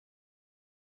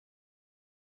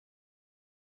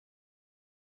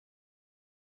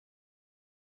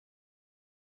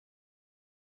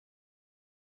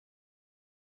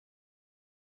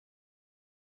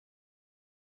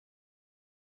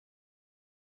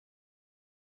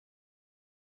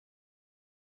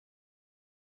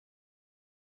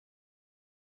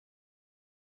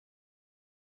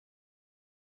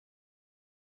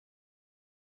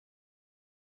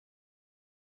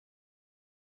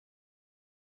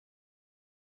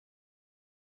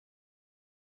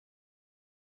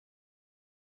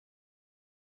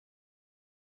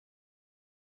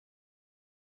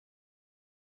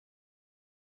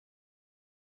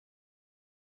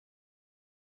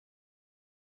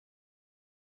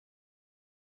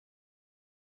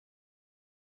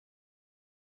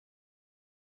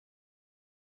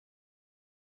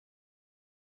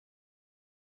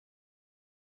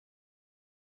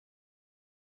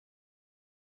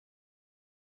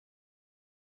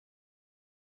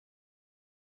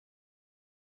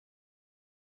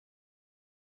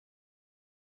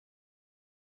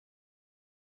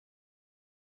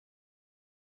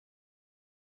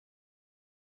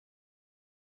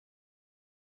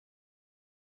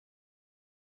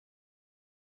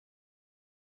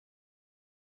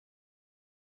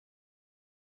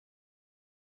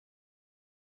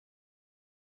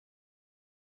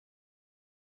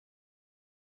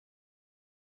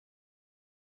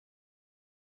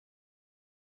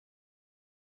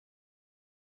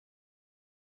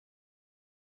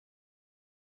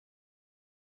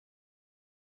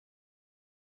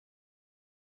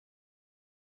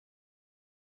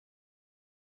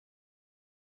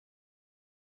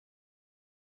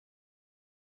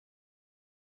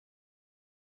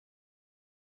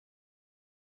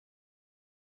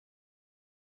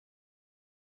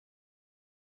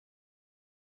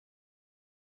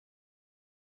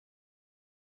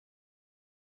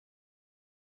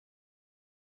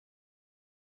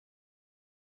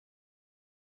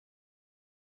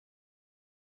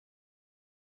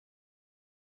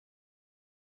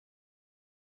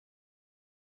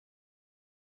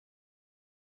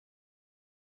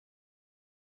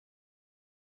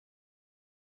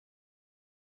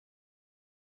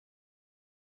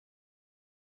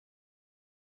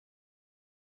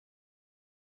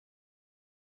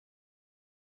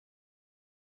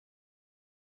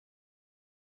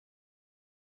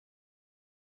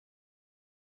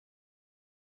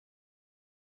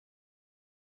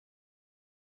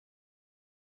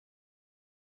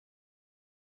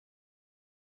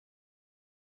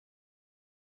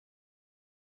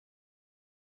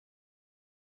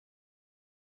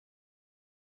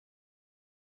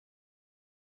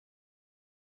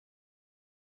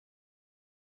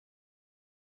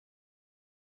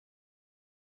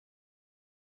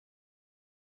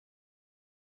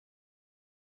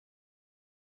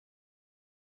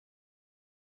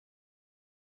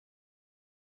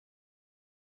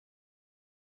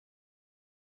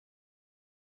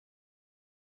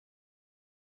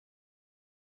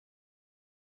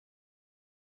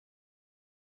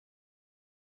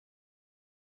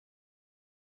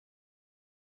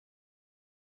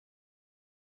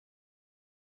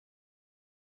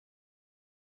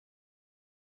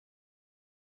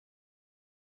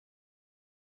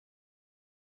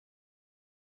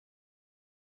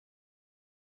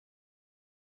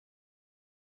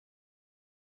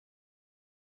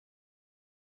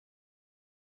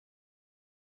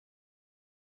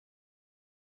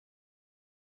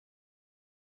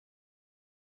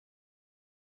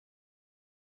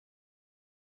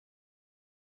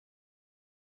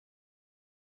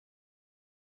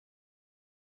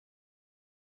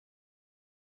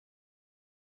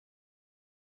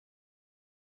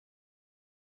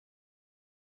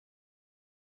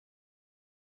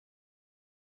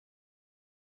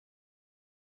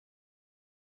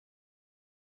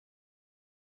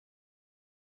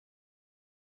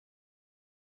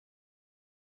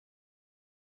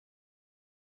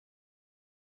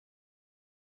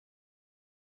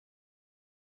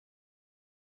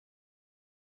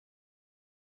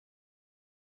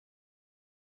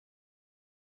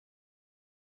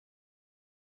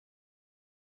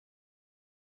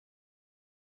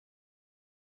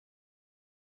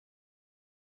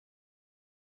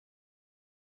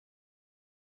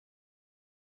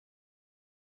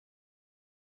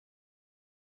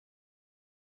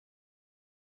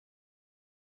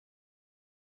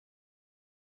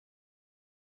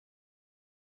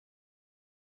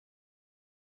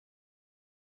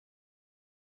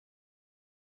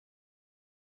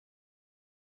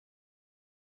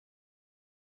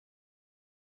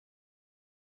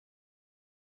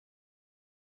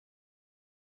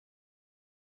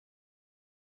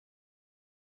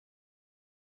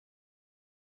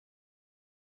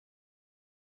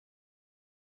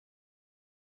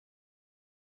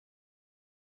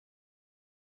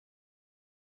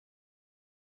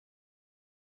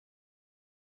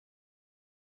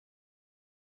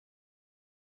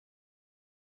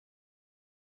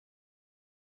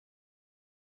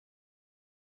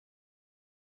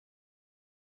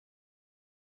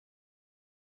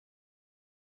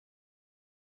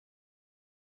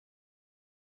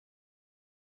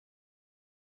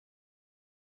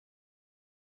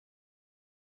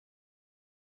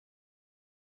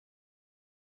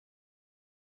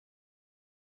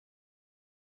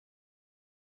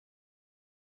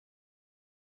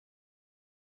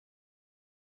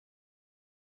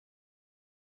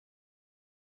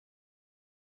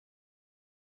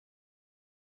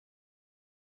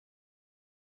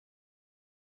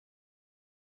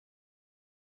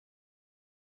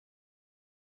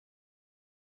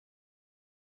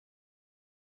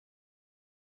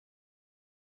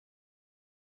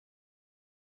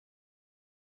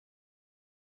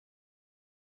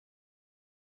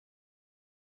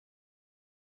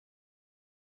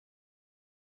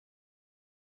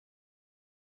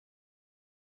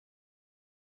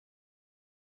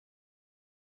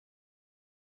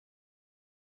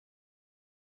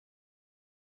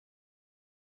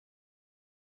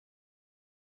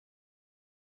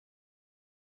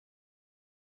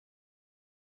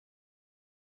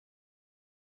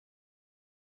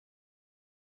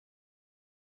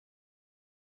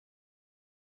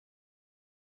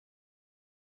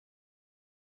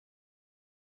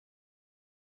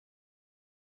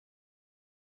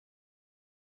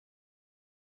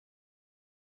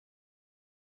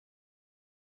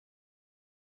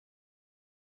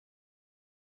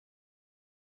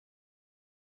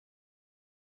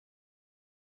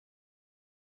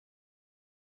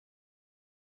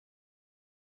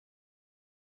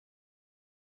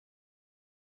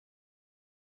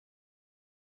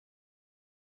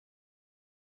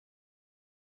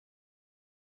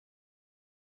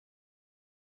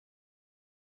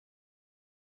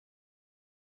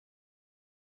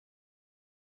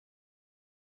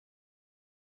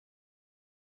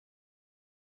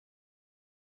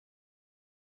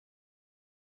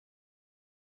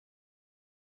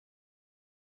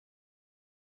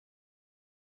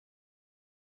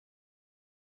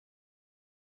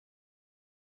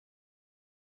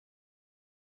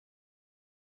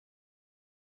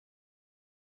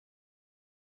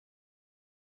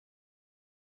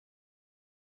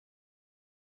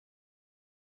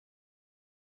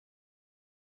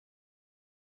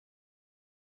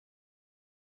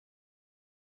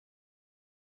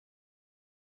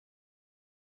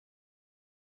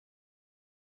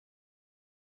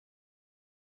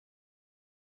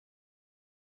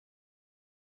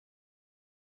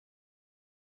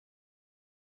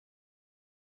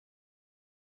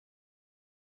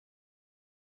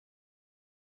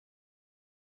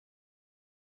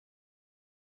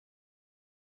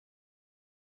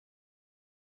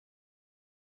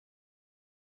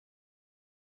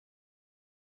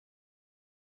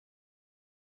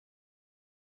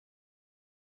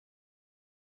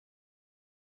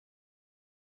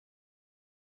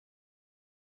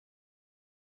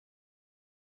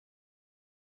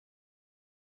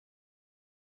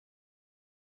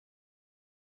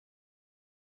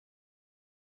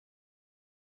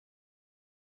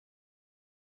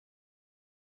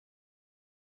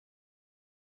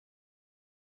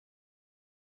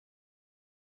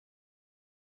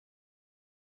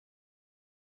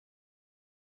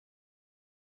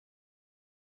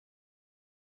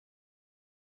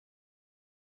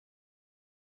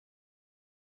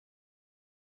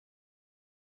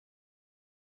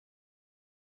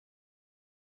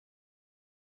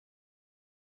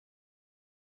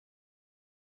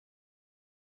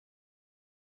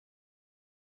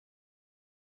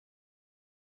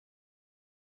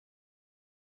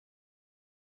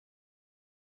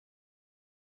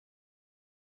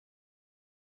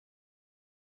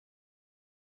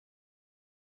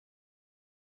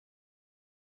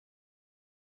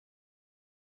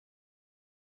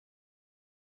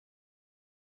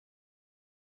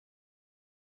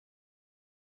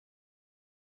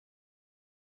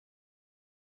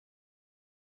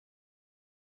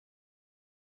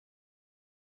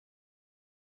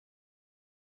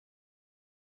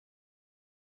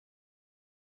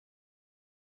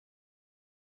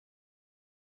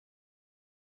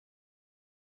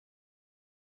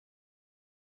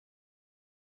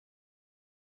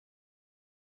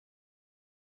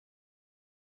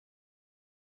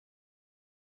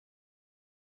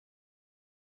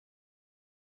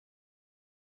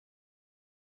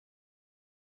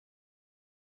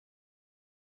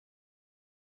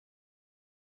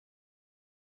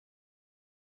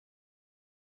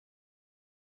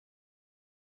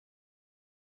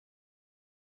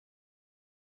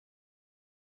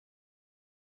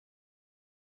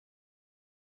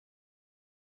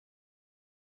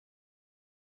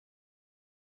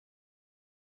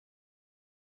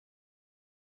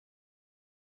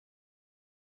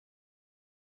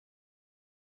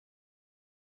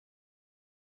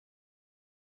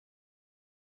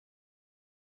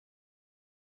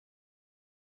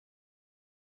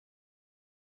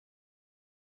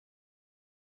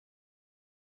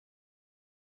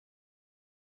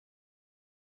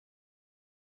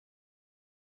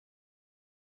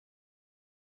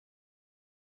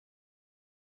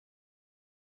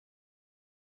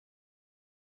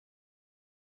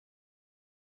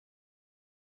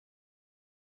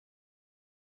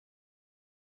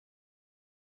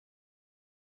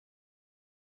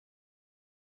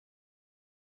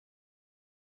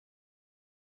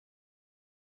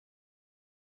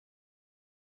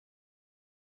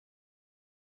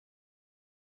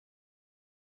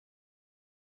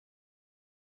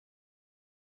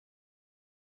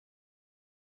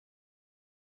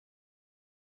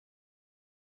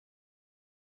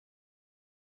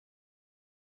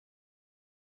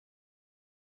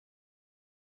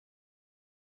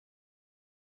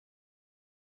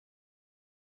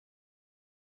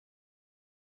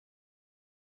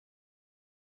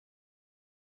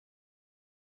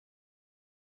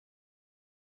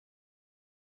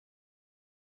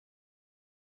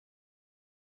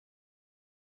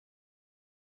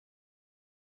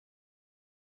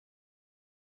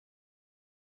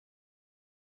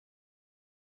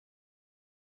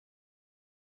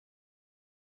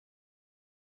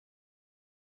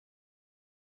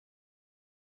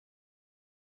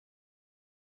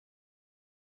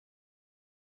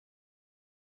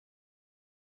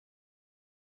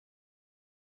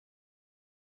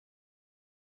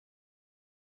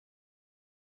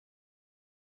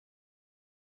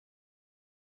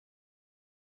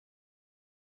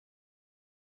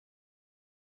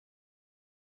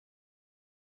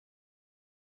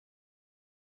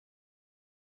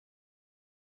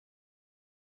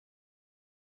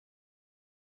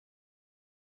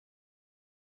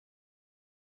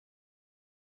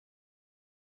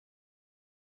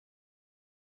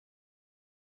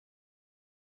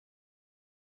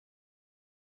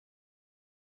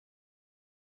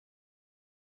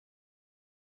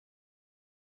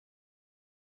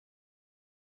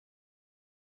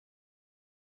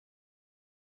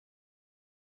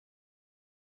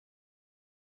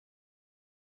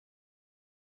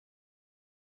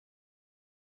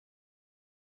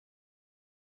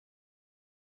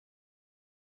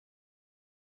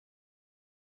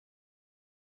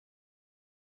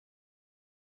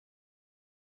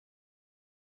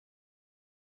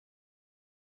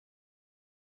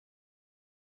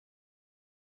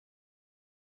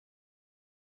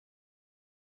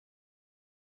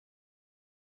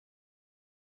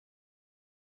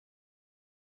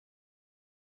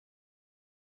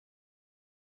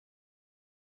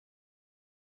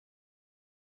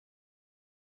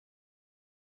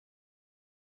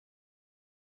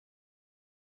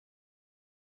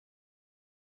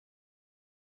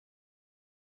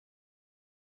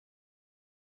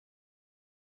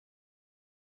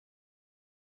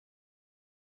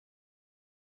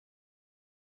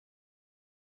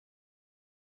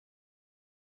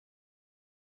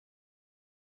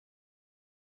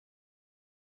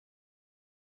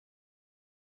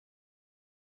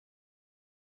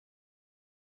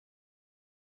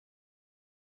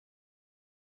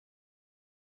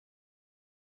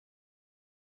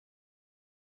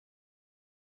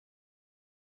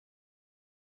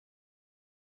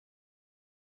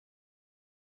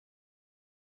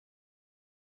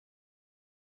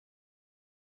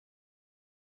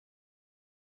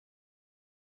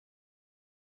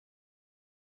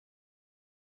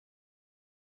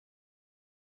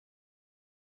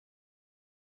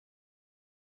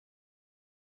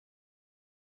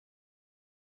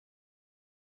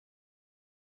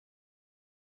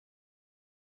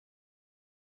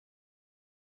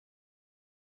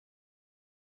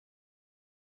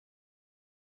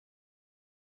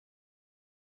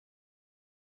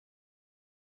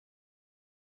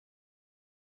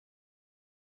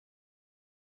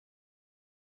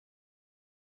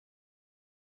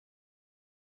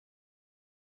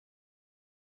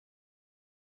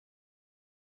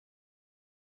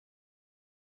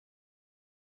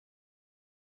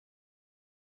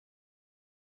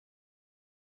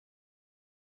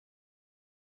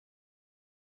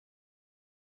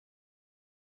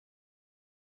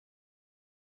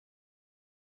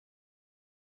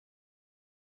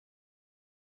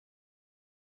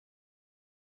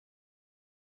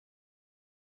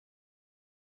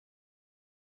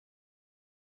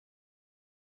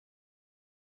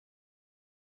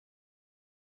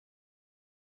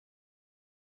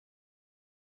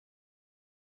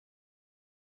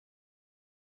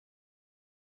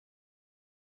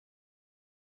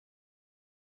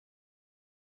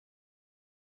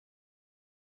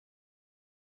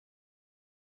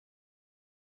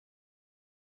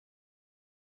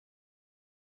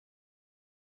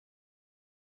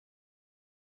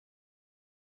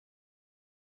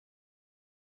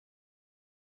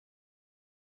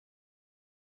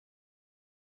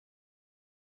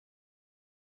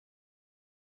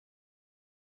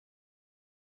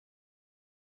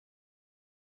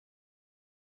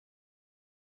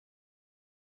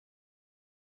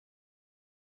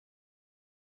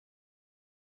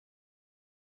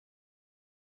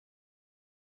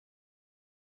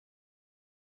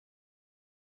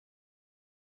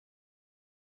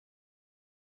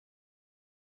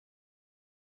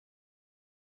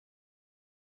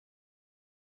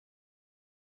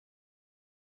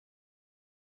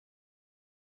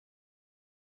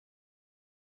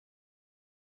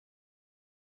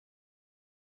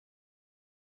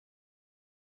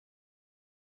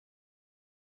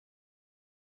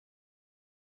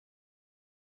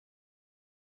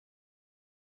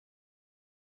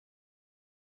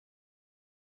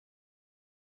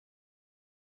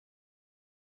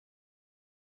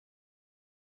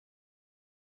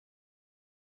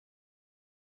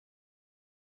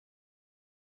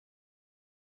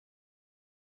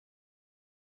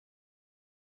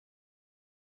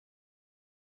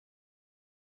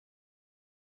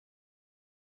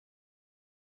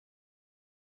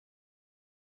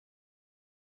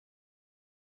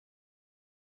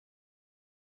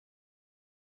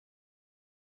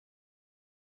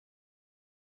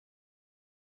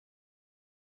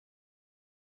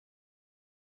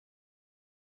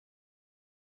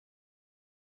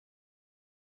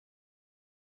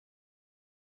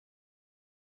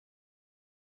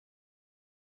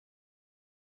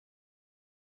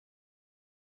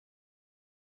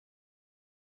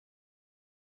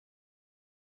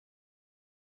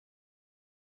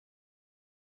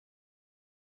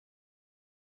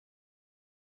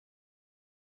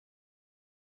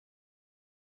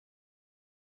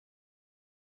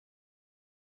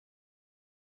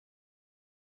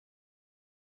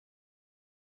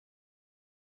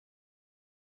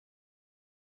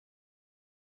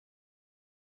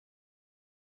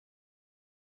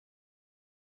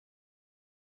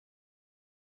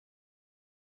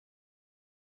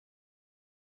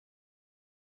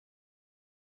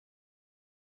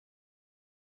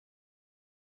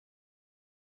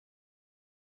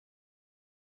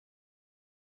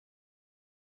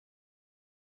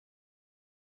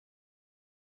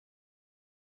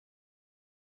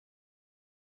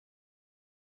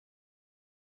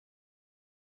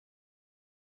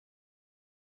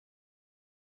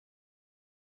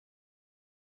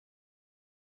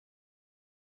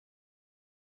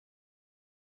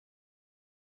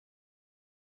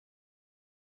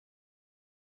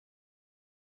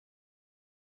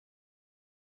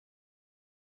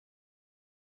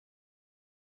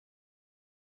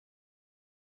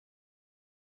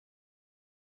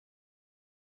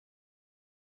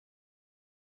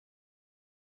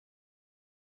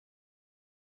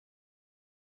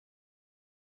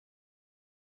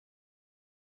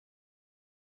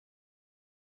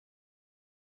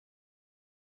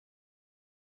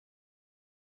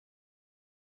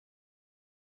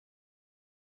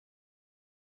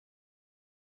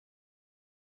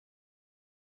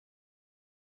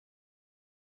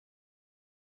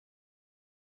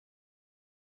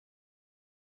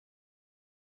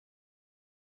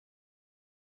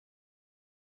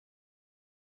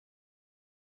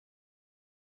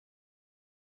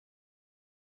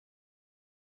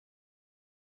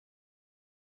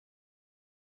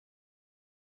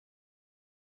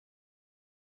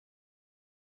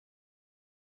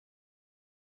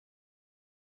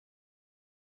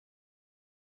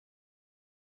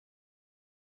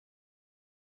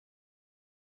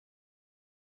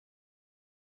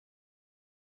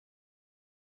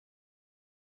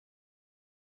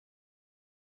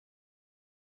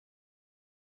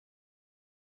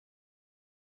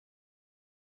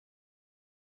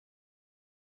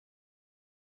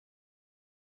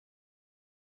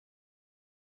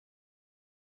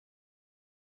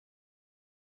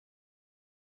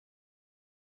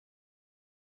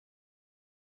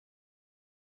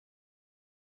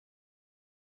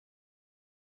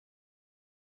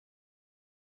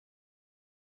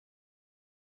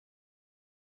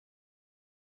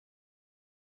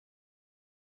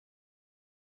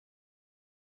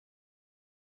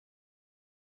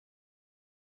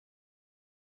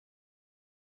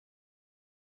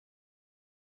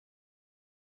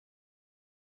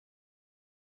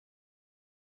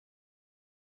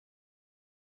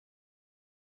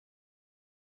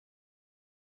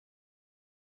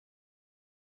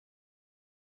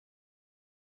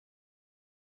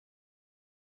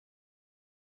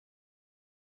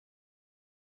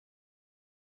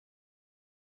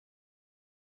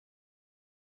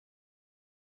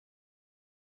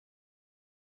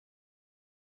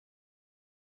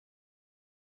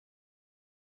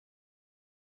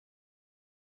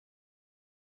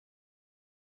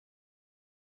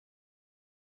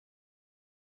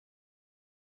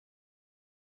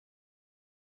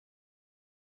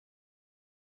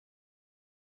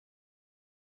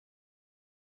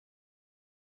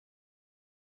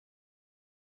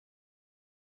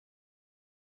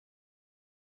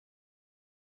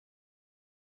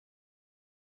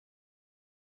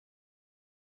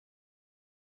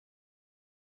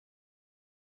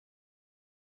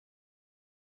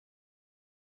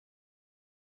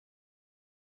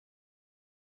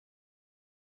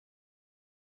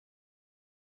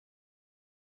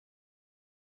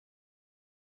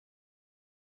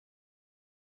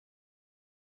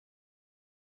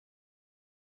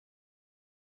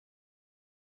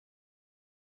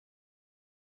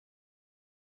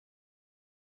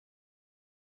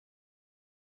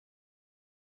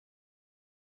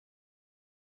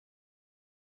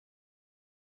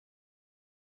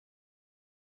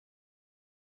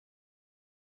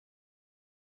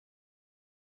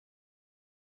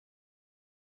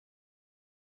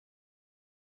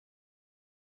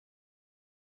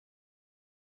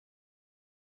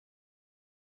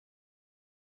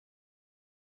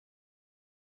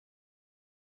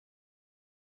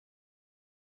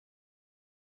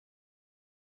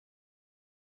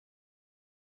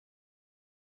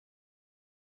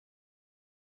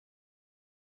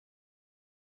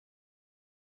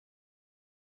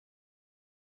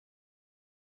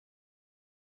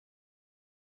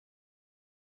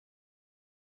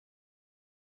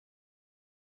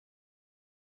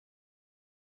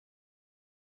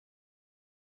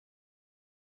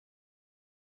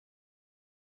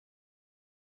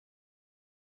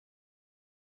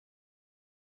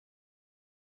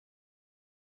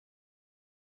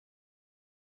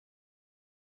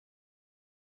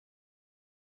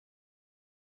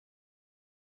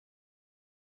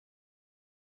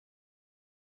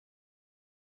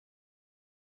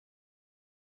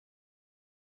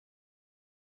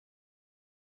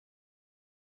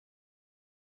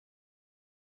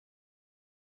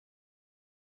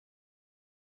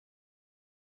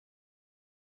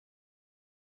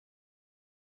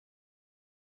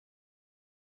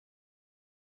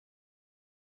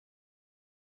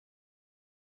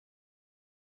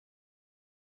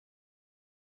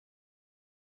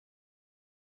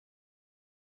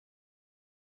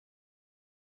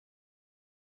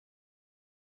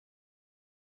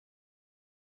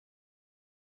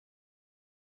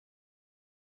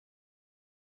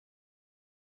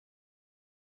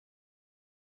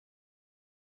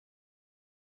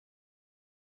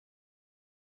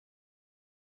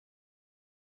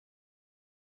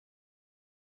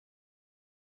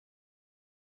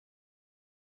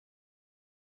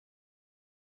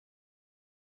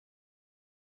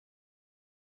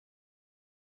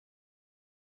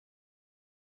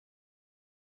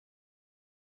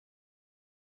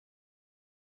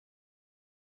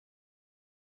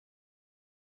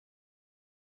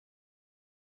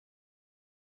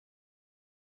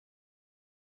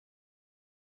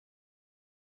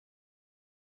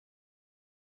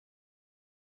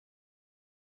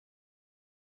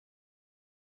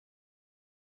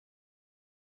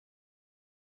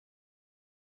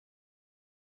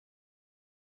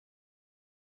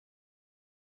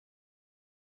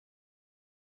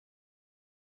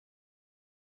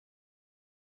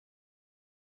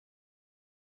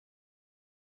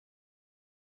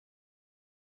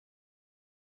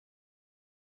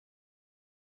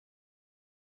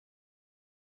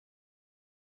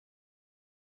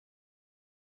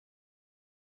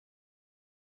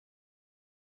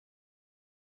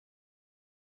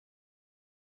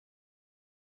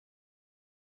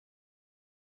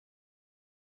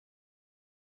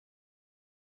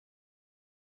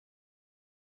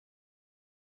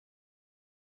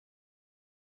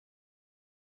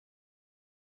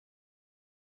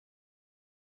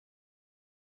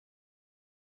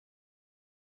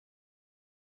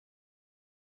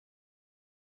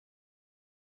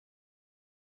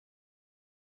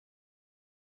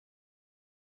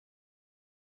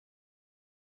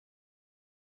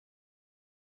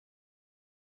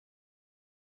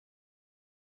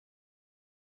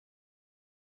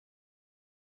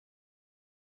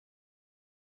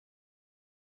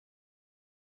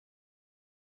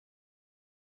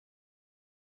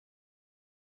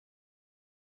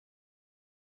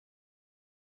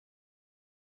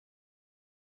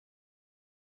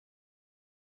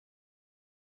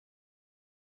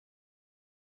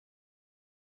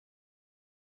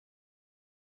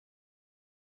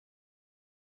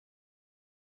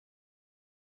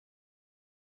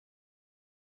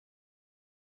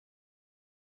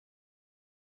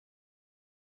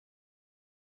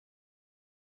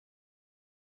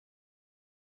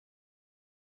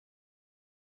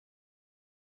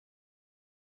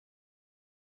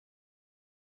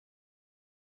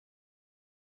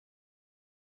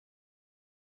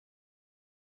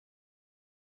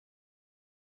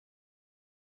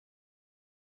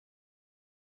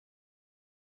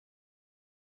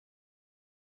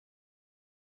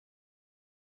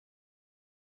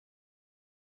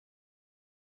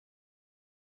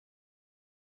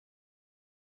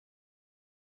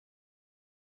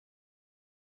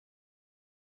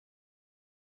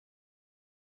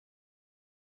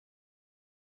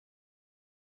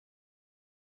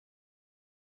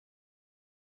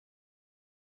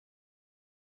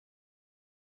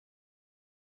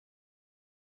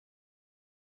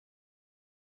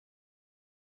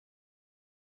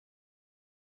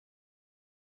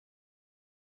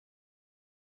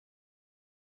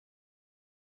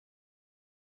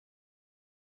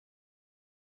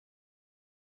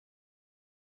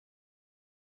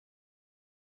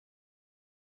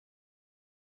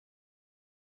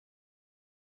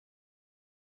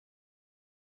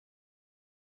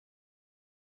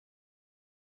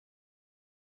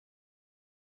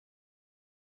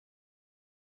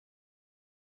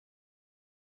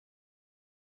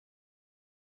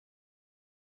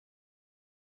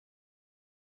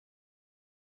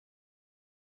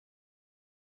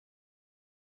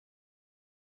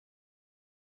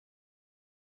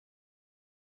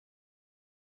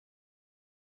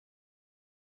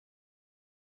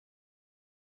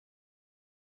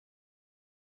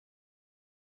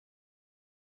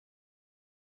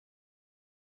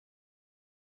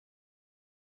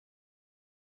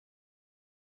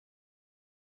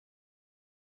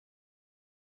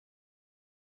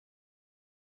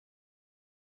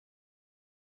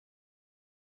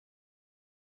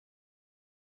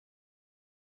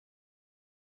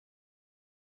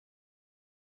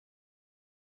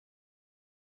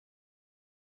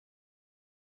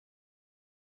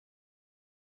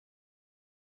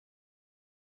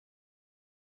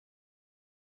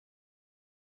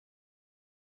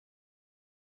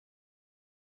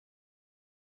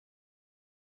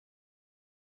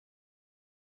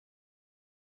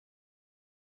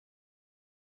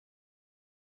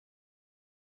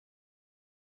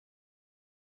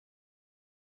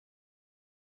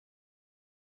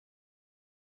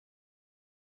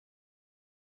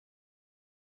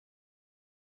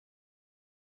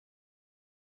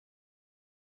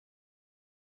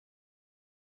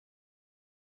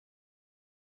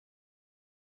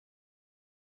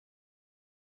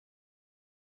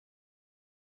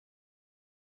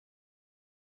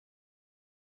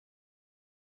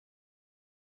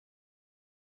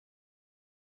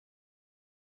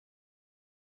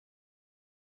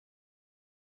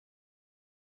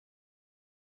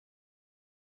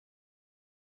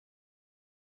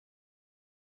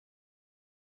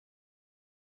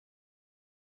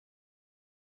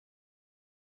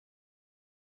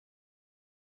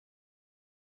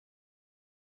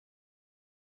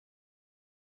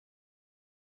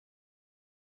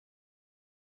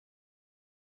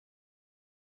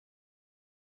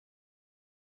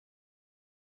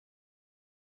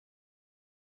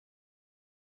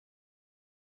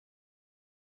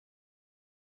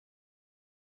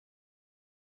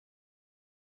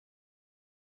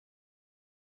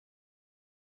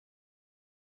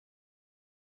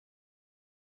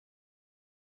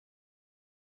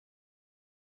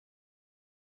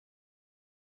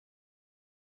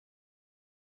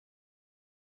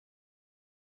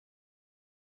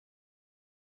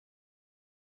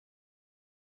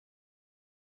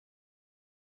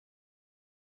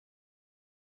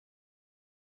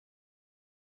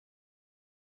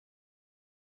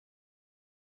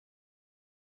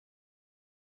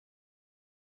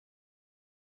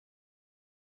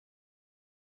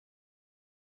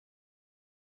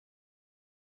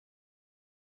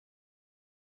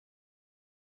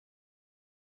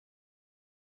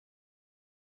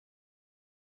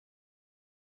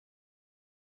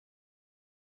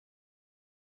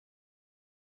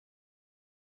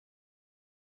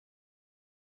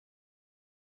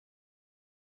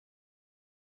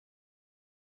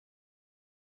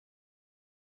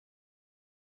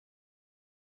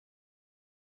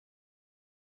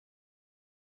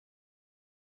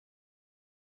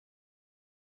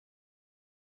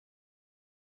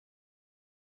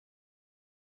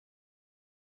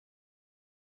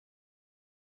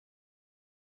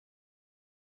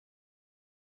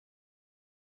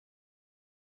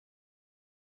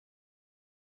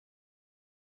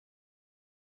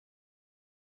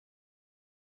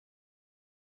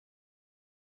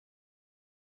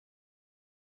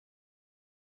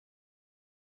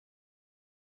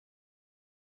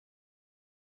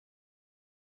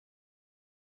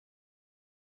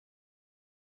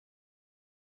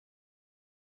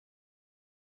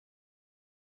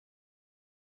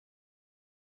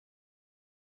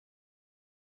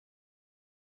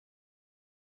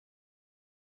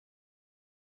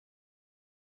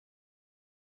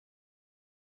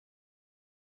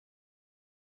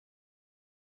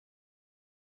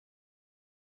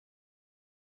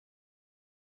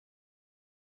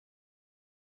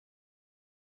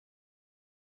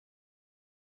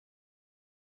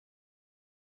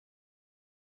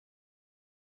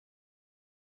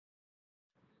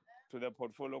to the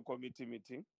portfolio committee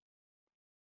meeting.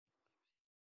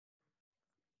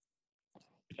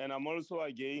 And I'm also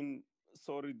again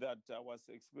sorry that I was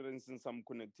experiencing some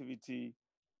connectivity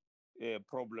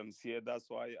problems here. That's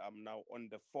why I'm now on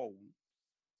the phone.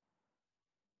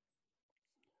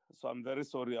 So I'm very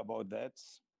sorry about that.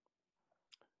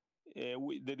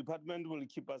 The department will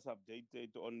keep us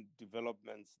updated on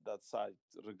developments that side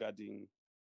regarding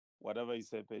whatever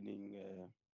is happening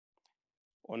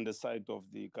on the side of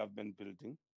the government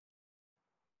building.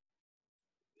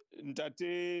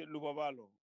 Ntate Lubabalo,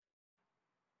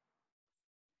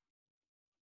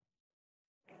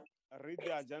 read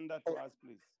the agenda to us,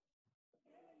 please.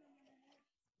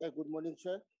 Good morning,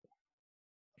 Chair.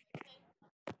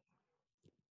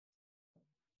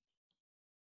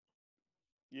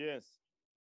 Yes.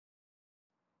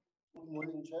 Good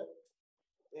morning, Chair.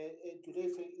 Today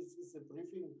is a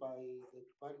briefing by the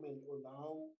department on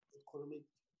how economic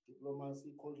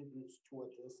diplomacy contributes to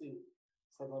addressing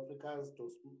South Africa's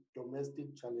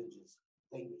domestic challenges.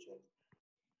 Thank you, Chair.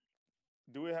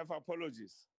 Do we have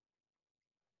apologies?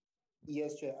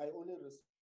 Yes, Chair. I only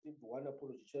received one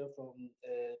apology, Chair, from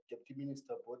Deputy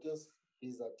Minister Bottas.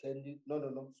 He's attending. No,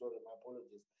 sorry, my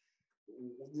apologies.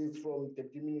 This is from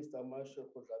Deputy Minister Marsha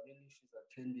Kozamili. She's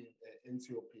attending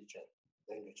NCOP, Chair.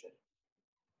 Thank you, Chair.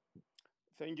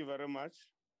 Thank you very much.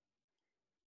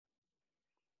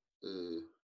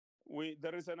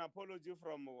 There is an apology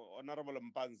from Honorable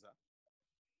Mpanza.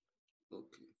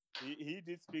 Okay. He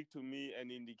did speak to me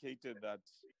and indicated that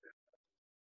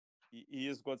he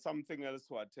has got something else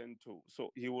to attend to.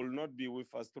 So he will not be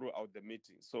with us throughout the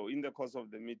meeting. So in the course of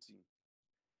the meeting,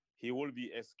 he will be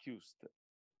excused,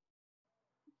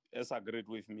 as agreed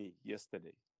with me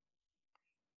yesterday.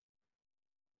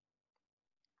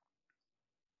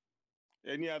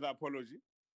 Any other apology?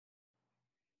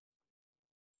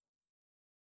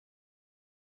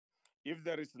 If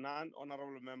there is none,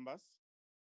 honorable members,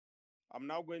 I'm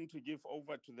now going to give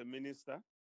over to the minister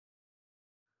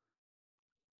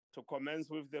to commence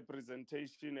with the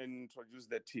presentation and introduce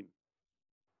the team.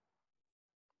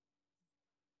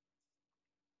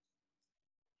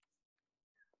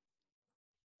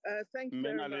 Thank you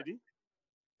very much. Lady.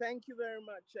 Thank you very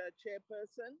much,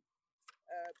 Chairperson.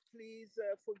 Please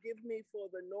forgive me for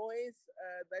the noise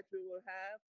that we will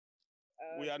have.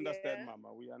 We understand,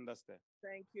 Mama, we understand.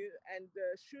 Thank you. And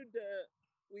should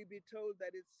we be told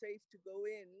that it's safe to go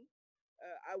in,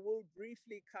 I will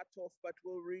briefly cut off, but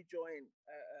will rejoin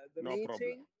the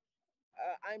meeting.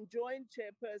 I'm joined,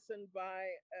 Chairperson, by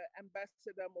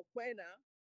Ambassador Mokoena,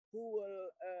 who will,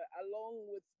 along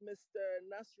with Mr.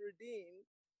 Nasruddin,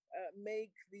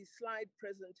 make the slide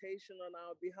presentation on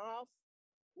our behalf.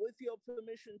 With your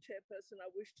permission, Chairperson, I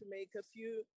wish to make a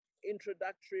few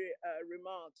introductory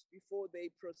remarks before they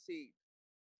proceed.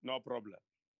 No problem.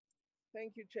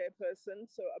 Thank you, Chairperson.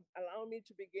 So allow me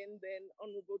to begin then,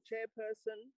 Honorable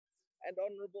Chairperson and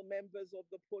honorable members of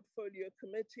the Portfolio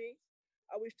Committee.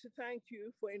 I wish to thank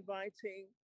you for inviting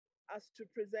us to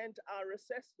present our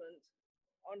assessment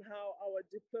on how our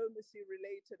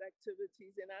diplomacy-related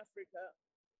activities in Africa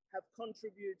have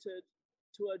contributed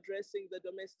to addressing the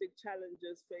domestic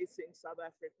challenges facing South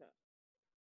Africa.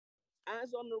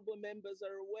 As honorable members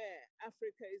are aware,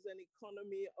 Africa is an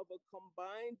economy of a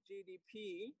combined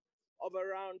GDP of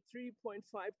around 3.5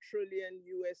 trillion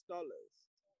US dollars,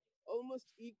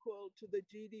 almost equal to the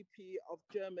GDP of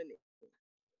Germany.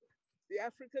 The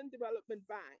African Development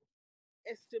Bank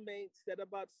estimates that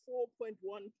about 4.1%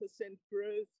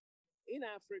 growth in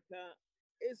Africa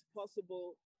is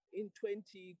possible in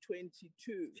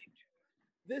 2022.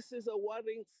 This is a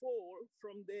worrying fall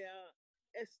from their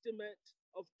estimate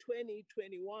of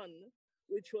 2021,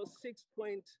 which was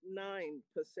 6.9%.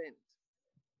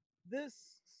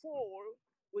 This fall,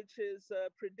 which is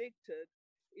predicted,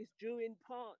 is due in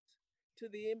part to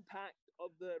the impact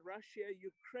of the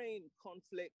Russia-Ukraine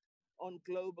conflict on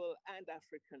global and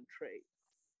African trade.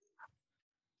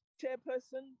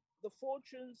 Chairperson, the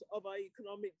fortunes of our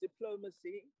economic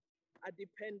diplomacy are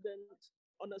dependent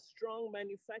on a strong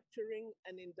manufacturing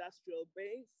and industrial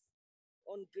base,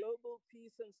 on global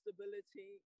peace and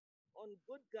stability, on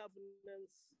good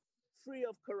governance, free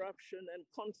of corruption and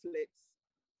conflicts,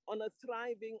 on a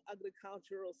thriving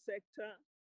agricultural sector,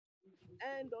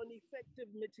 and on effective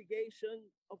mitigation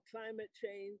of climate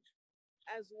change,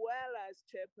 as well as,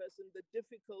 Chairperson, the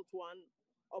difficult one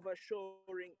of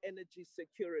assuring energy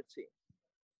security.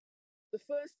 The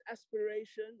first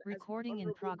aspiration, recording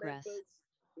in progress,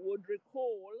 would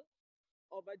recall,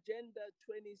 of Agenda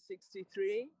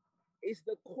 2063 is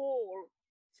the call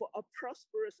for a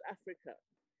prosperous Africa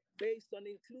based on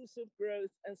inclusive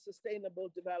growth and sustainable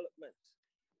development.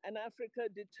 An Africa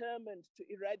determined to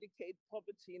eradicate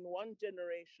poverty in one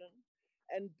generation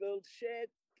and build shared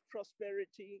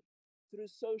prosperity through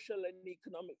social and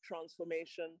economic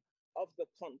transformation of the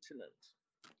continent.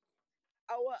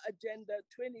 Our Agenda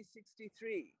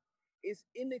 2063 is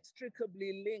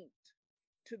inextricably linked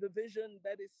to the vision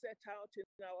that is set out in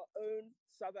our own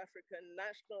South African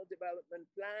National Development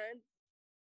Plan,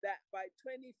 that by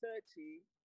 2030,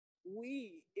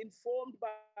 we, informed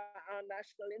by our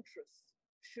national interests,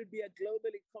 should be a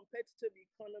globally competitive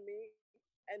economy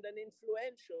and an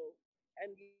influential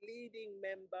and leading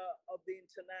member of the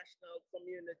international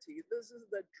community. This is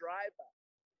the driver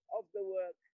of the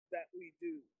work that we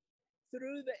do.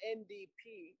 Through the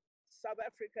NDP, South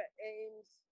Africa aims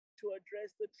to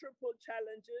address the triple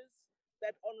challenges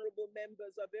that honorable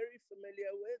members are very familiar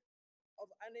with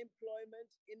of unemployment,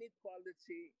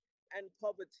 inequality, and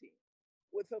poverty,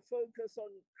 with a focus on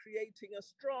creating a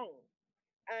strong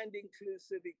and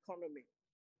inclusive economy.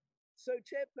 So,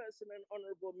 Chairperson and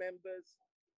honorable members,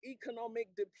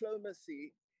 economic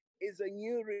diplomacy is a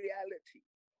new reality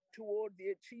toward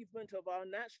the achievement of our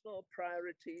national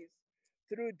priorities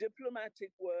through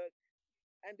diplomatic work,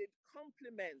 and it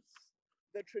complements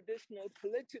the traditional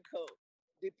political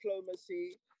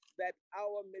diplomacy that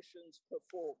our missions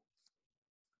perform.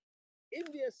 In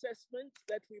the assessment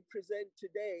that we present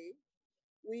today,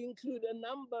 we include a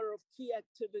number of key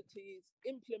activities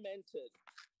implemented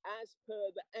as per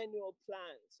the annual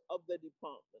plans of the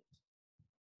department.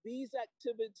 These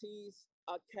activities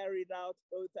are carried out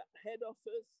both at head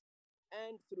office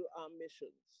and through our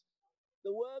missions.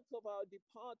 The work of our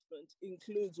department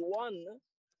includes: 1,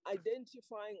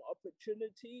 identifying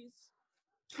opportunities;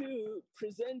 2,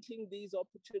 presenting these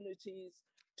opportunities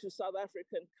to South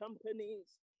African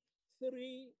companies;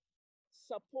 3,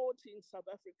 supporting South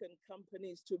African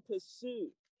companies to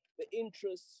pursue the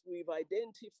interests we've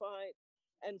identified;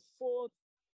 and 4th,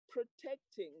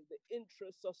 protecting the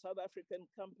interests of South African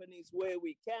companies where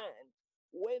we can,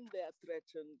 when they are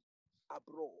threatened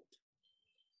abroad.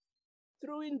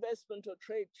 Through investment or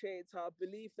trade trades, our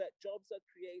belief that jobs are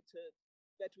created,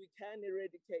 that we can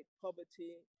eradicate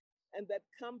poverty, and that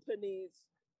companies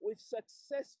which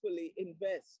successfully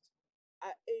invest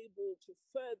are able to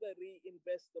further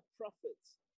reinvest the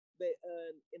profits they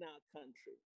earn in our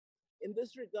country. In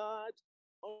this regard,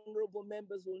 honorable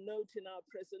members will note in our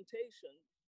presentation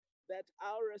that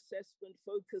our assessment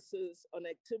focuses on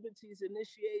activities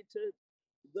initiated,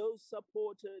 those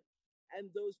supported, and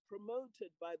those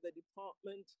promoted by the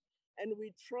department, and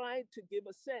we try to give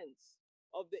a sense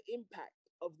of the impact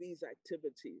of these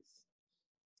activities.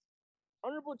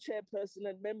 Honorable Chairperson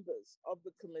and members of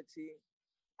the committee,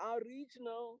 our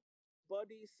regional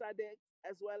body, SADC,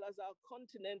 as well as our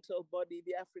continental body,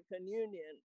 the African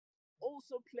Union,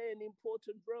 also play an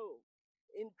important role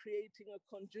in creating a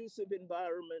conducive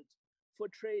environment for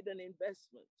trade and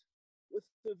investment, with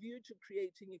the view to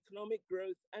creating economic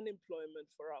growth and employment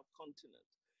for our continent.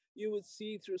 You would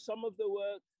see through some of the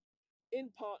work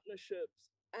in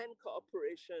partnerships and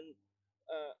cooperation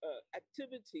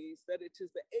activities that it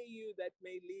is the AU that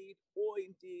may lead, or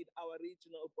indeed our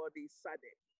regional body,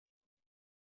 SADC.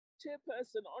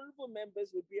 Chairperson, honorable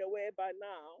members would be aware by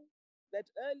now that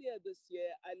earlier this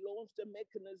year, I launched a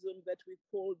mechanism that we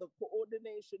call the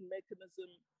Coordination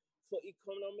Mechanism for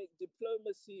Economic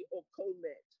Diplomacy, or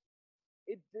COMED.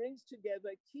 It brings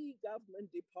together key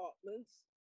government departments,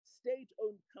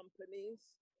 state-owned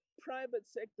companies, private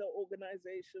sector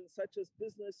organizations such as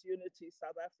Business Unity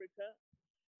South Africa,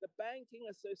 the Banking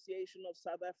Association of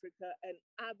South Africa, and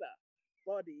other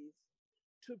bodies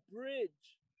to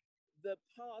bridge the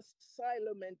past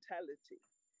silo mentality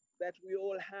that we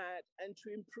all had and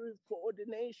to improve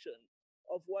coordination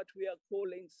of what we are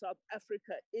calling South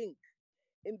Africa Inc.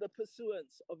 in the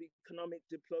pursuance of economic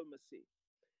diplomacy.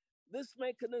 This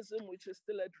mechanism, which is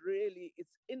still at really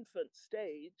its infant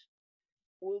stage,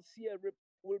 will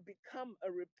become a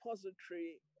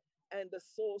repository and a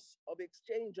source of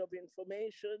exchange of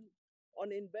information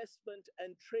on investment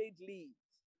and trade leads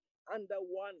under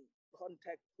one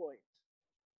contact point.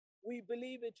 We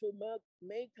believe it will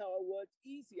make our work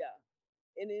easier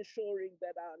in ensuring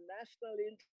that our national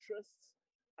interests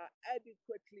are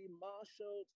adequately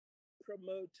marshaled,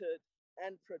 promoted,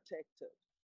 and protected.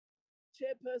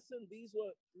 Chairperson, these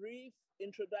were brief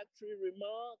introductory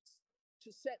remarks to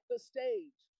set the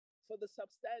stage for the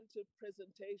substantive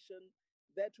presentation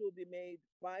that will be made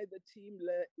by the team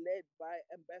led by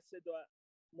Ambassador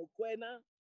Mokoena,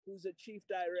 who's a Chief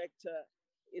Director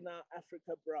in our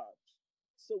Africa branch.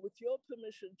 So with your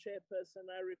permission, Chairperson,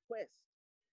 I request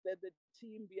that the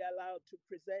team be allowed to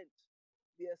present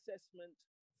the assessment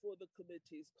for the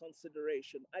committee's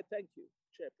consideration. I thank you,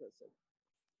 Chairperson.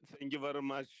 Thank you very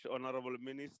much, Honorable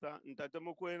Minister. Ntate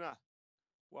Mokoena,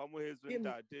 wa amohetswe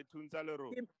ntate, thuntsa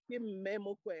lerolo. Ke Mme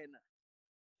Mokoena.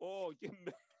 Oh, ke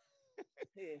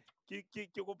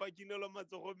kopa kinelo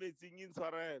matsogo metsing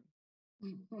intshwarele.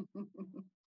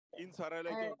 Intshwarele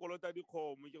ke kolota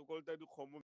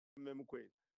dikgomo Mme Mokoena.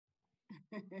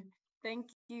 Thank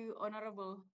you,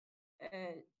 Honorable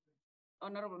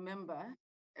Member.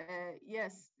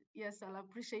 Yes, I'll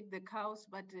appreciate the cows,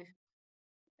 but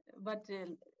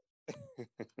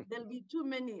there'll be too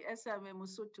many, Esame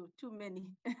Musutu, too many.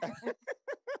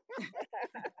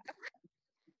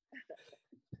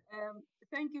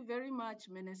 Thank you very much,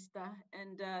 Minister,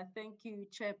 and thank you,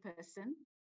 Chairperson,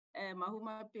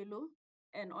 Mahuma Pelo,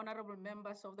 and honorable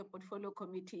members of the Portfolio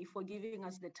Committee for giving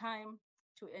us the time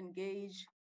to engage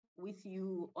with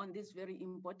you on this very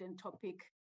important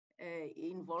topic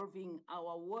involving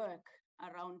our work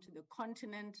around the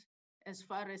continent as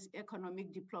far as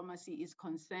economic diplomacy is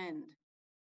concerned.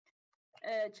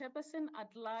 Chairperson,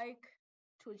 I'd like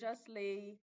to just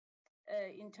lay,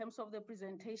 in terms of the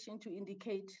presentation, to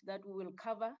indicate that we will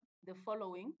cover the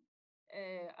following.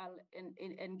 I'll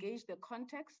engage the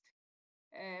context.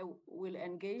 We'll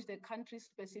engage the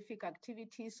country-specific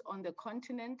activities on the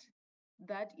continent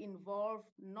that involve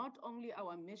not only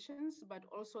our missions, but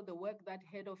also the work that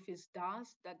head office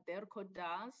does, that DERCO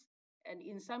does, and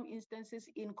in some instances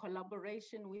in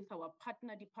collaboration with our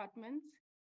partner departments.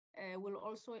 We'll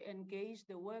also engage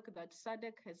the work that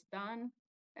SADC has done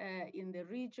in the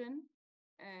region,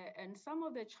 and some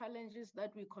of the challenges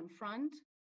that we confront,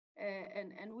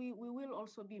 and we will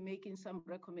also be making some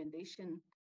recommendations,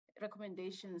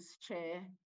 Chair,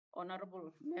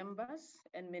 honorable members,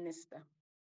 and Minister.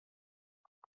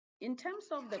 In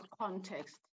terms of the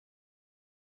context,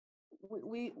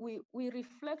 we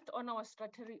reflect on our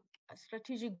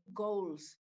strategic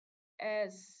goals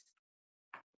as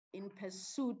in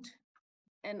pursuit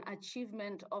and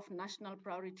achievement of national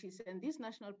priorities. And these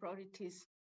national priorities,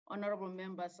 honorable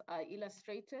members, are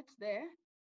illustrated there: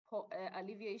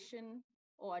 alleviation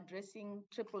or addressing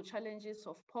triple challenges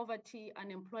of poverty,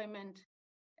 unemployment,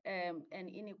 and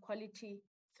inequality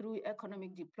through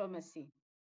economic diplomacy.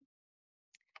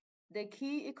 The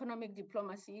key economic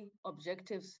diplomacy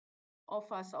objectives of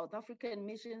our South African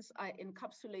missions are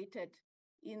encapsulated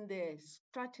in the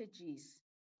strategies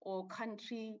or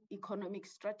country economic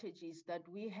strategies that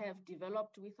we have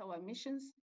developed with our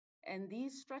missions. And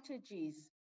these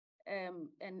strategies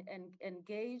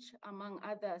engage, among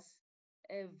others,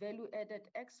 value-added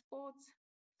exports,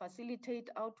 facilitate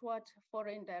outward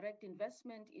foreign direct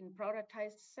investment in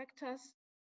prioritized sectors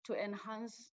to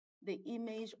enhance the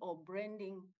image or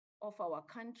branding of our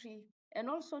country, and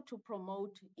also to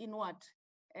promote inward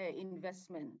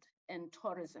investment and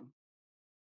tourism.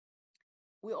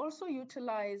 We also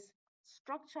utilize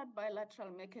structured bilateral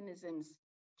mechanisms,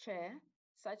 Chair,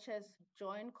 such as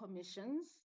joint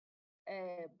commissions,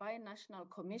 binational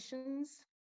commissions,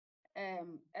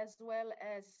 as well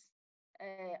as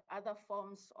other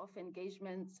forms of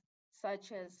engagements,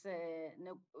 such as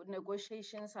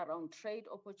negotiations around trade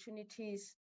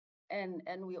opportunities,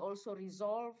 and we also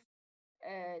resolve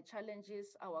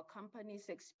challenges our companies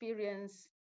experience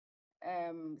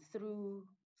through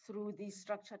these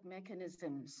structured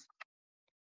mechanisms.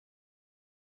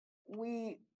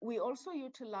 We also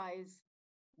utilize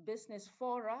business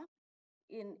fora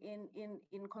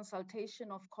in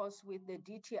consultation, of course, with the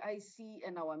DTIC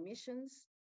and our missions.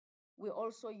 We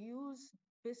also use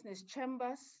business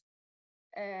chambers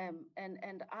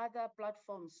and other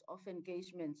platforms of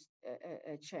engagement,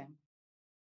 Chair.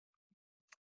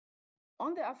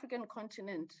 On the African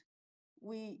continent,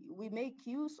 we make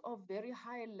use of very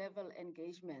high-level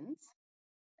engagements,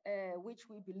 which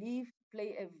we believe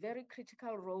play a very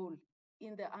critical role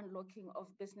in the unlocking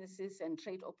of businesses and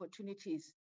trade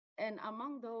opportunities. And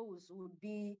among those would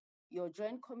be your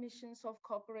joint commissions of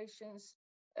corporations,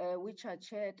 which are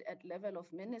chaired at level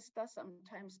of ministers,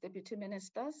 sometimes deputy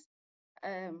ministers.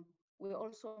 We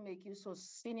also make use of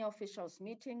senior officials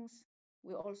meetings.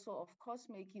 We also, of course,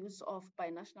 make use of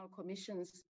binational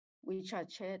commissions, which are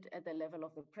chaired at the level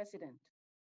of the president.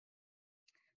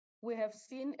 We have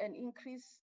seen an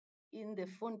increase in the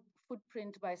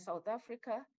footprint by South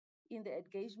Africa in the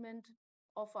engagement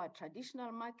of our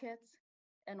traditional markets.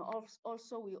 And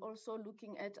also, we're also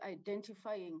looking at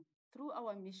identifying through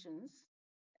our missions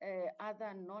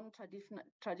other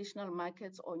non-traditional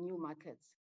markets or new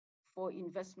markets for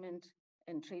investment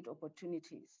and trade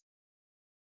opportunities.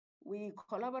 We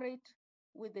collaborate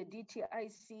with the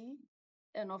DTIC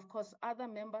and, of course, other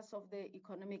members of the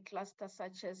economic cluster,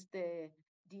 such as the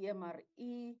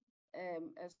DMRE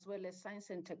as well as science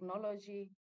and technology,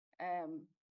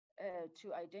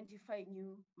 to identify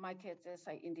new markets, as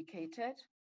I indicated.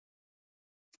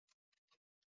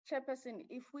 Chairperson,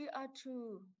 if we are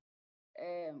to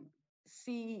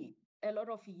see a lot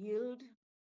of yield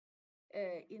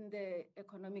in the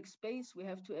economic space, we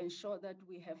have to ensure that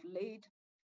we have laid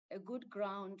a good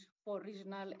ground for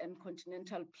regional and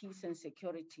continental peace and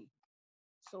security.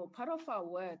 So part of our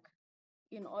work,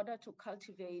 in order to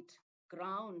cultivate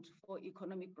ground for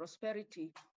economic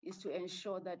prosperity, is to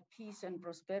ensure that peace and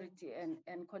prosperity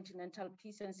and continental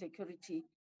peace and security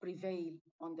prevail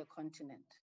on the continent.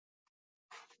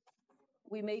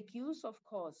 We make use, of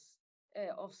course,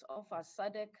 of our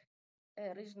SADC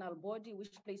regional body,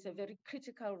 which plays a very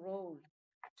critical role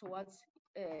towards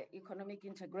economic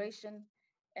integration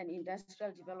and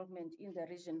industrial development in the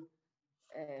region,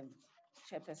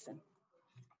 Chairperson.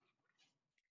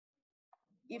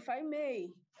 If I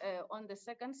may, on the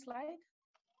second slide,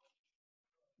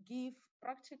 give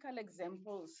practical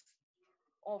examples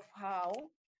of how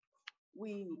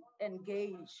we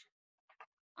engage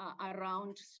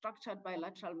around structured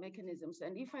bilateral mechanisms.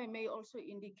 And if I may also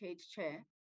indicate, Chair,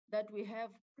 that we have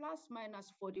plus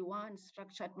minus 41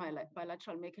 structured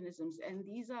bilateral mechanisms. And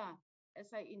these are,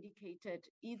 as I indicated,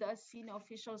 either senior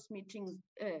officials meetings,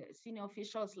 senior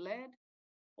officials led,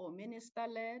 or minister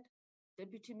led,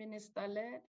 deputy minister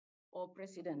led, or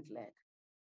president led.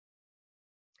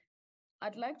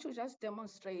 I'd like to just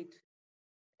demonstrate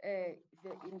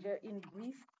in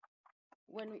brief,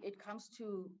 when it comes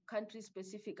to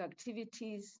country-specific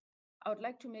activities, I would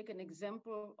like to make an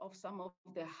example of some of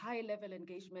the high-level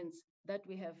engagements that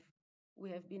we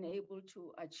have been able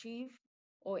to achieve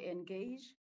or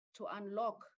engage to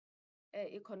unlock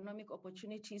economic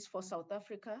opportunities for South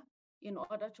Africa in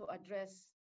order to address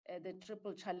the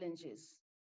triple challenges.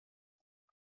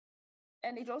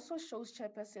 And it also shows,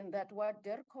 Chairperson, that what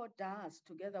DIRCO does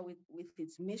together with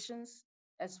its missions,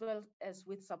 as well as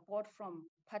with support from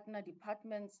partner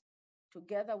departments,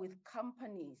 together with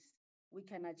companies, we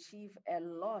can achieve a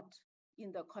lot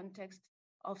in the context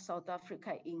of South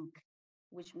Africa Inc.,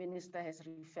 which Minister has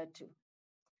referred to.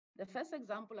 The first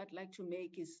example I'd like to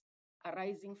make is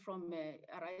arises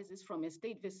from a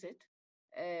state visit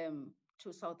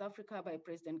to South Africa by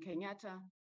President Kenyatta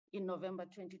in November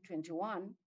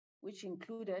 2021, which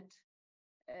included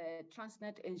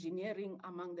Transnet Engineering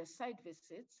among the site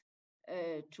visits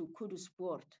to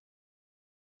Kudusport.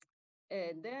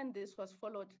 Then this was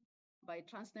followed by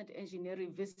Transnet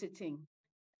Engineering visiting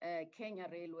Kenya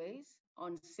Railways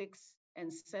on 6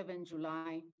 and 7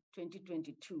 July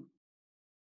 2022.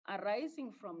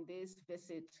 Arising from this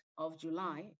visit of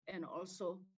July and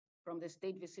also from the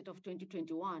state visit of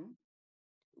 2021,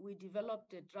 we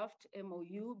developed a draft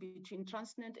MOU between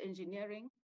Transnet Engineering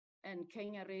and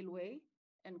Kenya Railway,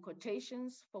 and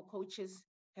quotations for coaches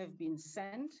have been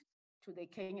sent to the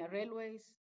Kenya Railways,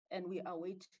 and we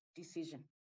await decision.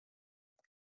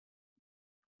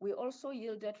 We also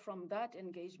yielded from that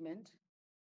engagement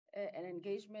an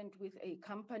engagement with a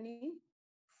company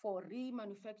for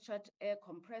remanufactured air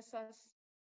compressors,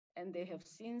 and they have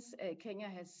since, Kenya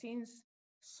has since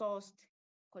sourced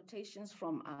quotations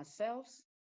from ourselves,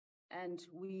 and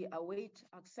we await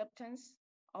acceptance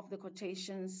of the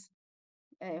quotations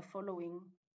following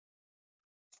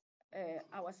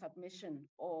our submission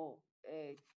or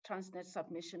Transnet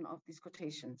submission of these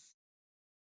quotations.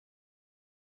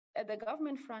 At the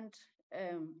government front,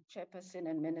 Chairperson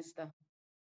and Minister,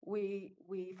 we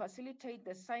facilitate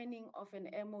the signing of an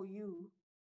MOU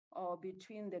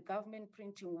between the Government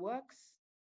Printing Works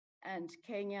and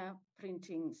Kenya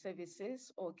Printing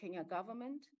Services, or Kenya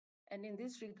Government. And in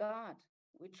this regard,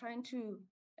 we're trying to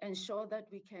ensure that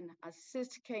we can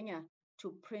assist Kenya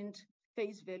to print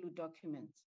face value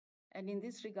documents. And in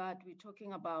this regard, we're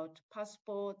talking about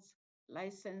passports,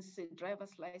 licenses,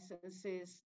 driver's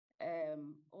licenses,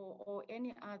 or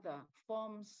any other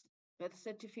forms, birth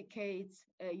certificates,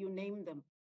 you name them,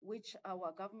 which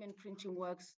our Government Printing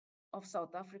Works of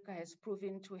South Africa has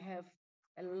proven to have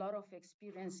a lot of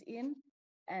experience in,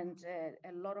 and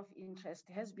a lot of interest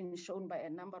has been shown by a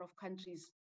number of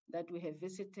countries that we have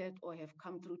visited or have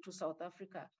come through to South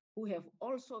Africa, who have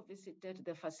also visited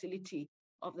the facility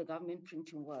of the Government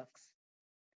Printing Works.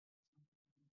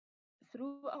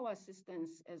 Through our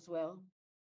assistance as well,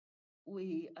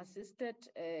 we assisted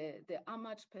the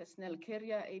Armored Personnel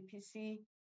Carrier, APC,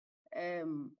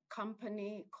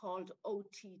 company called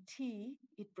OTT.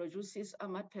 It produces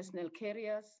armored personnel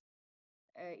carriers.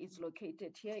 It's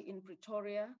located here in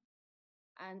Pretoria.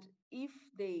 And if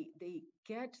they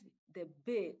get the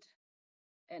bid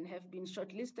and have been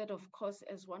shortlisted, of course,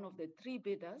 as one of the 3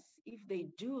 bidders, if they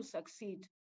do succeed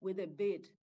with a bid,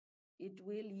 it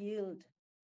will yield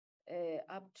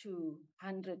up to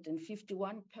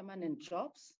 151 permanent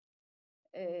jobs,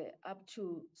 up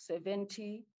to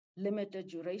 70 limited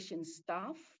duration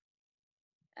staff,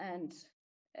 and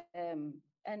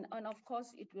of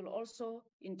course, it will also,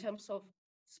 in terms of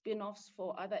spin-offs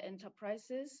for other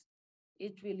enterprises,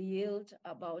 it will yield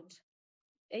about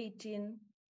 18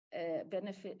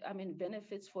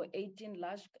 benefits for 18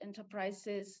 large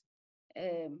enterprises,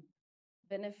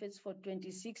 benefits for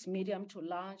 26 medium to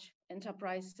large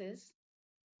enterprises,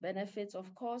 benefits,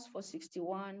 of course, for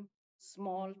 61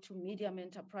 small to medium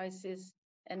enterprises,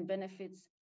 and benefits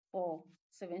for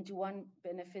 71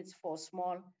 benefits for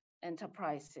small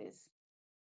enterprises.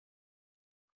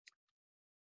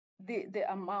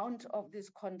 The amount of this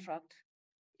contract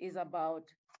is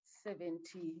about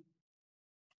 70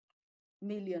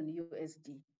 million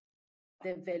USD,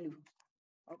 the value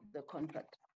of the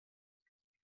contract.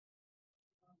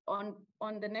 On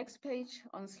the next page,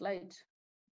 on slide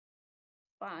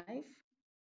 5,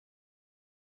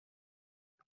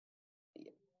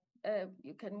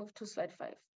 you can move to slide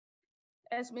 5.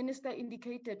 As Minister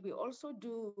indicated, we also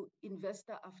do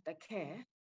investor aftercare.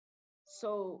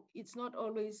 So it's not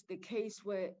always the case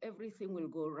where everything will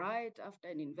go right after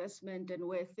an investment, and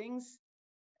where things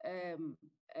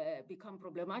become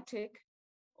problematic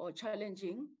or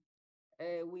challenging,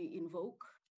 we invoke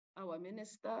our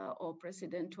minister or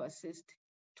president to assist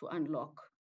to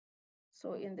unlock.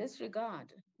 So in this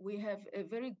regard, we have a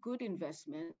very good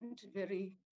investment,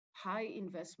 very high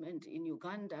investment in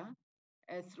Uganda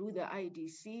through the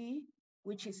IDC,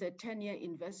 which is a 10-year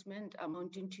investment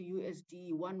amounting to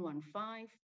USD 115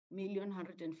 million,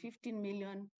 115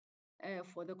 million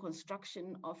for the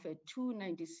construction of a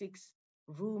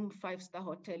 296-room 5-star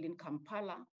hotel in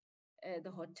Kampala.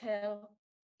 The hotel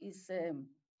is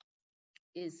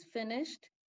finished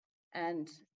and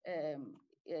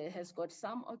has got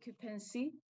some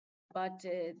occupancy, but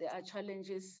there are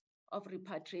challenges of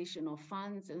repatriation of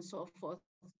funds and so forth,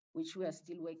 which we are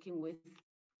still working with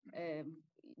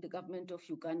the government of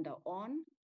Uganda on.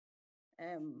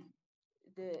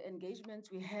 The engagements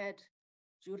we had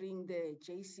during the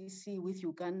JCC with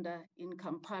Uganda in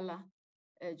Kampala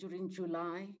during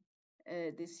July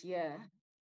this year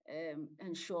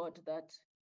ensured that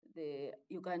the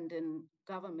Ugandan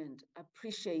government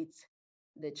appreciates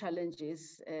the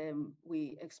challenges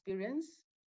we experience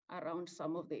around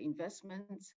some of the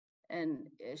investments, and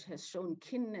it has shown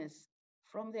keenness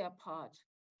from their part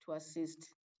to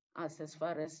assist us as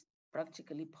far as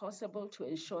practically possible to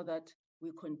ensure that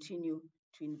we continue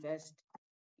to invest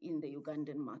in the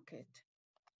Ugandan market.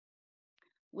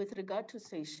 With regard to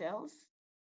Seychelles,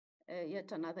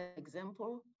 yet another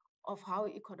example of how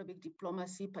economic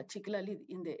diplomacy, particularly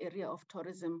in the area of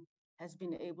tourism, has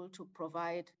been able to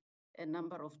provide a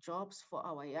number of jobs for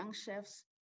our young chefs.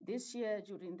 This year,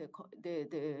 during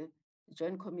the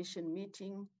Joint Commission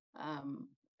meeting,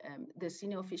 the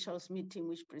senior officials meeting,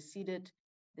 which preceded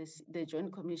the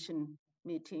Joint Commission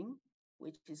meeting,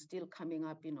 which is still coming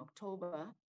up in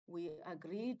October, we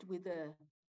agreed with the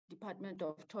Department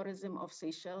of Tourism of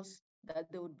Seychelles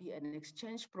that there would be an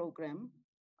exchange program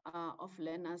of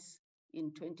learners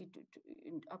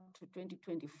up to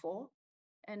 2024.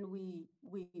 And we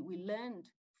learned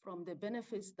from the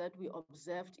benefits that we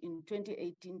observed in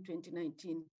 2018,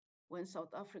 2019, when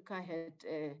South Africa had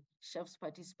chefs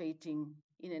participating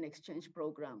in an exchange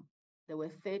program. There were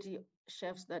 30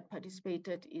 chefs that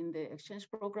participated in the exchange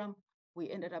program. We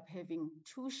ended up having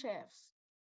 2 chefs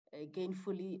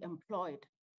gainfully employed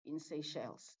in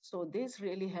Seychelles. So this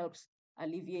really helps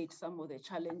alleviate some of the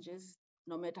challenges,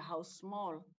 no matter how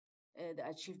small the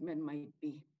achievement might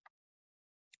be.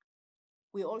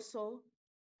 We also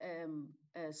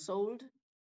sold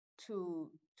to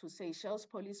Seychelles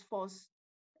Police Force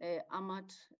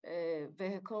armored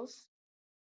vehicles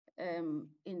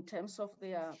in terms of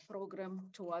their program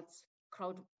towards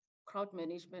crowd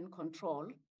management control.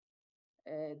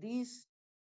 These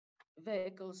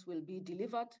vehicles will be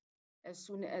delivered as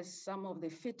soon as some of the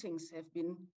fittings have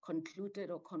been concluded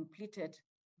or completed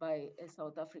by a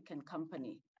South African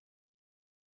company.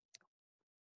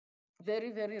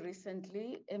 Very, very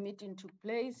recently, a meeting took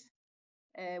place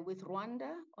with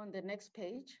Rwanda on the next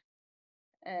page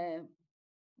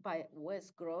by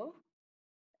West Grove,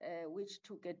 which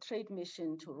took a trade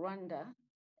mission to Rwanda.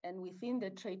 And within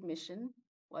the trade mission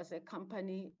was a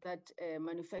company that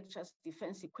manufactures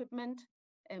defense equipment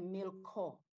and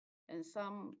Milco. And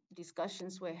some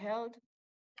discussions were held,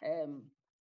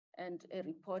 and a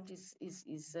report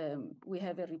we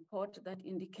have a report that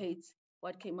indicates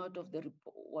what came out of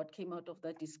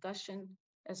that discussion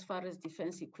as far as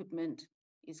defense equipment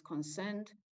is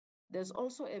concerned. There's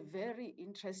also a very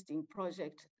interesting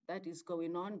project that is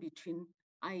going on between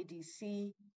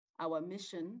IDC, our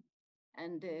mission,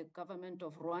 and the government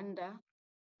of Rwanda.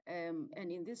 And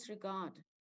in this regard,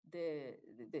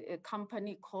 a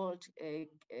company called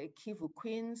Kivu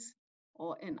Queens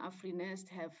or an AfriNest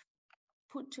have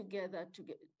put together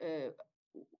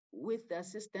with the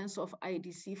assistance of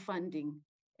IDC funding,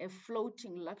 a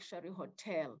floating luxury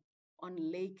hotel on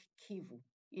Lake Kivu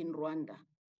in Rwanda.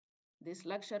 This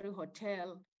luxury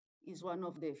hotel is one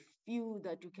of the few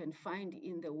that you can find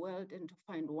in the world, and to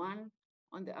find one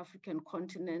on the African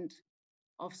continent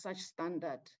of such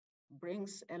standard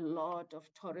brings a lot of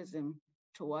tourism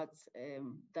towards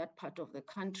that part of the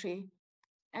country.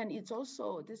 And it's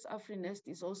also, this AfriNest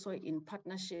is also in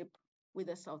partnership with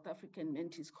the South African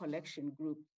Mentis Collection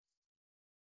Group.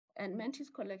 And Mentis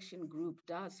Collection Group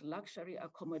does luxury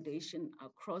accommodation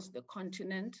across the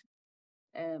continent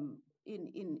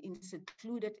in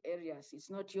secluded areas. It's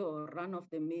not your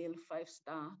run-of-the-mill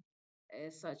five-star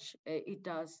such. It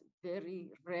does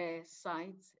very rare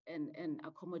sites and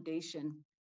accommodation,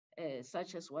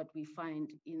 such as what we find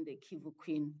in the Kivu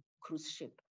Queen cruise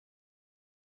ship.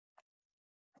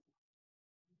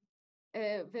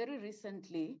 Very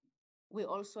recently, we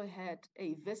also had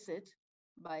a visit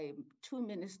by 2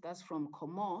 ministers from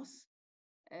Comoros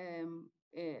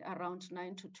around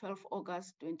 9 to 12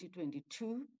 August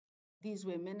 2022. These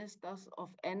were ministers of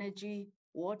energy,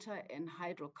 water, and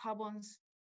hydrocarbons.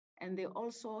 And they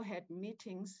also had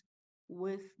meetings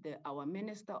with our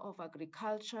Minister of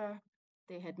Agriculture.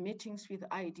 They had meetings with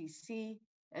IDC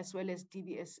as well as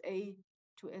DBSA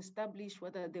to establish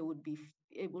whether they would be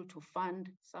able to fund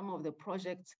some of the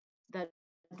projects that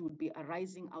would be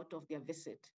arising out of their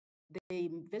visit. They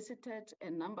visited a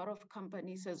number of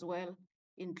companies as well,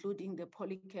 including the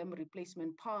Polychem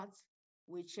Replacement Parts,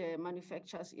 which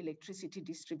manufactures electricity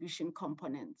distribution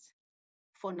components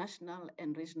for national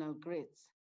and regional grids.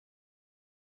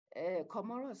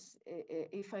 Comoros,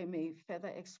 if I may further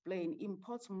explain,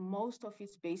 imports most of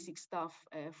its basic stuff,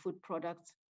 food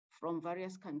products from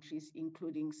various countries,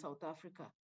 including South Africa.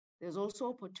 There's also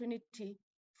opportunity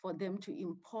for them to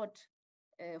import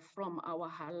from our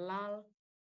halal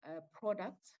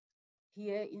products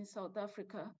here in South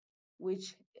Africa,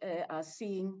 which are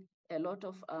seeing a lot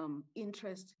of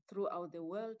interest throughout the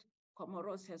world.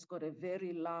 Comoros has got a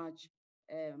very large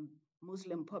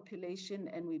Muslim population,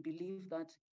 and we believe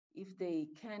that if they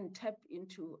can tap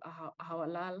into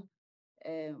halal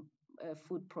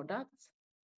food products,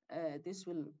 this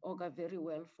will augur very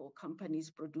well for companies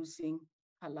producing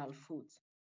halal foods.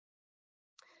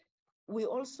 We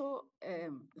also,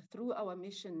 through our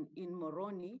mission in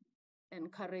Moroni,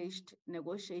 encouraged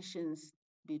negotiations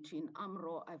between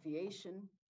Amro Aviation,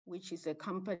 which is a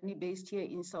company based here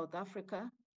in South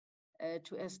Africa,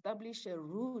 to establish a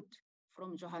route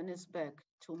from Johannesburg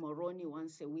to Moroni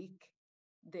once a week.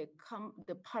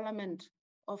 The Parliament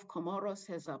of Comoros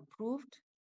has approved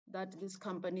that this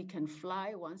company can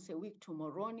fly once a week to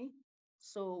Moroni.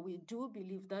 So we do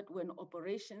believe that when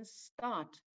operations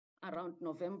start around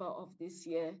November of this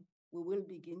year, we will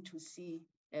begin to see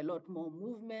a lot more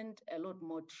movement, a lot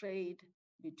more trade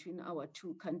between our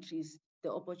two countries.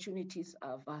 The opportunities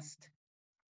are vast.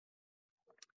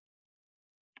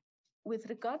 With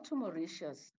regard to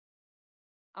Mauritius,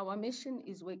 our mission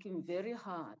is working very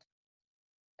hard.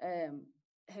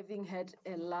 Having had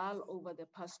a lull over the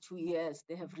past 2 years,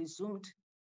 they have resumed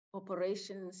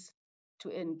operations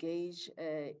to engage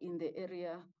in the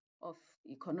area of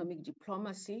economic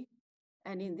diplomacy.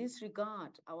 And in this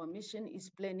regard, our mission is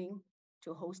planning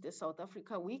to host a South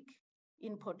Africa Week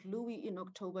in Port Louis in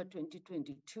October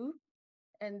 2022.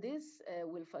 And this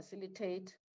will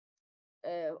facilitate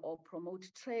or promote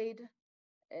trade,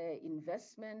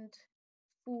 investment,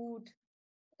 food,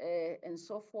 and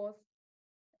so forth,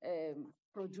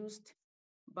 produced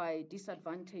by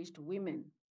disadvantaged women.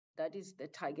 That is the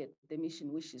target the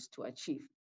mission wishes to achieve.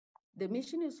 The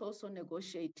mission is also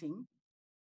negotiating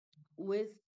with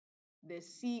the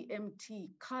CMT,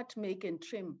 cut, make, and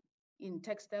trim in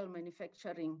textile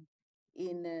manufacturing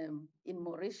in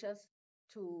Mauritius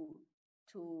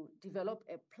to develop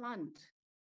a plant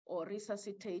or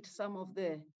resuscitate some of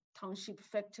the township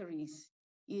factories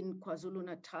in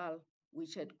KwaZulu-Natal,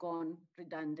 which had gone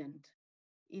redundant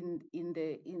in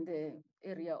the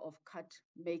area of cut,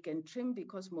 make, and trim,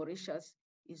 because Mauritius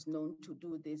is known to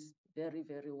do this very,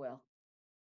 very well.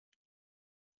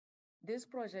 This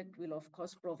project will, of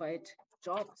course, provide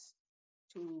jobs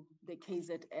to the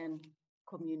KZN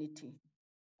community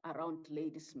around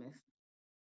Ladysmith.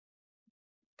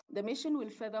 The mission will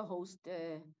further host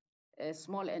a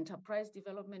small enterprise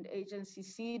development agency,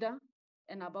 SEDA,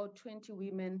 and about 20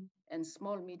 women and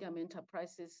small medium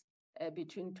enterprises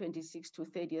between 26th to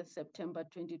 30th September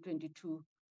 2022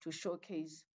 to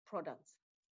showcase products.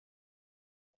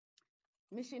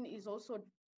 Mission is also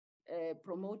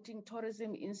promoting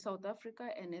tourism in South Africa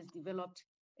and has developed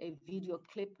a video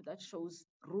clip that shows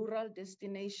rural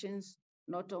destinations,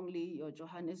 not only your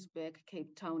Johannesburg,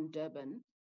 Cape Town, Durban,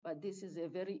 but this is a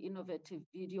very innovative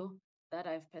video that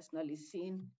I've personally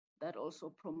seen that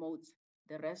also promotes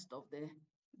the rest of the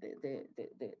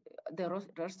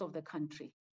rest of the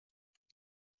country.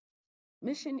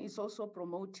 Mission is also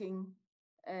promoting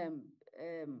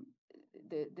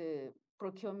the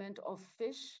procurement of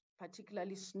fish,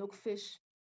 particularly snook fish,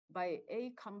 by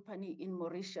a company in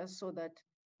Mauritius so that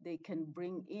they can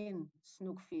bring in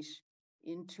snook fish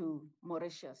into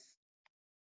Mauritius,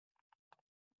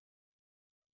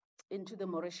 into the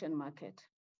Mauritian market.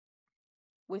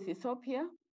 With Ethiopia,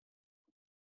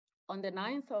 on the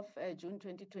 9th of June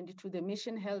 2022, the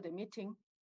mission held a meeting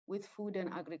with Food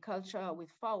and Agriculture with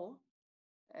FAO,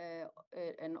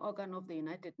 an organ of the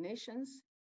United Nations,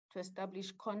 to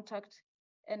establish contact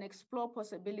and explore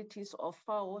possibilities of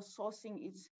FAO sourcing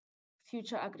its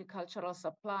future agricultural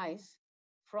supplies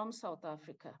from South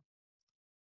Africa.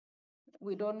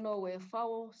 We don't know where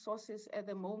FAO sources at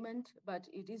the moment, but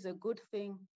it is a good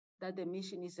thing that the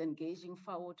mission is engaging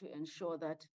FAO to ensure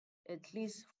that at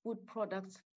least food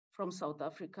products from South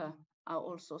Africa are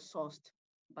also sourced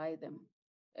by them,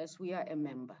 as we are a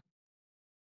member.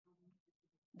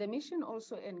 The mission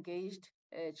also engaged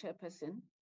chairperson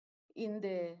in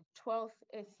the 12th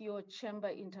Ethio Chamber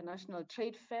International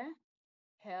Trade Fair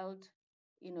held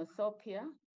in Ethiopia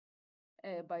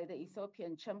by the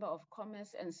Ethiopian Chamber of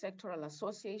Commerce and Sectoral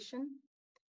Association.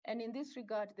 And in this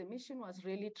regard, the mission was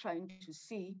really trying to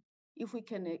see if we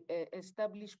can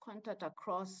establish contact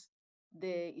across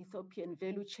the Ethiopian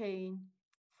value chain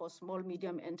for small,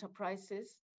 medium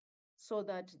enterprises so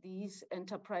that these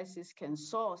enterprises can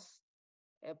source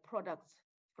products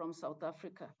from South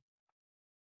Africa,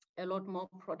 a lot more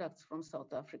products from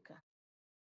South Africa.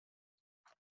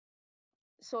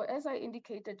 So as I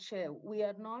indicated, Chair, we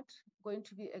are not going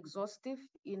to be exhaustive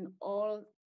in all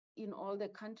the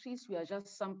countries. We are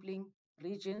just sampling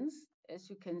regions. As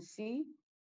you can see,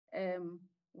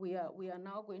 we are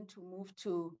now going to move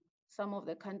to some of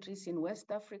the countries in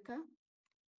West Africa.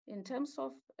 In terms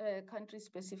of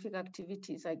country-specific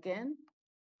activities, again,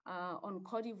 on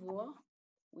Côte d'Ivoire,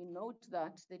 we note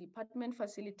that the department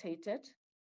facilitated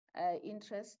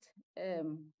interest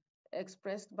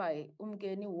expressed by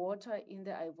Umgeni Water in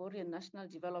the Ivorian National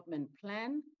Development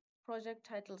Plan project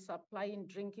titled Supplying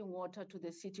Drinking Water to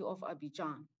the City of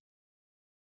Abidjan.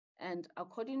 And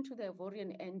according to the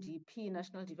Ivorian NDP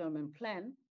National Development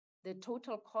Plan, the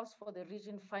total cost for the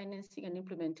region financing and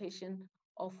implementation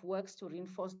of works to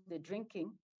reinforce the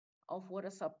drinking of water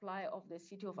supply of the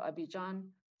city of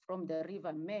Abidjan from the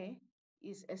River May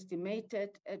is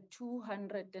estimated at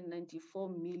 294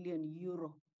 million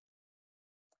euro.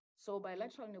 So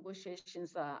bilateral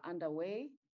negotiations are underway,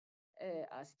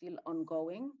 are still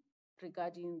ongoing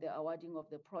regarding the awarding of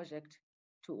the project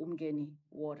to Umgeni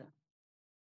Water.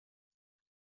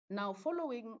 Now,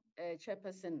 following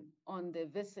Chairperson on the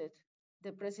visit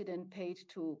the President paid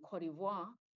to Côte d'Ivoire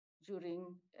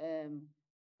during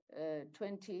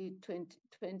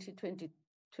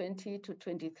 2020 to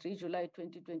 23 July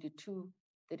 2022,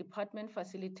 the department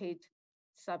facilitated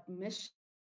submission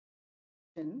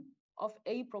of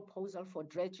a proposal for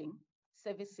dredging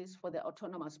services for the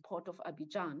autonomous port of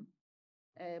Abidjan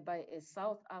by a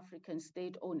South African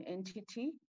state-owned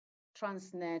entity,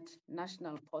 Transnet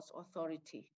National Ports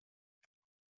Authority.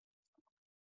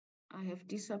 I have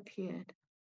disappeared.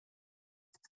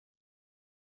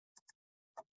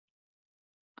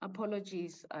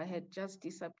 Apologies, I had just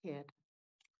disappeared.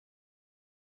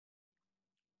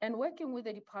 And working with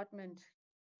the Department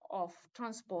of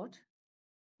Transport,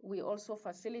 we also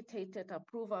facilitated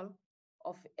approval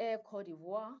of Air Côte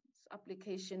d'Ivoire's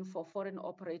application for foreign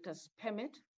operators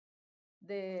permit.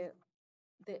 The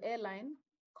airline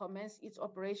commenced its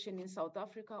operation in South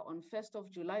Africa on 1st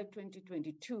of July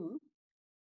 2022.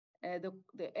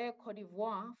 The Air Côte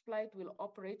d'Ivoire flight will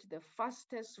operate the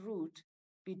fastest route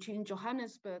between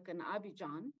Johannesburg and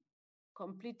Abidjan,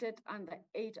 completed under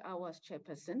 8 hours,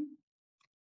 Chairperson.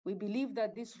 We believe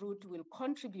that this route will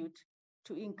contribute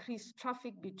to increase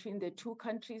traffic between the two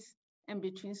countries and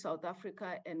between South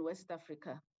Africa and West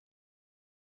Africa.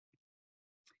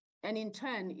 And in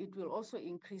turn, it will also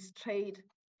increase trade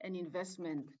and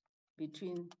investment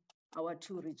between our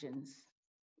two regions,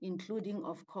 including,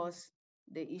 of course,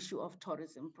 the issue of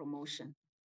tourism promotion.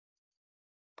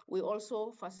 We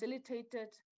also facilitated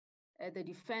the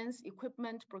defense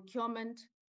equipment procurement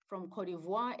from Cote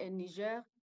d'Ivoire and Niger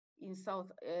in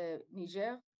South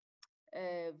Niger,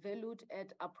 valued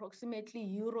at approximately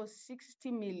euro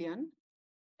 60 million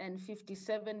and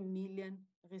 57 million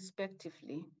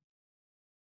respectively.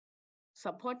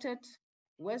 Supported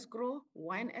Westgrow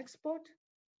wine export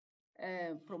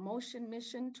promotion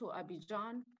mission to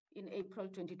Abidjan in April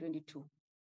 2022.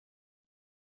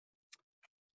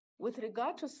 With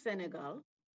regard to Senegal,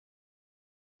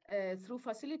 through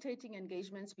facilitating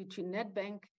engagements between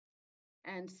Nedbank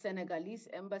and Senegalese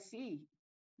embassy,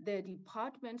 the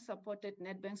department supported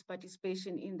Nedbank's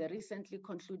participation in the recently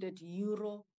concluded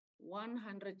euro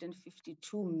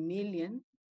 152 million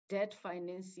debt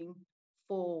financing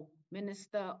for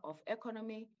Minister of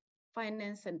Economy,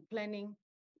 Finance and Planning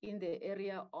in the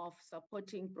area of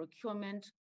supporting procurement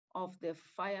of the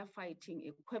firefighting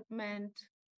equipment,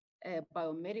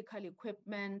 biomedical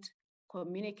equipment,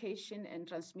 communication and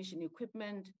transmission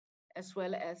equipment, as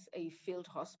well as a field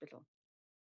hospital.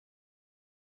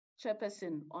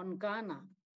 Chairperson, on Ghana,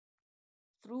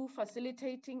 through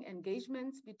facilitating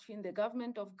engagements between the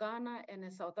government of Ghana and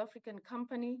a South African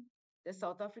company, the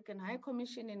South African High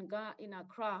Commission in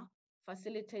Accra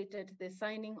facilitated the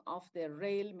signing of the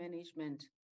rail management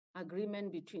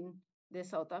agreement between the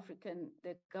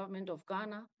government of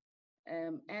Ghana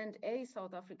and a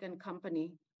South African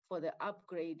company for the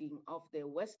upgrading of the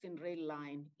Western Rail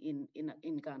line in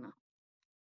Ghana.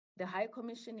 The High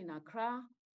Commission in Accra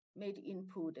made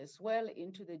input as well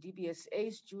into the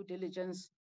DBSA's due diligence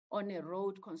on a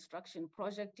road construction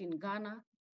project in Ghana.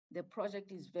 The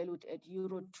project is valued at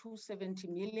euro 270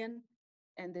 million,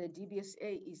 and the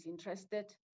DBSA is interested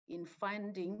in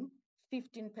funding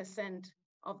 15%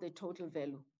 of the total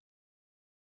value.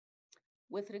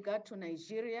 With regard to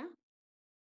Nigeria,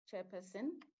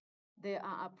 Chairperson, there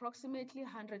are approximately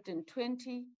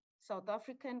 120 South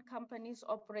African companies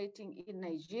operating in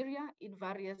Nigeria in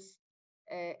various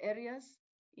areas,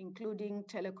 including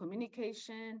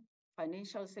telecommunication,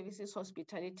 financial services,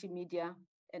 hospitality, media,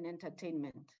 and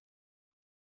entertainment.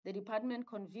 The department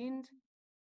convened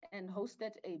and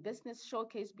hosted a business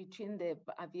showcase between the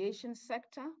aviation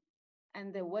sector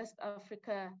and the West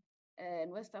Africa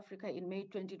in May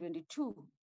 2022.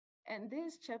 And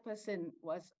this, Chairperson,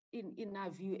 was in our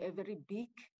view a very big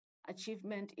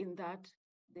achievement in that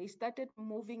they started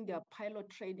moving their pilot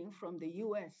training from the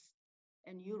US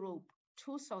and Europe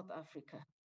to South Africa.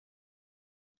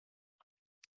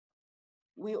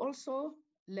 We also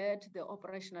led the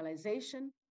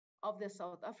operationalization of the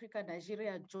South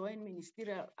Africa-Nigeria Joint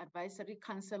Ministerial Advisory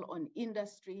Council on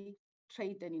Industry,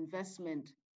 Trade and Investment.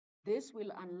 This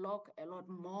will unlock a lot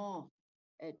more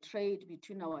trade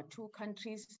between our two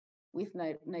countries, with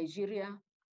Nigeria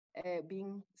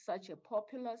being such a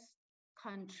populous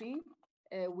country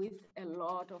with a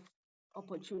lot of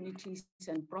opportunities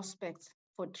and prospects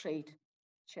for trade.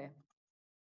 Chair.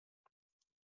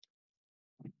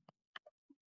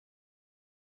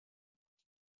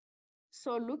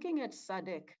 So looking at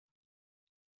SADC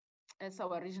as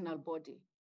our regional body,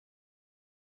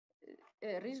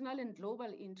 regional and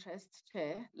global interests,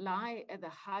 Chair, lie at the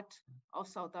heart of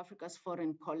South Africa's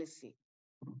foreign policy.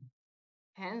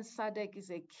 Hence, SADC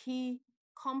is a key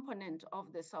component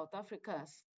of the South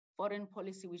Africa's foreign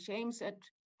policy, which aims at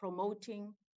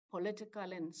promoting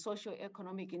political and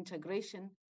socio-economic integration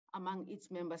among its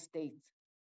member states,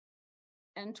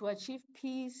 and to achieve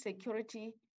peace,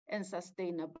 security, and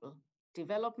sustainable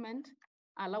development,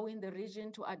 allowing the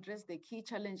region to address the key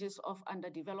challenges of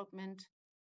underdevelopment,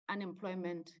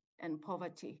 unemployment, and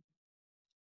poverty.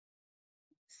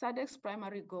 SADC's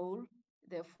primary goal,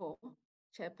 therefore,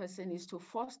 Chairperson, is to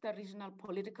foster regional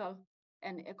political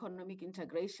and economic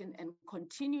integration and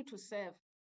continue to serve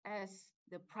as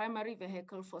the primary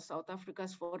vehicle for South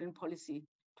Africa's foreign policy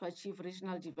to achieve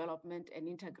regional development and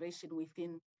integration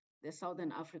within the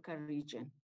Southern Africa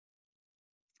region.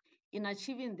 In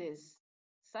achieving this,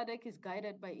 SADC is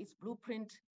guided by its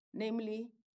blueprint, namely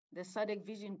the SADC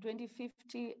Vision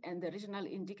 2050 and the Regional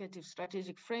Indicative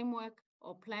Strategic Framework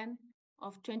or Plan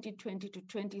of 2020 to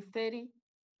 2030,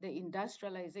 the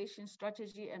Industrialization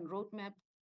Strategy and Roadmap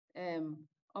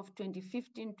of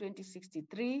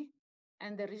 2015-2063,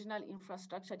 and the Regional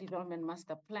Infrastructure Development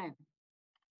Master Plan.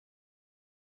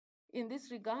 In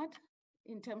this regard,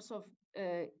 in terms of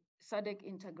SADC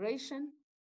integration,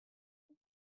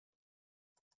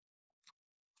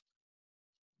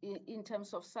 in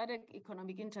terms of SADC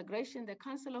economic integration, the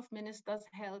Council of Ministers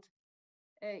held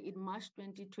in March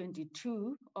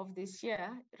 2022 of this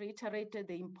year reiterated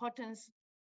the importance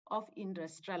of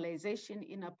industrialization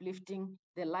in uplifting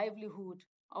the livelihood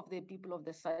of the people of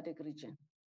the SADC region.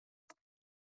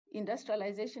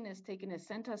 Industrialization has taken a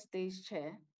center stage,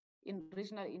 Chair, in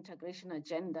regional integration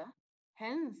agenda.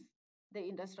 Hence, the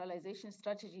industrialization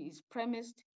strategy is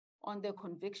premised on the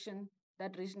conviction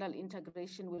that regional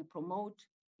integration will promote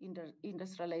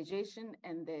industrialization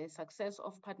and the success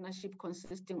of partnership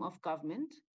consisting of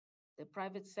government, the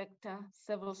private sector,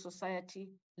 civil society,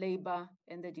 labor,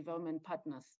 and the development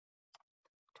partners.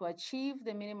 To achieve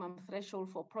the minimum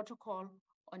threshold for protocol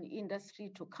on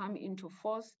industry to come into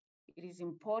force, it is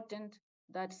important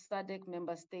that SADC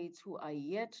member states who are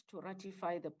yet to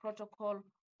ratify the protocol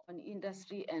on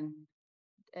industry and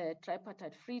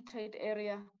tripartite free trade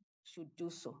area should do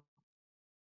so.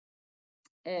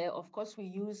 Of course, we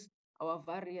use our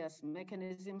various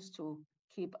mechanisms to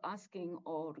keep asking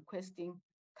or requesting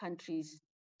countries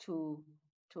to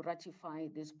ratify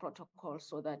this protocol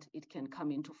so that it can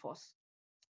come into force.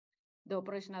 The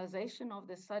operationalization of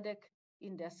the SADC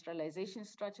industrialization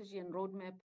strategy and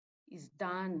roadmap is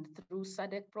done through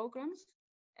SADC programs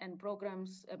and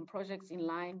projects in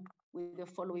line with the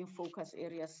following focus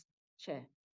areas, Chair.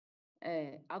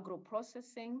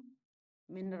 Agro-processing,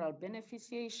 mineral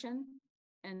beneficiation,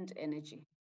 and energy.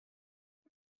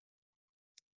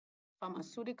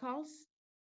 Pharmaceuticals,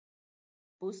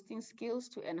 boosting skills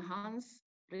to enhance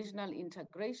regional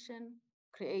integration,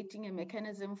 creating a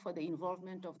mechanism for the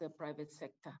involvement of the private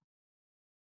sector.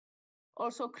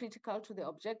 Also critical to the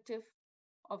objective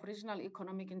of regional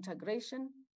economic integration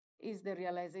is the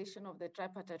realization of the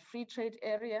tripartite free trade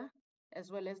area, as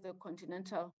well as the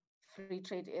continental free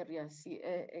trade area,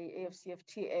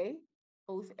 AFCFTA,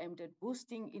 both aimed at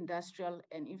boosting industrial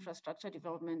and infrastructure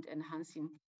development, enhancing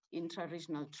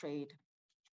intra-regional trade.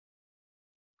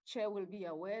 Chair will be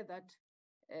aware that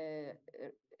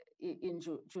in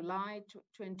July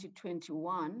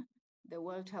 2021, the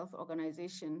World Health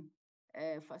Organization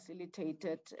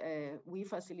we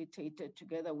facilitated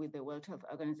together with the World Health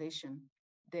Organization,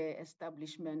 the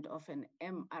establishment of an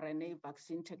mRNA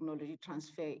vaccine technology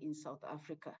transfer in South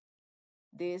Africa.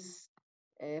 This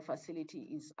facility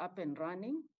is up and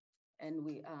running, and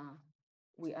we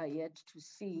are yet to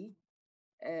see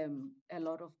a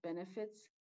lot of benefits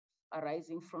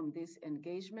arising from this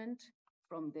engagement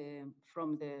from the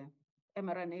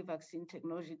mRNA vaccine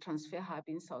technology transfer hub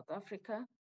in South Africa.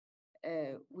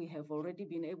 We have already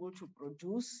been able to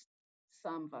produce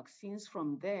some vaccines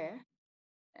from there,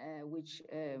 which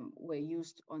were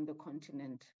used on the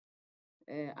continent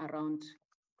around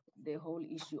the whole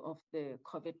issue of the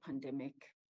COVID pandemic.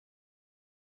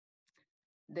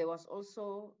 There was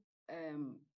also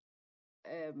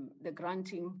the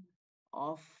granting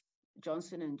of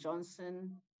Johnson &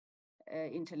 Johnson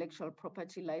intellectual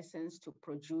property license to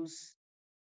produce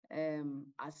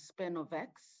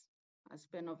Aspenovax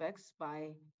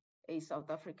by a South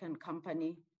African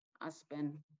company,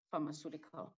 Aspen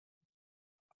Pharmaceutical.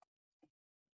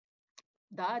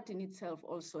 That in itself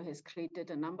also has created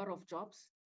a number of jobs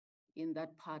in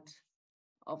that part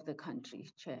of the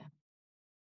country, Chair.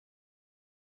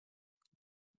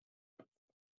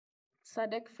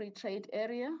 SADC Free Trade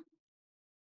Area.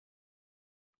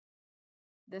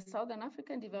 The Southern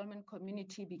African Development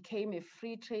Community became a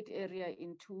free trade area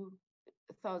in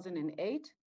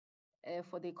 2008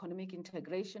 for the economic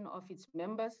integration of its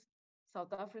members.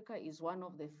 South Africa is one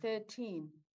of the 13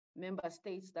 member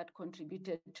states that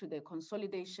contributed to the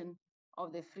consolidation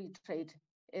of the free trade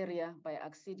area by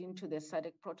acceding to the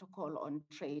SADC Protocol on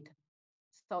Trade.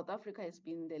 South Africa has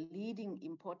been the leading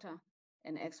importer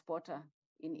and exporter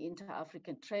in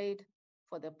inter-African trade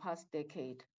for the past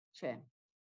decade, Chair.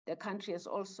 The country has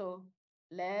also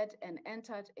led and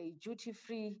entered a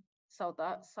duty-free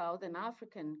Southern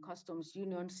African Customs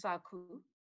Union, SACU,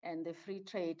 and the Free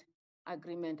Trade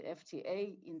Agreement,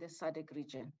 FTA, in the SADC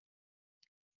region.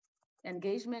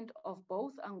 Engagement of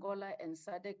both Angola and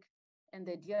SADC and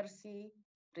the DRC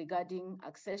regarding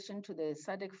accession to the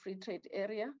SADC Free Trade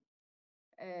Area.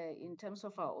 In terms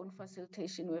of our own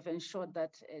facilitation, we've ensured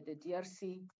that the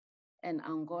DRC and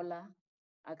Angola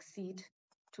accede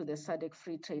to the SADC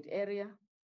Free Trade Area.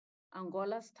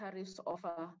 Angola's tariffs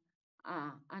offer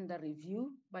are under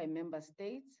review by member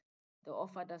states. The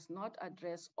offer does not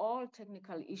address all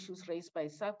technical issues raised by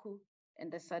SACU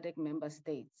and the SADC member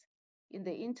states. In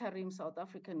the interim, South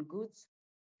African goods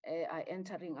are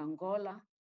entering Angola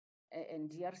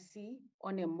and DRC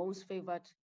on a most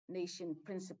favored nation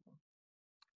principle.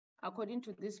 According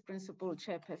to this principle,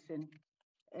 Chairperson,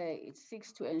 it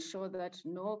seeks to ensure that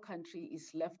no country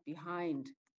is left behind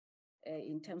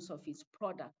in terms of its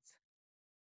products,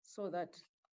 so that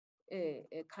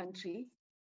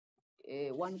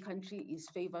one country is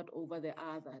favored over the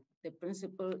other. The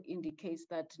principle indicates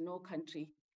that no country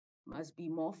must be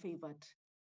more favored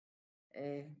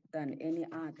than any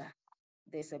other.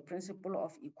 There's a principle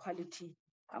of equality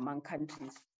among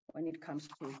countries when it comes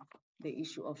to the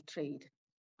issue of trade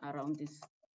around this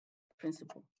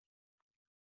principle.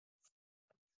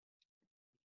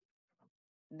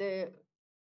 The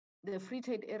free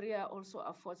trade area also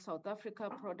affords South Africa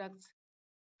products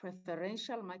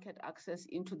preferential market access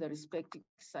into the respective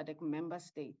SADC member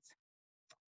states.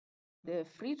 The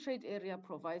free trade area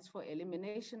provides for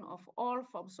elimination of all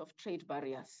forms of trade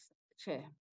barriers, Chair.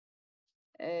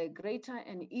 Greater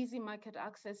and easy market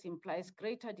access implies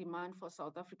greater demand for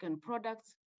South African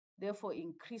products, therefore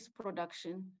increased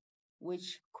production,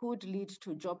 which could lead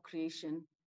to job creation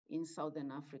in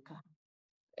Southern Africa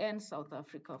and South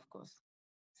Africa, of course.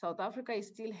 South Africa is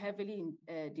still heavily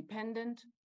dependent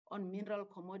on mineral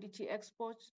commodity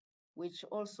exports, which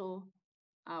also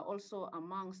are also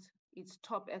amongst its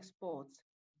top exports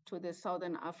to the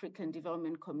Southern African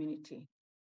Development Community.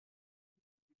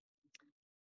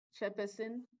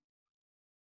 Chairperson,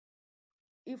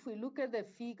 if we look at the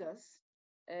figures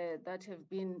that have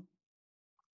been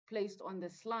placed on the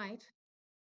slide,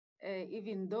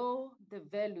 even though the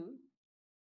value,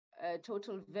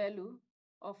 total value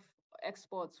of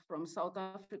exports from South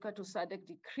Africa to SADC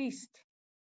decreased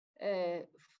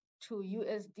to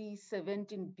USD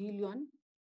 17 billion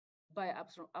by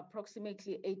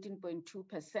approximately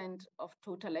 18.2% of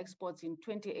total exports in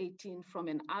 2018 from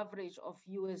an average of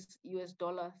US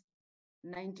dollar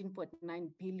 19.9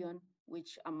 billion,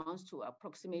 which amounts to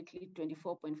approximately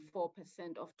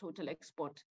 24.4% of total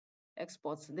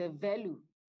exports. The value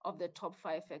of the top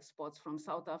 5 exports from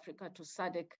South Africa to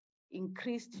SADC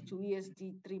increased to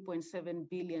USD 3.7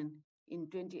 billion in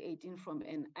 2018 from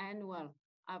an annual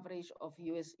average of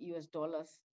US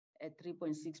dollars at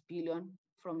 3.6 billion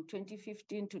from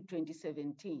 2015 to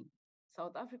 2017.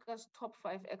 South Africa's top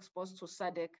 5 exports to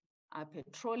SADC are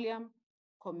petroleum,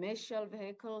 commercial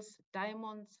vehicles,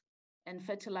 diamonds, and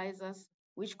fertilizers,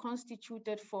 which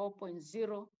constituted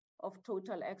 4.0% of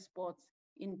total exports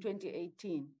in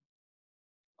 2018.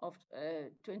 Of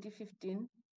 2015,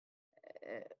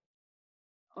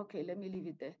 okay, let me leave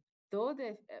it there. Though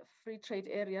the free trade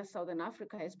area, Southern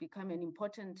Africa has become an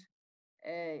important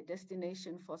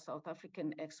destination for South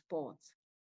African exports.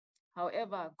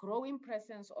 However, growing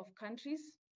presence of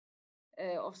countries,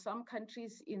 of some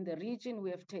countries in the region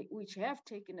which have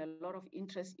taken a lot of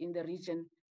interest in the region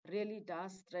really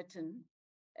does threaten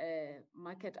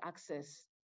market access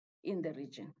in the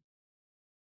region.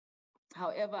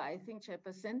 However, I think,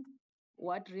 Chairperson,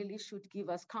 what really should give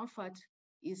us comfort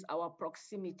is our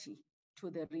proximity to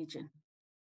the region.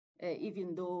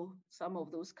 Even though some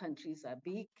of those countries are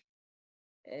big,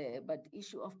 but the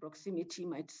issue of proximity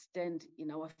might stand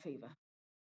in our favor.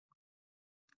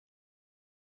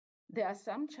 There are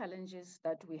some challenges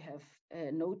that we have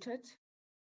noted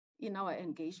in our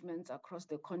engagements across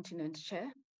the continent, Chair.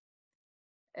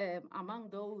 Among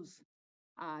those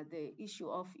are the issue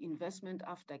of investment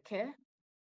aftercare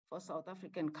for South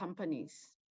African companies,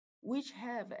 which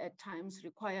have at times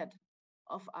required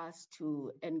of us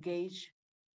to engage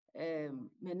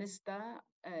minister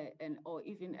or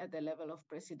even at the level of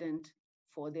president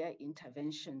for their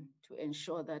intervention to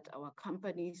ensure that our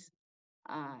companies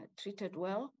are treated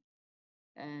well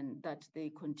and that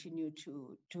they continue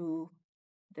to do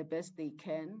the best they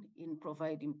can in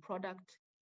providing product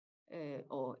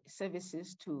or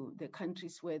services to the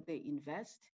countries where they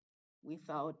invest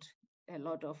without a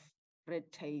lot of red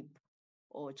tape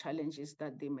or challenges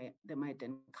that they might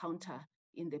encounter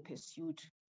in the pursuit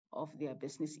of their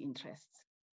business interests.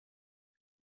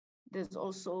 There's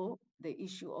also the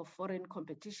issue of foreign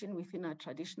competition within our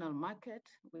traditional market,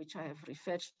 which I have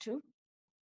referred to.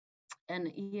 And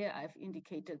here I've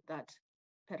indicated that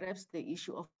perhaps the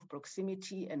issue of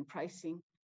proximity and pricing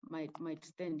might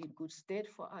stand in good stead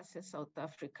for us as South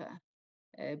Africa,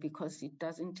 because it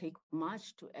doesn't take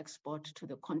much to export to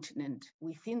the continent,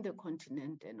 within the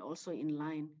continent, and also in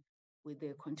line with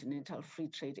the continental free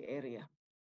trade area.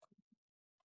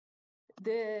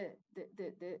 The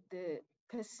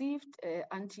perceived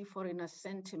anti-foreigner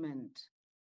sentiment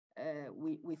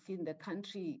within the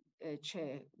country,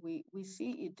 Chair, we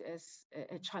see it as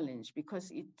a challenge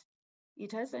because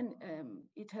it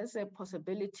has a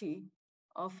possibility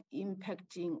of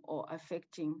impacting or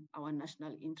affecting our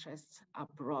national interests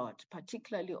abroad,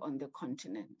 particularly on the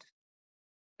continent.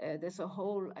 There's a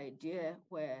whole idea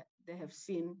where they have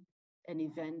seen an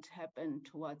event happen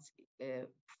towards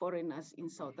foreigners in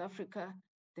South Africa.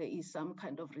 There is some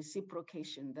kind of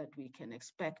reciprocation that we can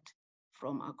expect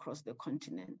from across the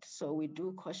continent. So we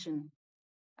do caution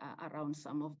around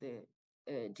some of the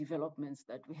developments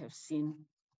that we have seen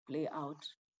play out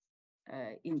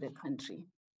in the country.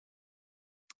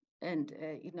 And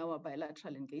in our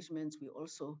bilateral engagements, we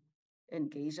also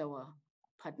engage our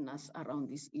partners around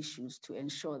these issues to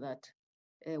ensure that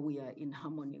we are in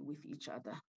harmony with each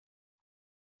other.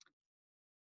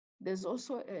 There's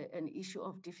also an issue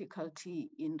of difficulty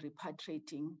in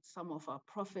repatriating some of our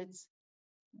profits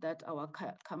that our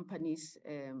companies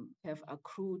have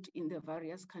accrued in the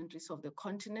various countries of the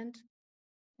continent.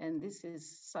 And this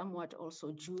is somewhat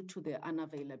also due to the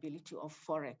unavailability of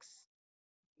Forex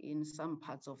in some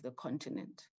parts of the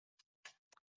continent.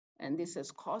 And this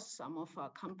has caused some of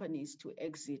our companies to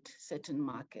exit certain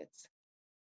markets.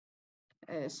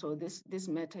 So this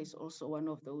matter is also one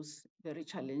of those very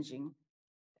challenging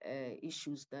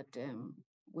issues that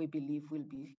we believe will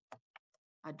be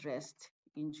addressed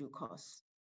in due course.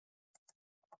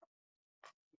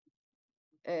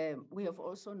 We have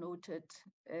also noted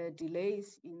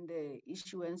delays in the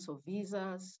issuance of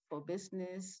visas for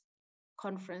business,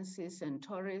 conferences, and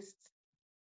tourists,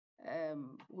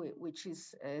 which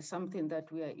is something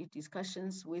that we are in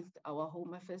discussions with our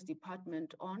Home Affairs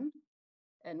Department on.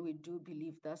 And we do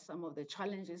believe that some of the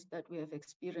challenges that we have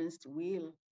experienced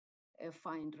will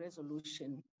find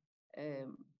resolution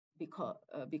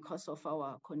because of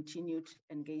our continued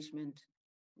engagement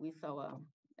with our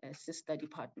sister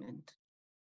department.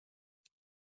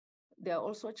 There are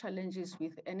also challenges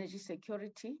with energy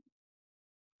security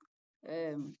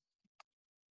and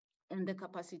the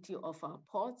capacity of our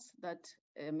ports that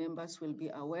members will be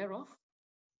aware of,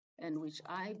 and which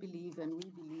I believe and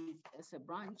we believe as a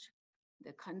branch,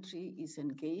 the country is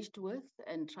engaged with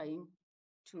and trying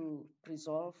to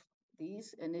resolve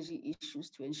these energy issues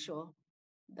to ensure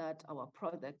that our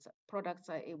products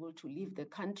are able to leave the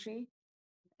country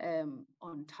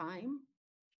on time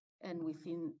and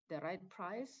within the right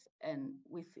price and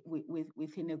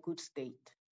within a good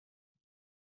state.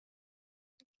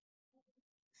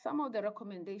 Some of the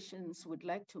recommendations we'd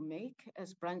like to make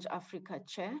as Branch Africa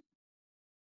Chair: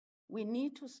 we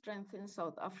need to strengthen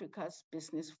South Africa's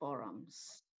business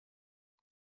forums.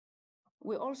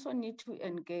 We also need to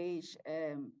engage,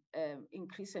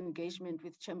 increase engagement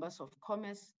with chambers of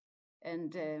commerce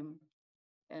and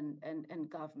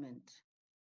government.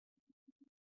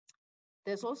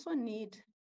 There's also a need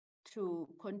to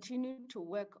continue to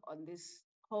work on this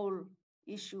whole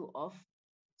issue of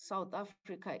South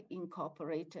Africa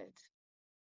Incorporated,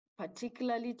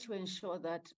 particularly to ensure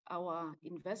that our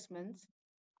investments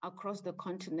across the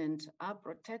continent are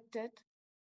protected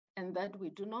and that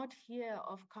we do not hear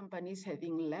of companies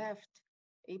having left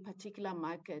a particular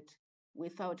market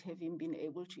without having been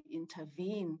able to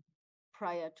intervene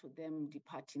prior to them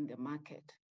departing the market.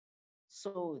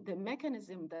 So the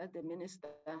mechanism that the minister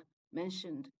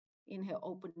mentioned in her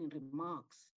opening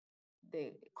remarks,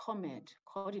 the COMED,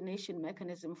 Coordination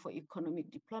Mechanism for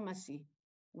Economic Diplomacy,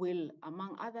 will,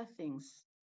 among other things,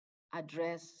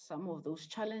 address some of those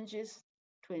challenges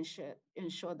to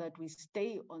ensure that we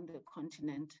stay on the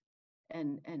continent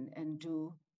and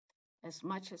do as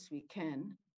much as we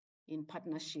can in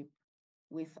partnership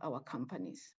with our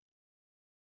companies.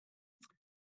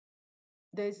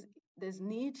 There's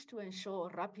need to ensure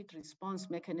rapid response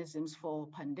mechanisms for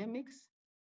pandemics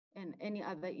and any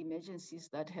other emergencies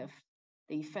that have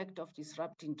the effect of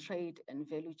disrupting trade and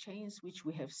value chains, which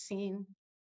we have seen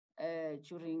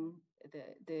during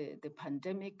the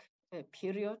pandemic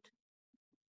period,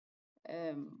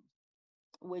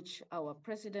 which our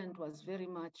president was very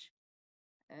much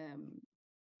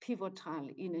pivotal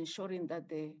in ensuring that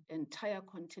the entire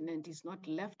continent is not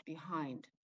left behind.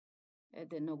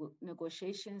 The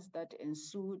negotiations that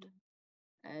ensued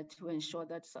to ensure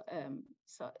that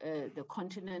the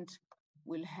continent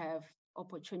will have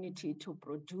opportunity to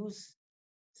produce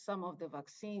some of the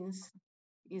vaccines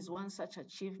is one such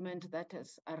achievement that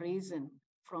has arisen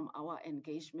from our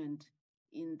engagement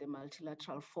in the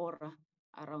multilateral fora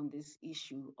around this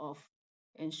issue of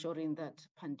ensuring that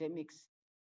pandemics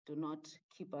do not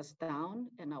keep us down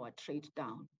and our trade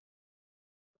down.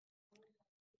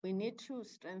 We need to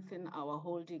strengthen our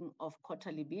holding of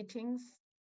quarterly meetings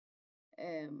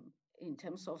in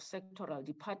terms of sectoral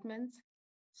departments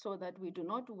so that we do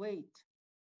not wait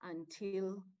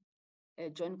until a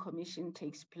joint commission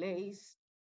takes place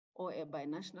or a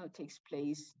binational takes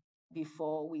place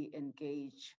before we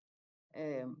engage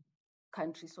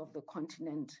countries of the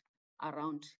continent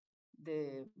around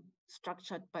the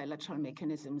structured bilateral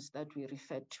mechanisms that we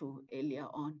referred to earlier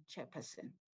on, Chairperson.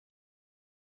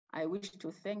 I wish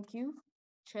to thank you,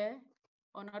 Chair,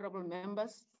 honorable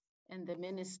members, and the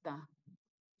Minister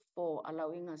for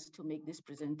allowing us to make this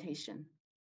presentation.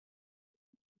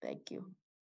 Thank you.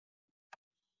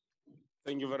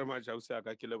 Thank you very much,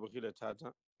 Ausiaka Kilebogile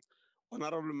Tata.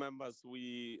 Honorable members,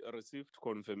 we received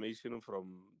confirmation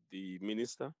from the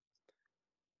minister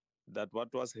that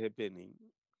what was happening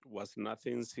was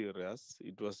nothing serious.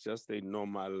 It was just a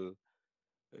normal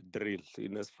drill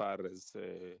in as far as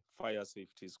fire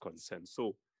safety is concerned.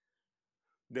 So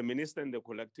the minister and the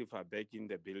collective are back in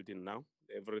the building now.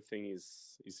 Everything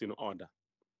is in order.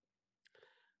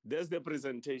 There's the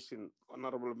presentation.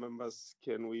 Honorable members,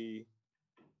 can we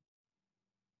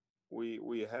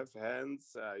have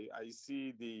hands? I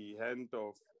see the hand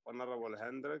of Honorable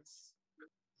Hendricks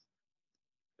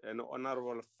and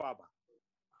Honorable Faber.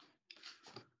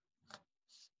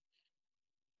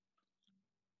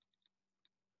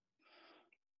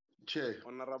 Chair.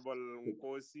 Honorable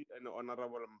Nkosi and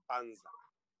Honorable Mpanza.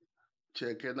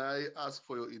 Chair, can I ask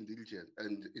for your indulgence?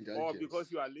 Oh,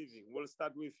 because you are leaving. We'll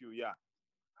start with you, yeah.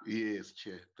 Yes,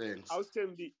 Chair, thanks.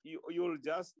 Outstanding, you'll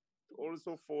just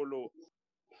also follow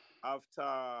after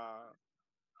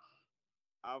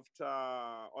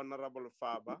Honorable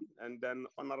Faber and then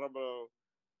Honorable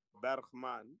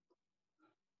Bergman.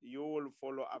 You will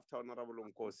follow after Honorable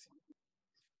Nkosi.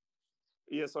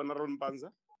 Yes, Honorable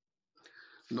Mpanza.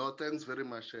 No, thanks very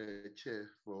much, Chair,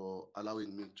 for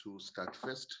allowing me to start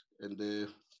first. And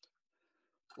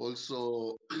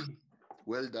also,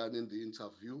 well done in the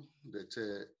interview that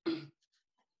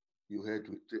you had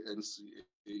with the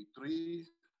NCA3.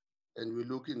 And we're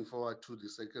looking forward to the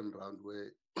second round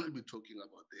where we'll be talking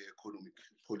about the economic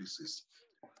policies.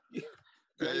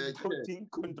 You're importing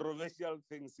controversial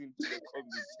things into the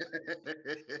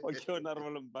committee. Okay,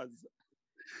 Honorable Mpanza.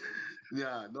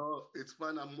 Yeah, no, it's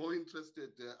fun. I'm more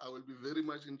interested. I will be very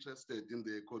much interested in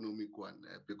the economic one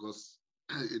because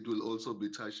it will also be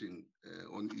touching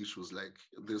on issues like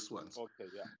this one. Okay,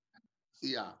 yeah.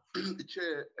 Yeah,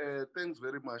 Chair, thanks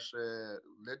very much.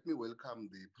 Let me welcome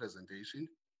the presentation.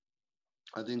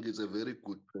 I think it's a very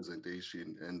good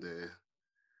presentation and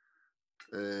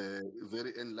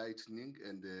very enlightening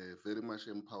and very much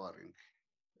empowering.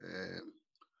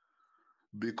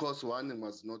 Because one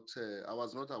was not, I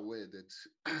was not aware that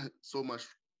so much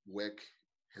work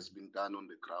has been done on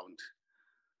the ground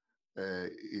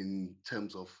in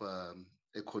terms of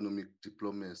economic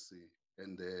diplomacy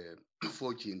and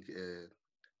forging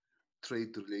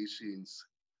trade relations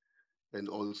and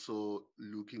also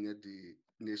looking at the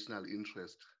national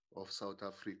interest of South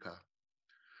Africa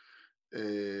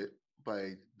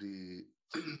by the,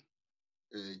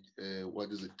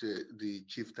 the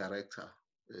Chief Director,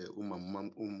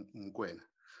 Umgwena.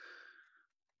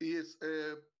 Yes,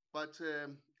 but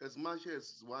as much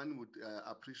as one would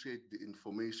appreciate the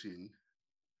information,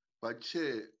 but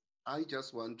Chair, I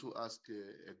just want to ask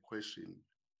a question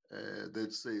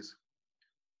that says,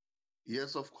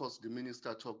 yes, of course, the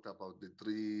minister talked about the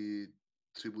three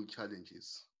triple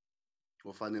challenges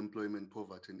of unemployment,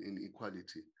 poverty, and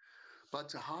inequality.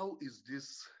 But how is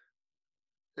this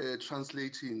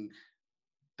translating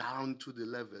down to the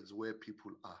levels where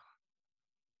people are?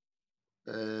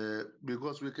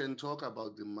 Because we can talk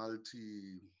about the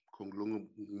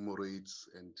multi-conglomerates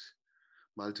and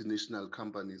multinational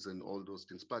companies and all those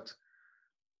things, but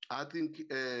I think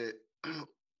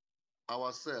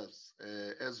ourselves,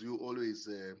 as you always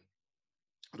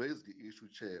raise the issue,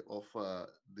 Chair, of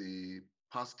the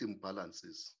past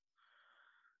imbalances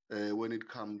when it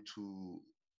comes to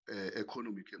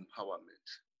economic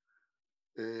empowerment.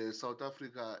 South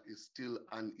Africa is still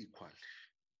unequal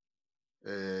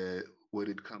when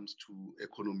it comes to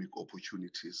economic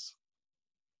opportunities.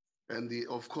 And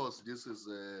of course, this is,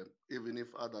 even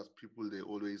if other people, they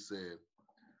always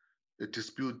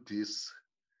dispute this,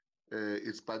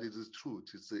 but it is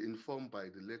truth. It's informed by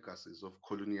the legacies of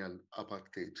colonial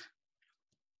apartheid,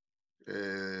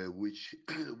 which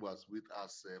was with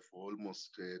us for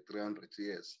almost 300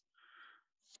 years.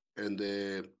 And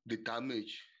the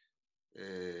damage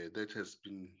that has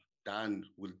been done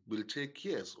will take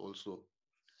years also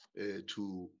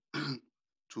to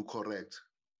correct.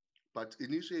 But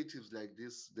initiatives like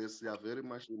this, they are very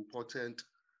much important.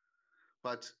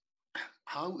 But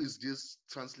how is this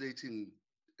translating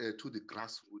to the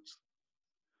grassroots?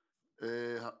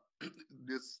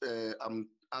 I'm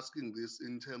asking this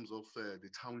in terms of the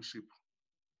township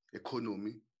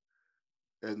economy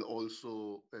and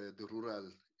also the rural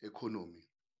economy.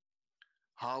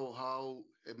 How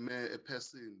a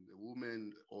person, a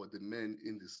woman, or the man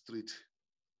in the street,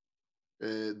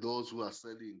 those who are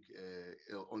selling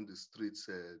on the streets,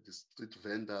 the street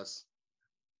vendors,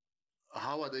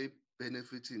 how are they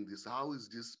benefiting this? How is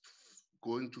this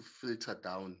going to filter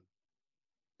down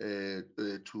to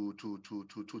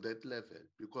that level?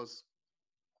 Because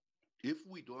if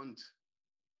we don't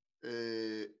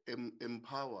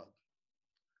empower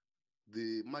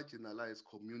the marginalized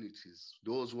communities,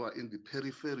 those who are in the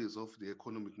peripheries of the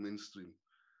economic mainstream,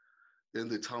 in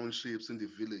the townships, in the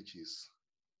villages,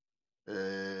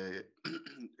 and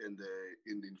in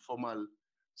the informal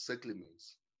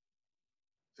settlements.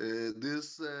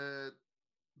 This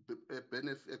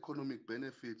economic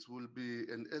benefits will be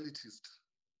an elitist,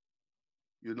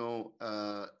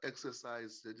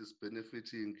 exercise that is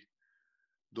benefiting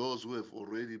those who have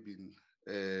already been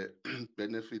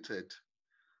benefited,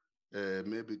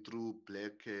 maybe through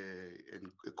Black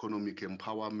economic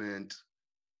empowerment,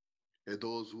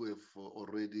 those who have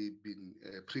already been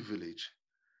privileged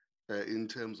in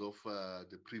terms of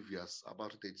the previous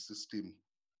apartheid system.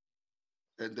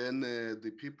 And then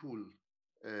the people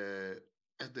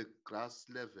at the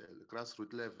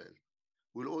grassroots level,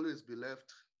 will always be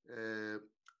left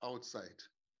outside.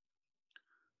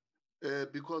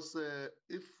 Because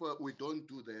if we don't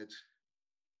do that,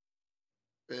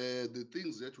 the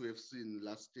things that we have seen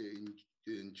last year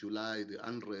in July, the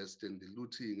unrest and the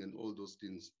looting and all those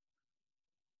things,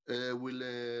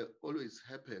 will always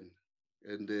happen.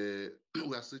 And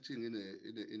we are sitting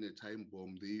in a time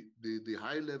bomb. The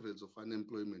high levels of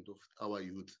unemployment of our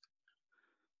youth,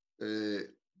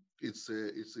 it's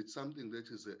something that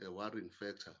is a worrying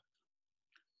factor.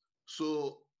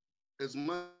 So as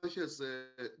much as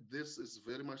this is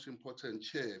very much important,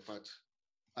 Chair, but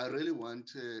I really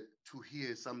want to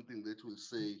hear something that will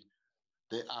say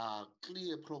there are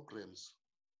clear programs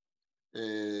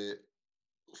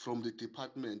from the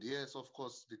department. Yes, of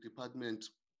course, the department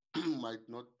might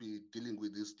not be dealing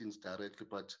with these things directly,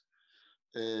 but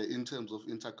in terms of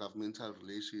intergovernmental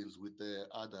relations with the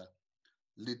other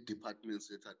lead departments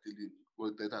that are dealing,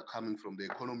 that are coming from the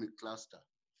economic cluster,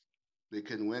 they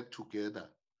can work together.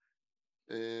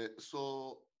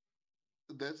 So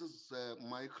that is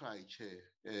my cry, Chair,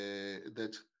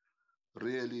 that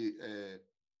really,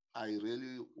 I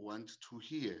really want to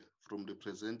hear from the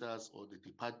presenters or the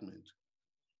department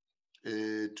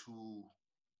to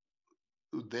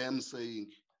them saying,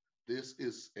 this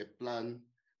is a plan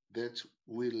that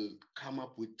will come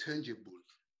up with tangible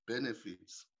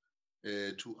benefits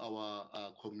to our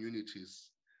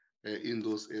communities in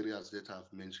those areas that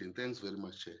I've mentioned. Thanks very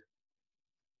much, Chair.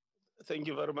 Thank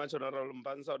you very much, Honorable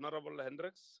Mpanza. Honorable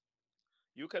Hendricks,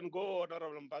 you can go,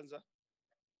 Honorable Mpanza.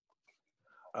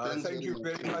 Thank you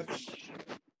very much.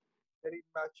 Very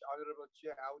much, Honorable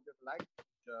Chair. I would have liked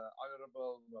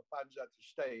Honorable Mpanza to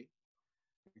stay,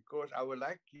 because I would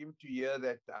like him to hear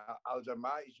that Al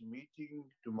Jamaa is meeting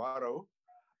tomorrow,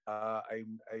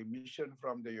 a mission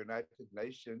from the United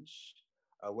Nations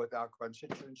with our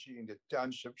constituency in the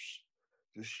townships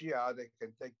to see how they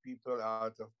can take people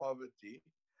out of poverty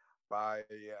by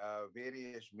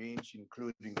various means,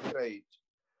 including trade.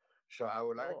 So I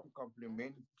would like to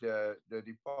compliment the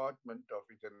Department of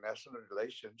International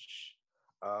Relations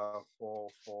for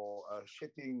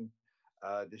setting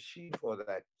the scene for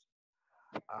that.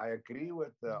 I agree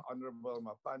with Honorable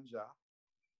Mpanza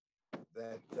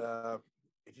that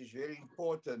it is very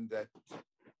important that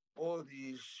all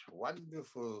these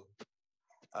wonderful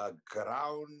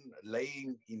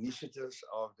ground-laying initiatives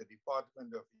of the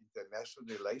Department of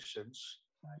International Relations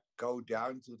go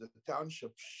down to the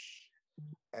townships.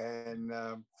 And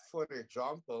for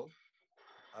example,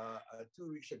 2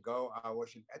 weeks ago, I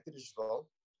was in Attersville,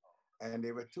 and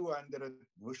there were 200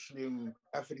 Muslim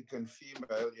African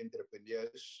female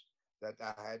entrepreneurs that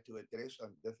I had to address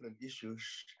on different issues.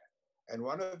 And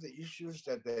one of the issues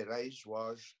that they raised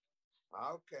was,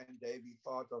 how can they be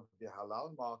part of the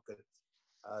halal market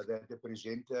that the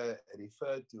presenter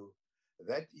referred to?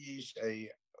 That is a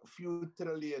few $1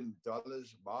 trillion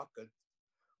market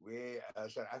where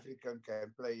South Africa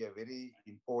can play a very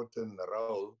important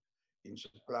role in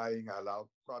supplying halal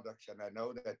products. And I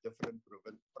know that different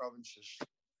provinces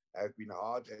have been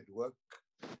hard at work,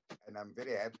 and I'm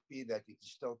very happy that it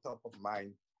is still top of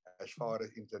mind as far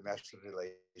as international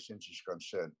relations is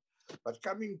concerned. But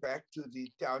coming back to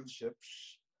the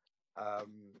townships,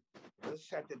 this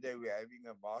Saturday we're having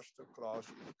a master class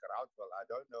in Groudville. I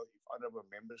don't know if honorable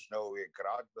members know where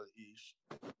Groudville is,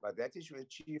 but that is where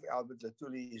Chief Albert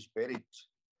Lutuli is buried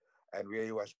and where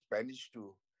he was banished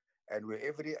to, and where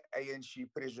every ANC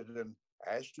president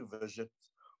has to visit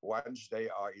once they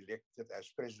are elected as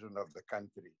president of the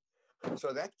country.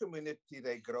 So that community,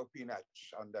 they grow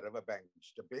peanuts on the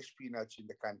riverbanks, the best peanuts in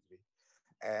the country.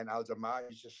 And Al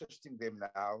Jamaa is assisting them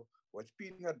now with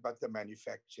peanut butter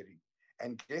manufacturing.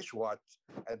 And guess what?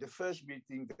 At the first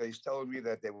meeting, they told me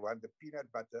that they want the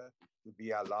peanut butter to be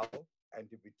halal and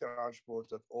to be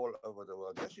transported all over the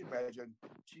world. Just imagine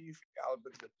Chief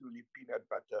Albert Lutuli peanut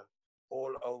butter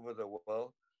all over the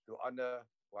world to honor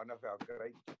one of our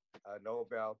great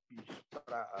Nobel Peace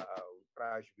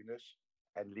Prize winners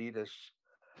and leaders.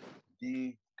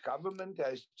 The government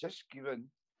has just given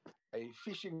a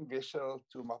fishing vessel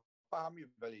to Mapami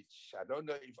village. I don't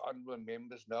know if honorable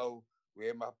members know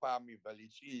where Mapami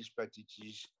village is, but it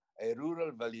is a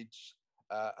rural village,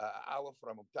 an hour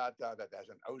from Umtata, that has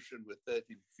an ocean with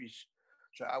 13 fish.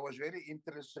 So I was very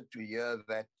interested to hear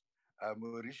that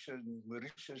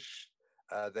Mauritius,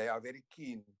 they are very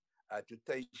keen to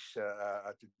taste,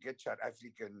 to get South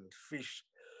African fish.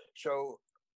 So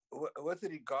with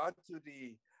regard to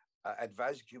the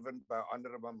advice given by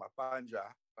Honorable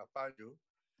Mapanju,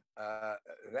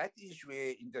 that is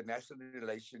where international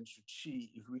relations should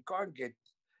see if we can't get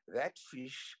that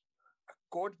fish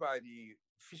caught by the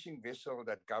fishing vessel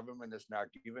that government has now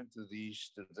given to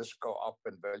this co-op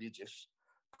and villages,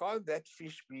 can't that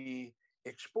fish be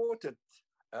exported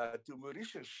to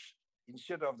Mauritius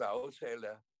instead of the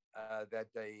wholesaler that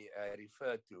they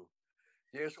refer to?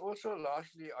 There's also,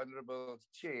 lastly, Honorable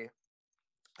Chair,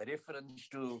 a reference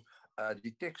to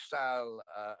the textile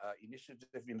initiative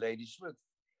in Ladysmith.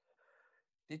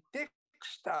 The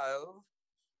textile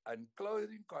and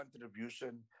clothing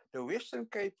contribution, the Western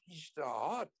Cape is the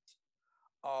heart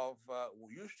of,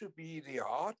 used to be the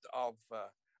heart of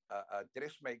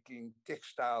dressmaking,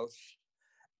 textiles,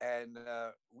 and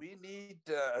we need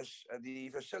the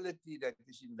facility that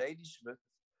is in Ladysmith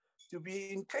to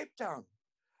be in Cape Town.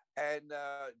 And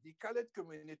the colored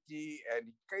community and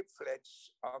the Cape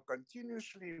Flats are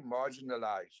continuously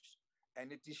marginalized.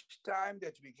 And it is time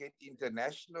that we get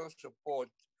international support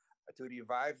to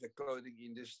revive the clothing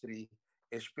industry,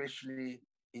 especially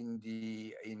in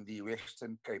the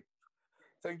Western Cape.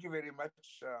 Thank you very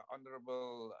much,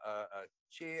 Honorable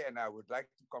Chair, and I would like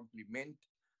to compliment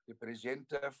the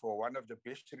presenter for one of the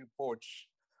best reports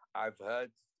I've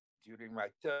heard during my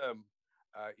term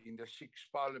in the 6th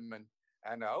Parliament.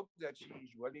 And I hope that she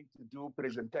is willing to do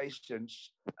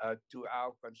presentations to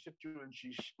our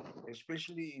constituencies,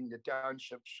 especially in the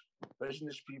townships,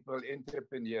 business people,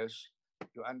 entrepreneurs,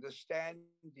 to understand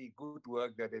the good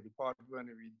work that the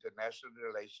Department of International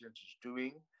Relations is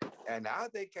doing and how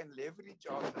they can leverage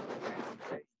on it and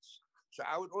engage. So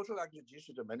I would also like to suggest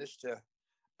to the Minister,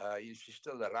 if she's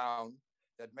still around,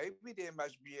 that maybe there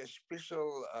must be a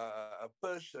special a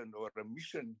person or a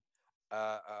mission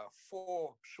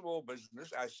for small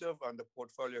business. I serve on the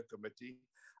Portfolio Committee.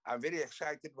 I'm very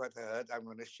excited what I heard. I'm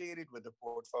going to share it with the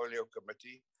Portfolio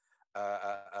Committee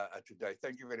today.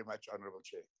 Thank you very much, Honorable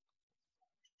Chair.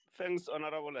 Thanks,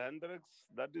 Honorable Hendricks.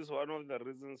 That is one of the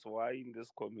reasons why in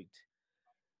this committee,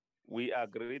 we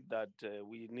agreed that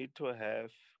we need to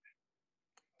have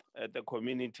at the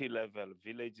community level,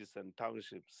 villages and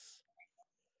townships,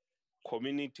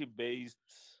 community-based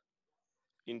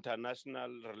international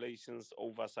relations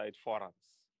oversight forums.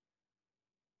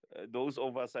 Those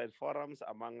oversight forums,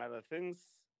 among other things,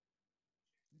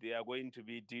 they are going to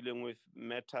be dealing with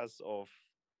matters of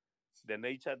the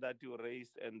nature that you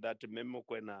raised and that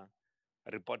Memokwena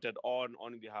reported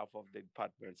on behalf of the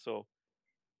department. So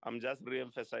I'm just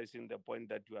re-emphasizing the point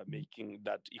that you are making,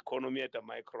 that economy at a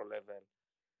micro level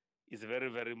is very,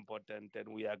 very important, and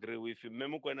we agree with you.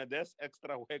 Memokwena, there's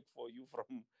extra work for you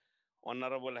from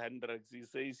Honorable Hendricks. He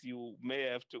says you may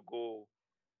have to go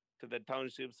to the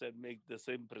townships and make the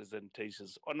same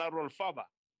presentations. Honorable Faber.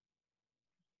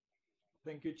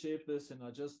 Thank you, Chairperson.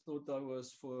 I just thought I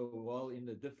was for a while in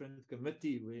a different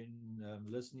committee when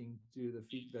listening to the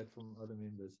feedback from other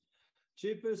members.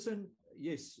 Chairperson,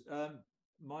 yes,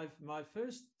 my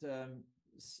first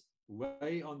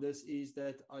way on this is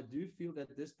that I do feel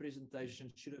that this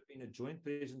presentation should have been a joint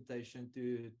presentation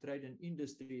to trade and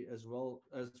industry as well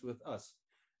as with us,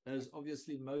 as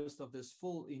obviously most of this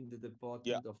fall in the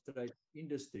Department of Trade and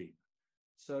Industry.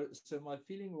 So my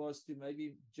feeling was to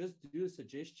maybe just do a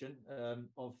suggestion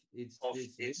of it's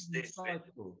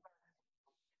insightful,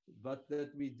 but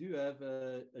that we do have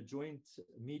a joint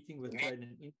meeting with trade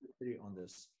and industry on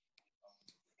this.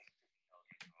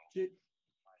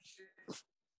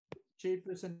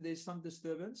 Chairperson, there's some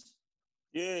disturbance.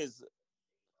 Yes.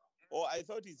 Oh, I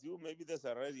thought it's you. Maybe there's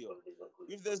a radio.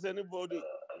 If there's anybody.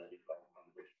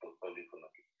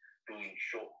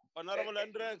 Honorable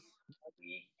Hendricks.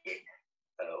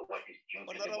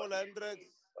 Honorable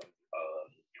Hendricks.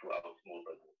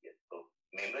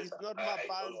 It's not my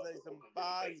panza, it's a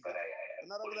panza.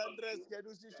 Honorable Hendricks, can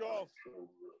you switch off?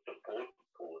 Support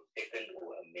or second or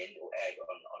amend or add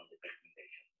on the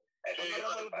presentation.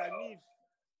 Honorable Ghanif.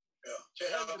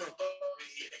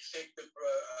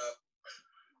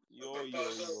 Yo.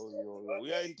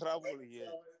 We are in trouble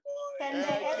here. Can the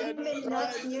admin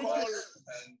not mute?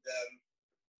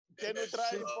 Can you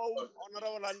try phone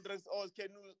Honorable Andres, or can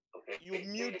you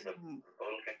mute him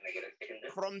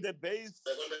from the base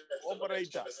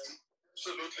operator?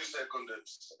 Absolutely seconded.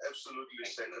 Absolutely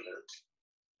seconded.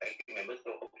 Thank you, members.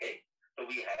 So, okay. So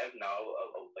we have now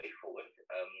a way forward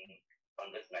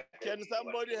on this matter. Can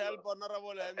somebody help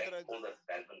Honorable Andres? All the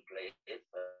stands in place.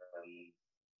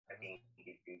 I think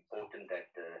it's important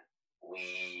that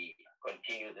we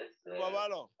continue this. We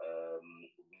will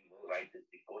write this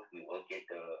report. We will get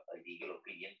a legal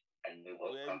opinion, and we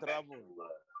will come back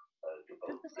to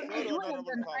both. I do have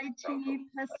an IT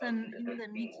person in the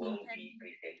meeting. Can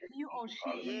he or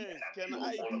she yes, can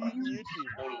I mute him?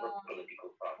 All the political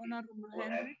parties Honorable will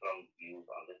have Henry? strong views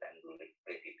on this and will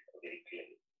express it very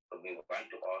clearly. So we want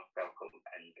to ask Telkom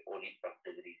and all its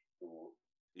subsidiaries to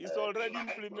He's already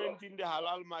implementing the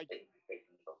halal market.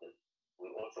 We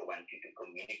also want you to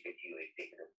communicate to your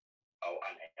executive our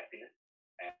unhappiness,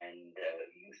 and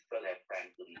you still have time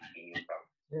to redeem yourself.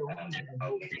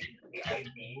 Our message to the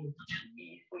IT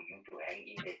is for you to hang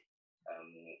in there.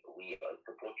 We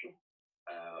support you.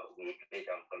 We express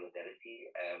our solidarity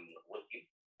with you,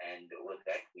 and with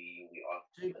that, we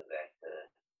ask that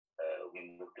we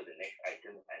move to the next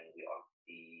item, and we ask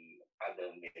the other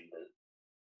members.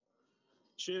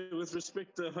 Chair, with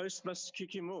respect, the host must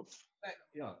kick him off.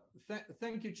 Yeah,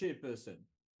 thank you, Chairperson.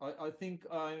 I think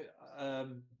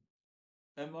am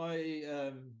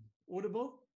I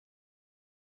audible?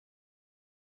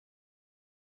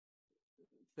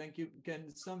 Thank you.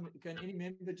 Can any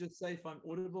member just say if I'm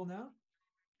audible now?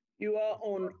 You are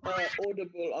on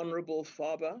audible, Honorable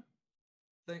Faber.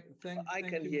 I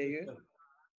can hear you.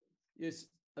 Yes.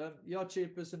 Yeah,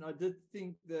 Chairperson, I did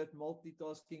think that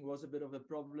multitasking was a bit of a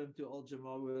problem to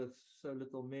Al-Jamaa with so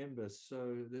little members.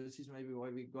 So this is maybe why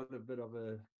we got a bit of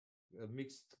a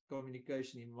mixed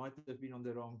communication. He might have been on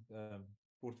the wrong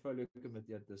portfolio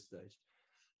committee at this stage.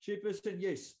 Chairperson,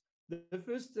 yes. The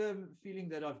first feeling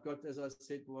that I've got, as I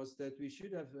said, was that we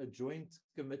should have a joint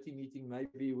committee meeting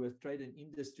maybe with trade and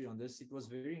industry on this. It was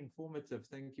very informative.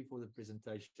 Thank you for the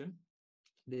presentation.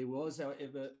 There was,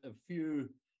 however, a few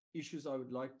issues I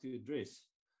would like to address.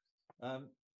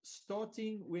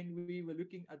 Starting when we were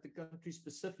looking at the country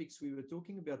specifics, we were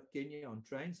talking about Kenya on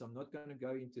trains. I'm not going to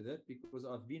go into that because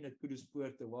I've been at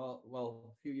Kuduspoort a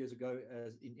few years ago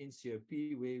as in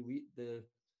NCOP, where the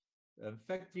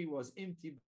factory was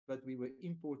empty, but we were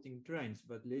importing trains,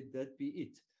 but let that be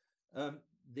it.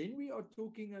 Then we are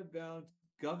talking about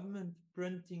government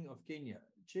printing of Kenya.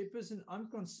 Chairperson, I'm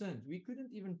concerned. We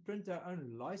couldn't even print our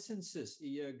own licenses a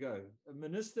year ago.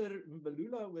 Minister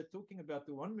Mbalula, we're talking about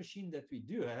the one machine that we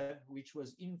do have, which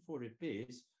was in for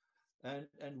repairs,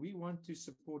 and we want to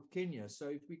support Kenya. So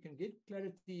if we can get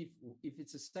clarity if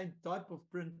it's the same type of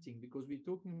printing, because we're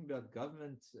talking about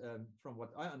government, from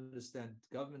what I understand,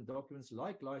 government documents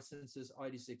like licenses,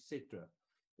 IDs, etc.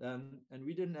 And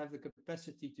we didn't have the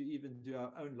capacity to even do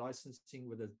our own licensing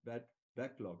with a bad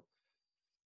backlog.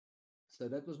 So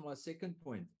that was my second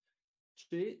point.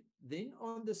 Then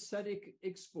on the SADC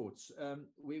exports,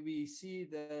 where we see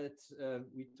that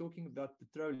we're talking about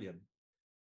petroleum.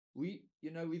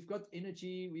 We've got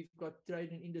energy, we've got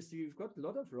trade and industry, we've got a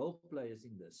lot of role players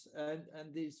in this.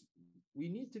 And we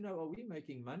need to know, are we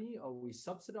making money? Are we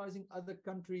subsidizing other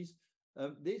countries?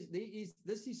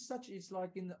 It's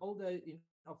like in the older, in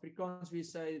Afrikaans, we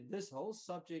say this whole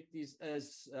subject is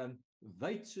as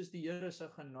wyd soos die Here se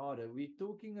genade. We're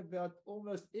talking about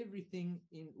almost everything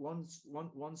in one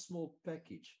small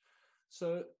package.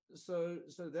 So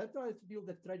that I feel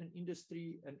that trade and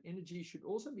industry and energy should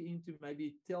also be into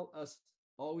maybe tell us,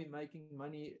 are we making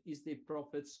money? Is there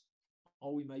profits?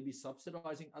 Are we maybe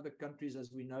subsidizing other countries?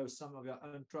 As we know, some of our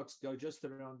own trucks go just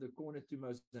around the corner to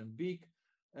Mozambique,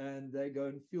 and they go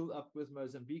and fill up with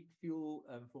Mozambique fuel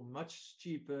for much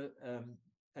cheaper,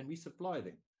 and we supply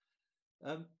them.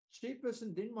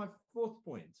 Chairperson, then my fourth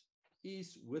point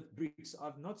is with BRICS.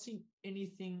 I've not seen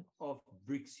anything of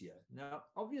BRICS here. Now,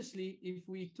 obviously, if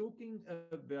we're talking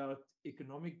about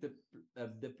economic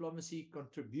diplomacy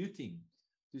contributing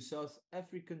to South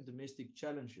African domestic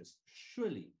challenges,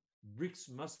 surely BRICS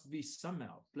must be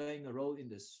somehow playing a role in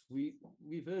this.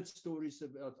 We've heard stories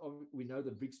about, we know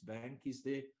the BRICS Bank is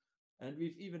there, and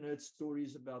we've even heard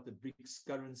stories about the BRICS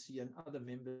currency and other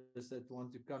members that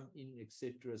want to come in,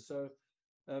 etc. So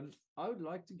I would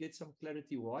like to get some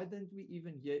clarity. Why don't we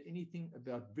even hear anything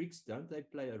about BRICS? Don't they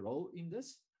play a role in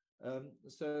this?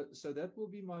 So that will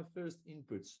be my first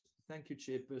inputs. Thank you,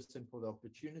 Chairperson, for the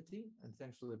opportunity, and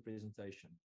thanks for the presentation.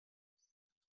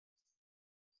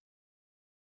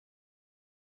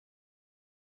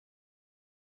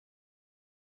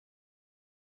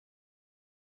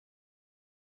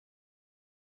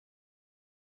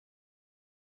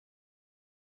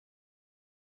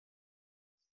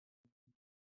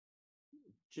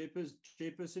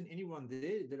 Chairperson, anyone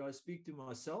there? Did I speak to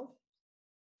myself?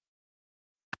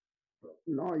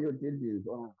 No, you didn't.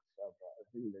 Oh, I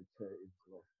think that it's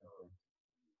lost.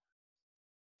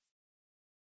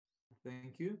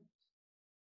 Thank you.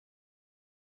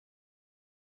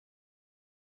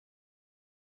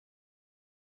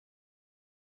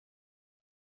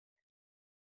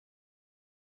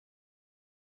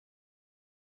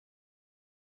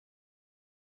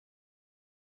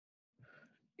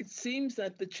 It seems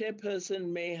that the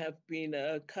chairperson may have been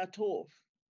cut off.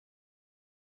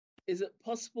 Is it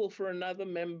possible for another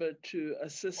member to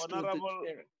assist Honorable, with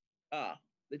the chair?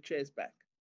 The chair's back.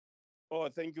 Oh,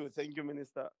 thank you,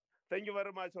 Minister. Thank you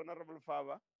very much, Honorable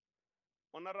Fava.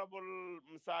 Honorable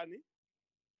Msani.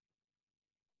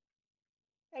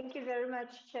 Thank you very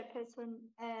much, Chairperson,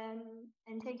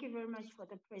 and thank you very much for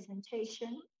the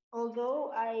presentation.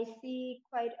 Although I see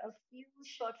quite a few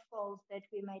shortfalls that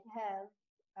we might have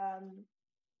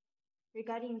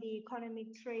regarding the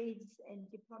economic trades and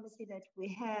diplomacy that we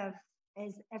have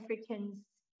as Africans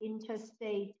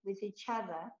interstate with each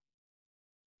other.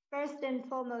 First and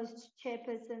foremost,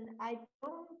 Chairperson, I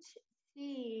don't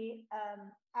see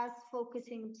us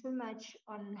focusing too much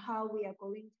on how we are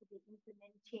going to be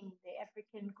implementing the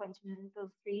African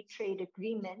Continental Free Trade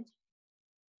Agreement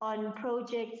on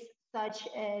projects such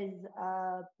as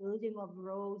building of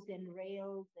roads and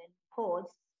rails and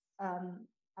ports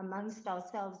amongst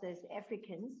ourselves as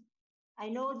Africans. I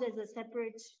know there's a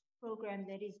separate program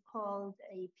that is called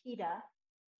a PIDA.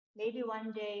 Maybe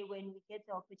one day when we get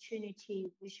the opportunity,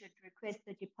 we should request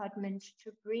the department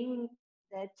to bring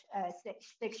that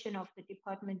section of the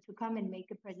department to come and make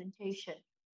a presentation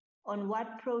on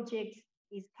what projects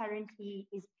is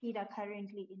PIDA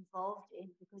currently involved in,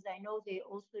 because I know they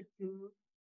also do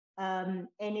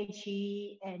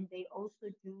energy, and they also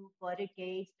do border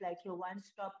gates, like your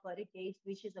one-stop border gates,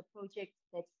 which is a project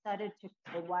that started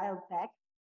a while back.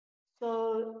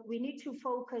 So we need to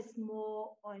focus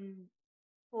more on,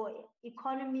 for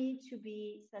economy to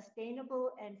be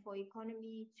sustainable and for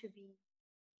economy to be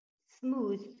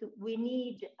smooth, we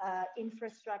need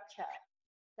infrastructure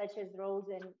such as roads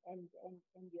and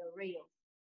your rails.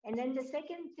 And then the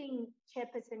second thing,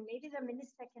 Chairperson, maybe the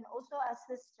minister can also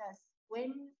assist us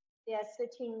when they are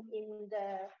sitting in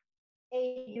the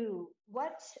AU.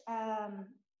 What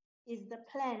is the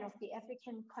plan of the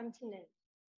African continent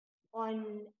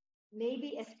on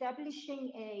maybe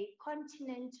establishing a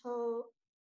continental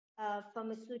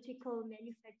pharmaceutical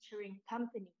manufacturing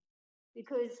company?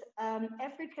 Because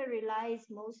Africa relies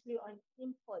mostly on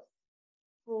imports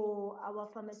for our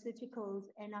pharmaceuticals,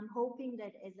 and I'm hoping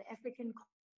that as the African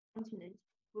continent,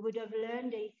 we would have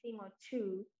learned a thing or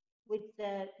two with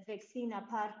the vaccine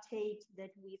apartheid that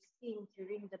we've seen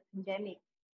during the pandemic.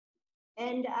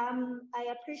 And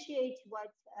I appreciate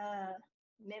what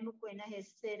Memukwena has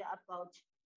said about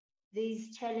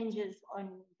these challenges on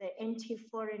the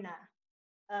anti-foreigner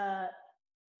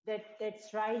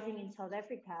that's rising in South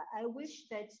Africa. I wish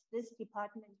that this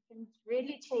department can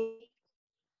really take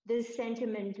this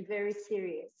sentiment very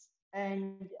serious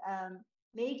and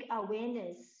make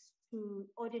awareness to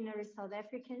ordinary South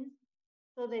Africans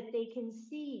so that they can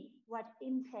see what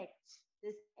impact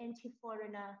this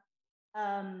anti-foreigner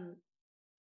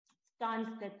stance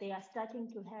that they are starting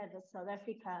to have as South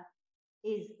Africa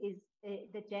is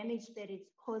the damage that it's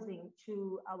causing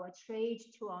to our trade,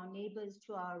 to our neighbors,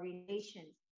 to our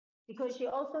relations. Because she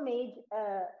also made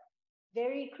a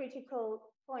very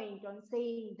critical point on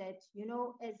saying that, you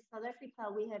know, as South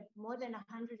Africa, we have more than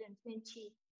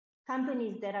 120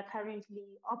 companies that are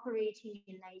currently operating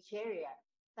in Nigeria.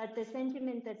 But the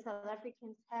sentiment that South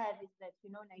Africans have is that,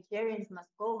 you know, Nigerians must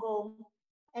go home.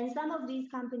 And some of these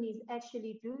companies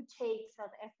actually do take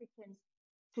South Africans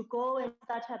to go and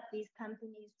start up these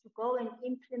companies, to go and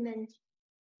implement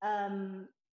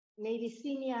maybe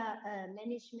senior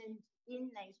management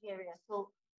in Nigeria. So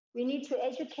we need to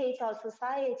educate our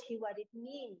society what it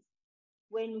means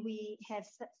when we have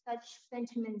such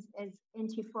sentiments as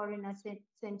anti-foreigner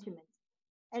sentiments.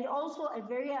 And also a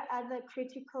very other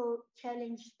critical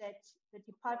challenge that the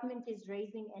department is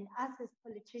raising and us as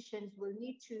politicians will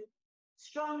need to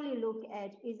strongly look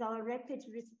at is our rapid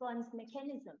response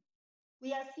mechanism.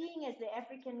 We are seeing as the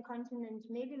African continent,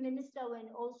 maybe Minister, when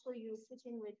also you're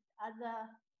sitting with other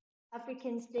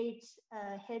African states,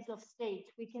 heads of state,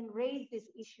 we can raise this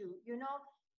issue. You know,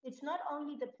 it's not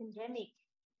only the pandemic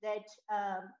that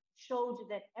showed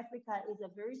that Africa is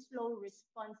a very slow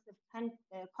responsive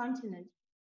continent,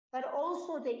 but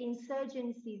also the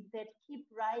insurgencies that keep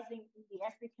rising in the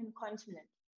African continent.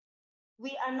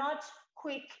 We are not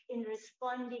quick in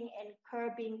responding and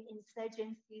curbing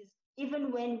insurgencies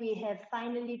even when we have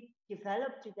finally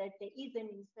developed that there is an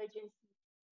insurgency,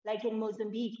 like in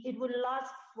Mozambique, it will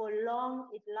last for long,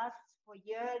 it lasts for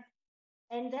years.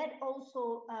 And that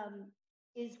also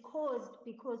is caused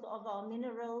because of our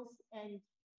minerals, and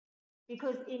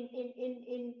because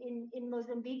in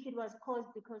Mozambique, it was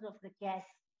caused because of the gas.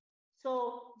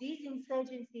 So these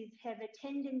insurgencies have a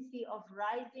tendency of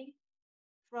rising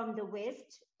from the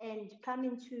West and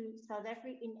coming to South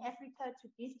Africa, in Africa, to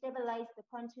destabilize the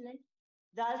continent,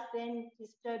 thus then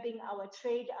disturbing our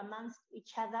trade amongst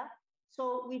each other.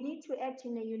 So we need to act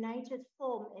in a united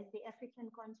form as the African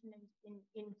continent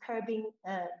in curbing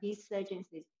these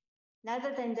insurgencies.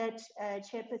 Other than that,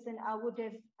 Chairperson, I would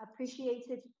have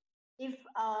appreciated if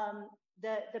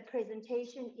the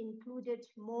presentation included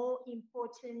more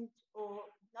important, or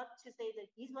not to say that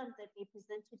these ones that they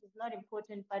presented is not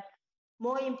important, but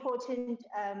more important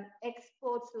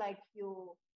exports like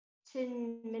your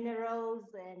tin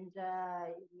minerals and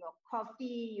your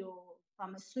coffee, your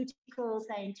pharmaceutical,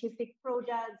 scientific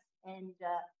products, and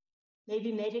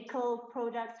maybe medical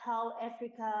products, how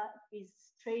Africa is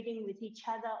trading with each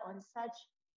other on such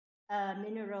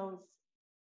minerals.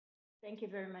 Thank you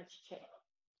very much, Chair.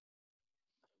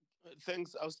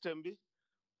 Thanks, Austembi.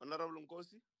 Honorable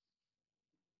Nkosi.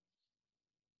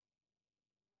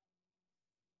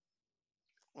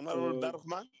 Honorable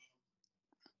Darkman.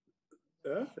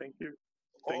 Thank you.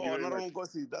 Thank you Honorable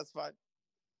Nkosi, that's fine.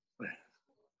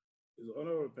 Is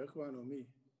Honorable Beckman or me?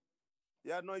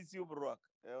 Yeah, no, it's you, Baruch.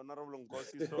 Honorable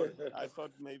Nkosi, sorry. I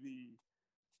thought maybe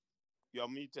you're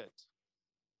muted.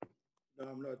 No,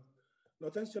 I'm not. No,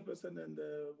 thanks, Chairperson, and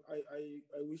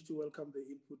I wish to welcome the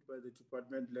input by the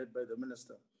department led by the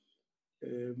Minister.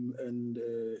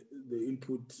 The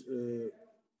input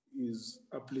is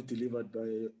aptly delivered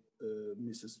by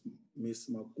Ms.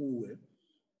 Makue.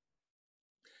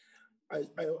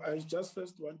 I just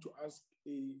first want to ask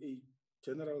a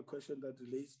general question that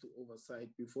relates to oversight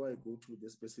before I go to the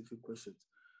specific questions.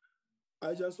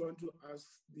 I just want to ask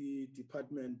the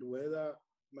department whether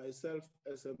myself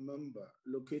as a member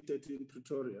located in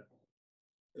Pretoria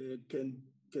can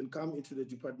come into the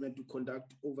department to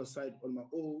conduct oversight on my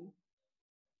own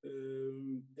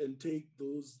and take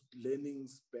those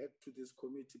learnings back to this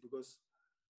committee, because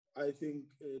I think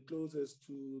closest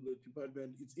to the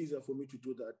department, it's easier for me to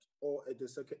do that, or at the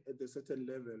certain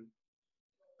level,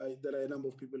 there are a number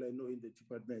of people I know in the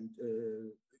department.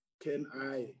 Can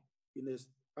I, in an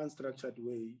unstructured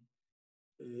way,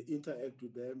 interact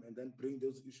with them and then bring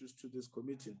those issues to this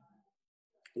committee?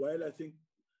 While I think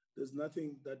there's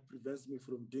nothing that prevents me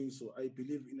from doing so, I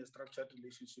believe in a structured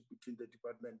relationship between the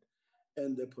department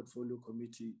and the portfolio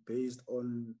committee based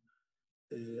on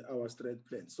our strength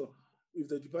plan. So if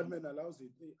the department allows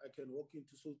it, I can walk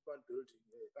into Sultan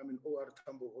building, OR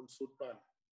Tambo on Sultan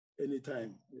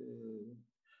anytime.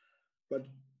 But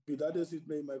be that as it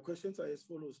may, my questions are as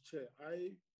follows, Chair.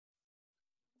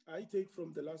 I take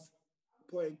from the last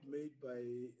point made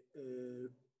by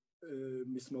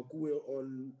Ms. Makue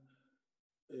on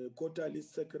quarterly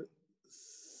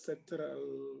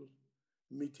sectoral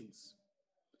meetings.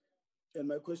 And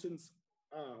my questions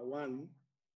are, one,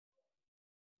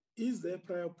 is there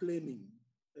prior planning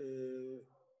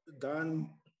done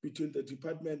between the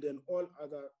department and all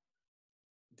other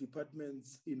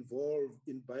departments involved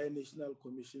in binational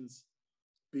commissions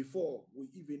before we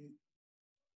even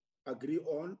agree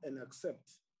on and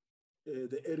accept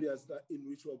the areas in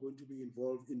which we are going to be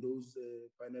involved in those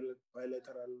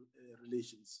bilateral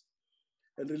relations?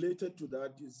 And related to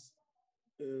that is,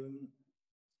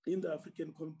 in the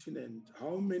African continent,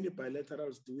 how many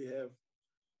bilaterals do we have,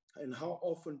 and how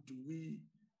often do we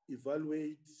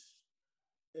evaluate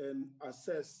and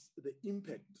assess the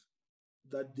impact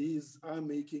that these are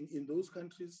making in those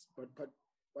countries,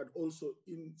 but also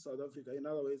in South Africa? In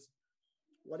other words,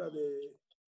 what are the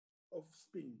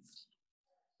offsprings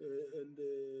and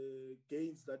the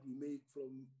gains that we make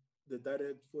from the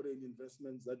direct foreign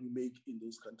investments that we make in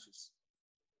those countries?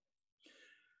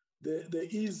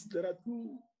 There are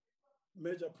two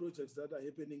major projects that are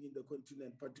happening in the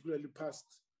continent, particularly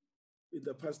in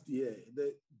the past year.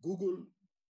 The Google,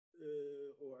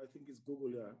 or I think it's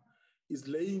Google, is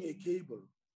laying a cable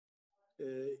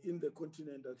in the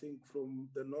continent, I think from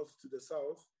the north to the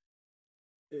south,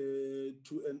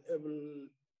 to enable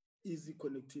easy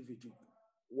connectivity.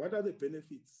 What are the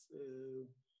benefits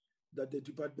that the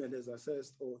department has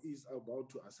assessed or is about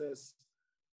to assess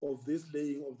of this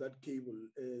laying of that cable?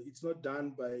 It's not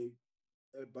done by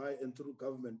and through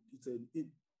government.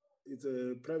 It's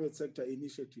a private sector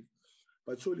initiative.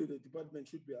 But surely the department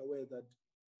should be aware that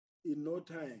in no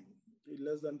time, in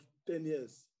less than 10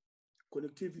 years,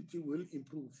 connectivity will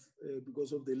improve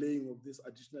because of the laying of this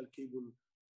additional cable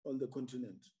on the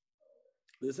continent.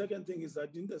 The second thing is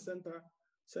that in the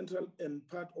central and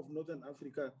part of Northern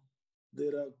Africa,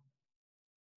 there are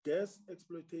gas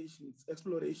explorations,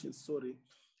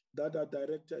 that are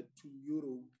directed to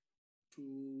Europe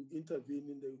to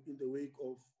intervene in the wake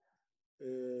of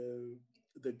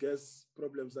the gas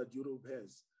problems that Europe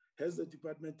has. Has the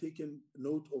department taken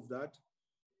note of that?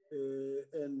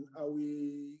 And are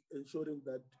we ensuring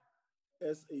that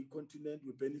as a continent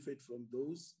we benefit from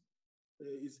those?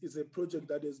 It's a project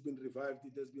that has been revived.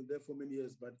 It has been there for many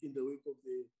years, but in the wake of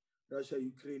the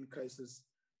Russia-Ukraine crisis,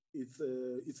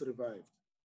 it's revived.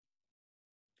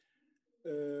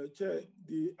 Chair,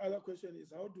 the other question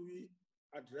is, how do we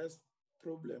address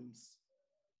problems,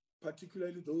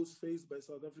 particularly those faced by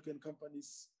South African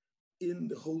companies in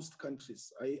the host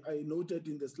countries? I noted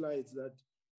in the slides that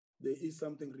there is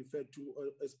something referred to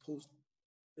as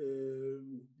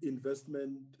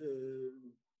post-investment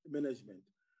management.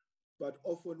 But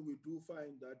often we do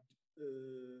find that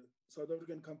South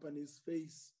African companies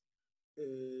face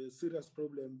serious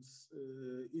problems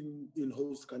in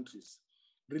host countries.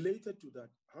 Related to that,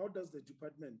 how does the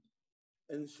department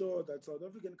ensure that South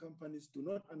African companies do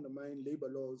not undermine labor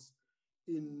laws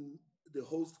in the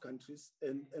host countries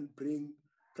and bring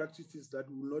practices that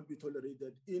will not be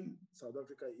tolerated in South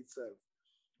Africa itself?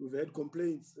 We've had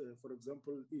complaints, for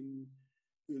example, in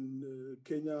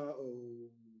Kenya, or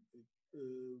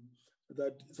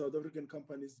that South African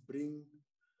companies bring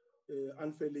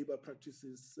unfair labor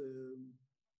practices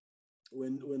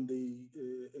when they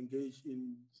engage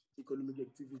in economic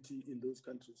activity in those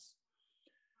countries.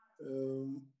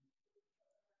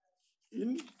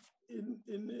 In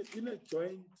a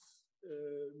joint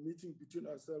meeting between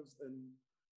ourselves and...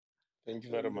 Thank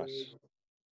you very much.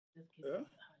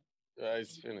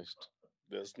 It's finished.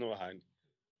 There's no hand.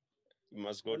 You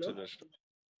must go to the show.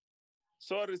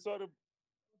 Sorry.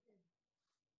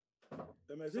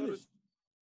 Am I finished?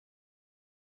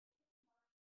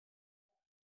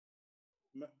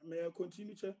 May I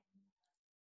continue, Chair?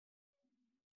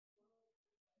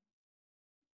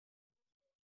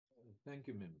 Thank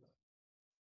you, Member.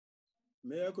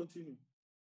 May I continue?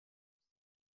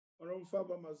 Honorable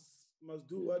Faber must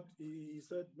do what he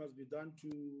said must be done to...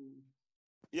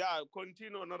 Yeah,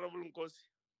 continue, Honorable Nkosi.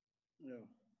 Yeah.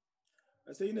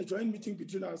 I say in a joint meeting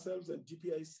between ourselves and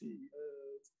DTIC,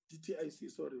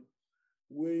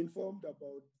 we're informed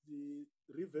about the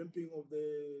revamping of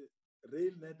the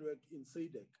rail network in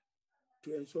SADC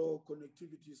to ensure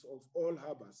connectivities of all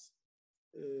harbors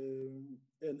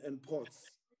and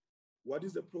ports. What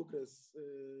is the progress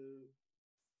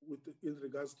in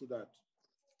regards to that?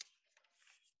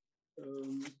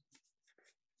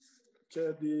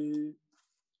 Chair, the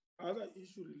other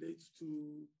issue relates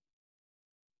to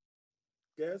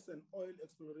gas and oil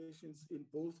explorations in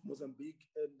both Mozambique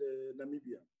and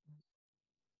Namibia.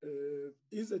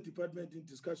 Is the department in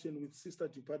discussion with sister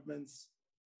departments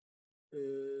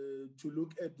to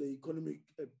look at the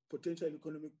potential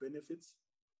economic benefits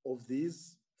of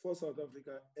these for South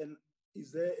Africa? And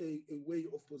is there a way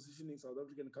of positioning South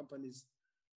African companies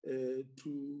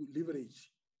to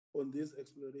leverage on these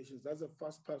explorations? That's the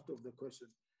first part of the question.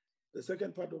 The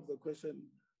second part of the question,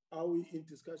 are we in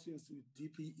discussions with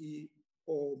DPE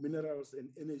or Minerals and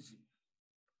Energy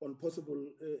on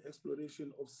possible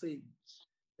exploration of same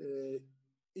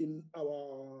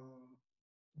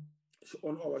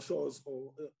on our shores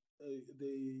or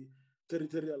the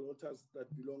territorial waters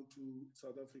that belong to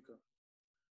South Africa?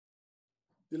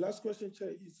 The last question,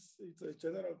 Chair, it's a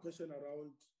general question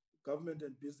around government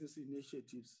and business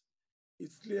initiatives.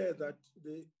 It's clear that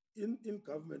in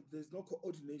government, there's no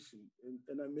coordination,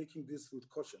 and I'm making this with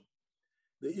caution.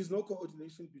 There is no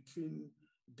coordination between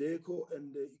DECO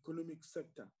and the economic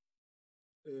sector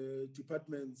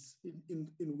departments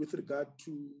with regard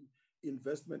to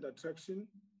investment attraction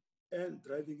and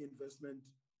driving investment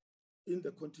in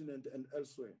the continent and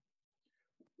elsewhere.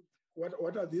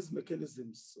 What are these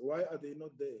mechanisms? Why are they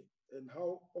not there? And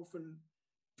how often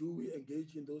do we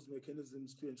engage in those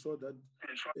mechanisms to ensure that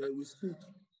we speak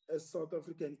as South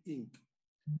African Inc.?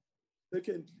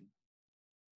 Secondly,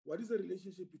 what is the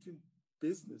relationship between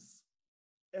business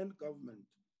and government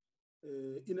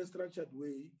in a structured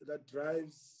way that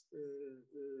drives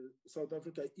South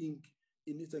Africa Inc.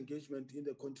 in its engagement in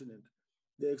the continent?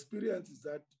 The experience is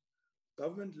that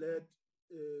government-led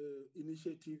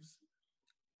initiatives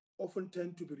often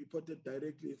tend to be reported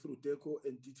directly through DECO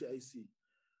and DTIC,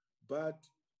 but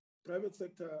private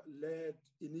sector-led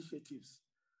initiatives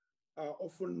are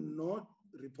often not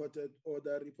reported, or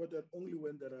they're reported only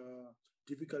when there are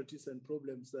difficulties and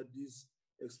problems that these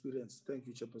experience. Thank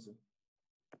you, Chairperson.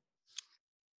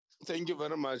 Thank you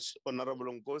very much, Honorable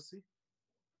Nkosi.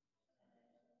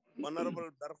 Honorable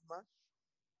Bergman.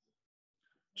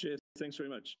 Chair, thanks very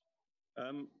much.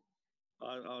 I'm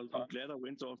glad I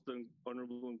went after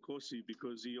Honorable Nkosi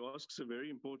because he asks a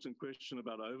very important question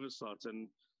about oversight. And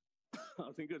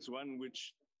I think it's one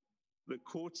which the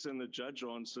courts and the judge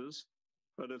answers,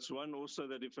 but it's one also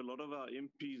that if a lot of our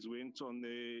MPs went on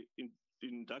their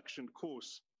induction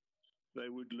course, they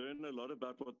would learn a lot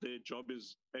about what their job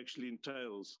is actually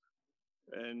entails.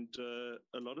 And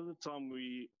a lot of the time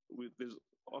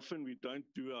often we don't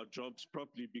do our jobs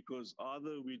properly because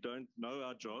either we don't know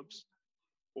our jobs,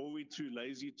 or we're too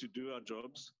lazy to do our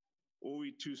jobs, or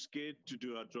we're too scared to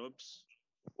do our jobs,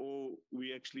 or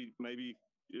we actually maybe,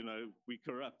 we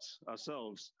corrupt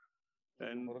ourselves.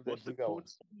 And what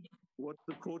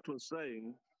the court was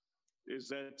saying is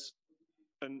that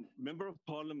a member of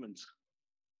parliament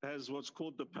has what's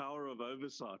called the power of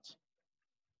oversight.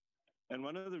 And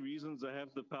one of the reasons they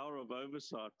have the power of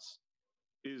oversight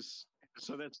is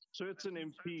so that certain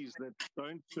MPs that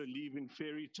don't believe in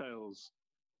fairy tales,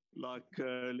 like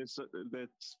that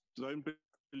don't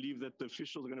believe that the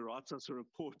officials are going to write us a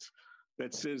report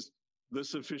that says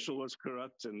this official was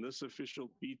corrupt and this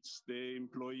official beats their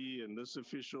employee and this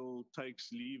official takes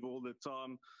leave all the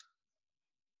time.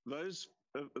 Those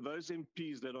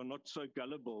MPs that are not so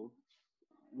gullible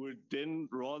would then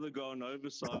rather go on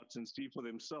oversight and see for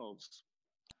themselves.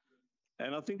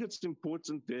 And I think it's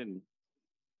important then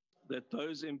that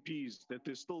those MPs, that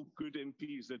there's still good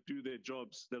MPs that do their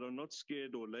jobs, that are not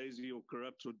scared or lazy or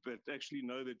corrupt, or that actually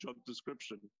know their job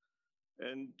description.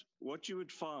 And what you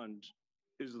would find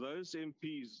is those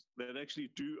MPs that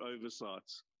actually do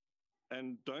oversight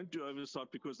and don't do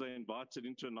oversight because they invited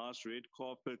into a nice red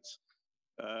carpet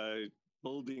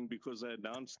building because they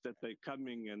announced that they're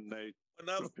coming and they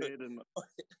prepared and...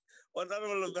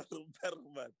 Honorable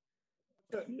Bergman.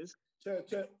 Yes? Chair,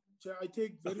 I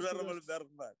take very Honorable serious...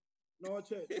 Bergman. No,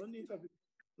 Chair, don't intervene.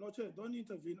 No, Chair, don't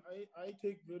intervene. I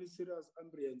take very serious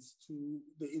umbrance to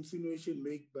the insinuation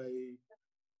made by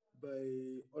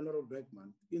Honorable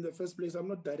Bergman. In the first place, I'm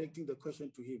not directing the question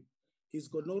to him. He's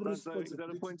got no responsibility. Is that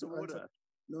a point of order?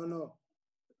 No.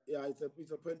 Yeah, it's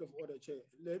a point of order, Chair.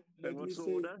 Let me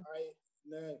say, order?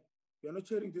 You're not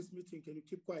chairing this meeting. Can you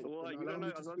keep quiet? Well, I don't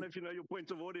know if you know your point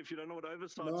of order if you don't know what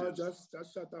oversight is. No, just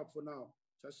shut up for now.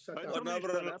 Just shut up.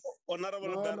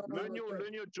 Honorable Bergman.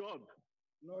 Learn your job.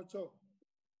 No, Chair.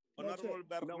 Honorable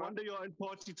Bergman. No wonder your own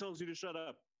party tells you to shut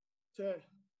up. Chair,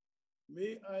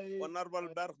 may I... Honorable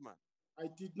Bergman. I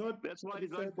did not... That's why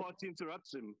his own party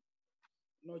interrupts him.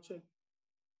 No, Chair.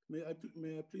 May I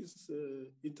please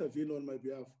intervene on my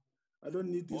behalf? I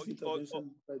don't need this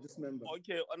intervention by this member.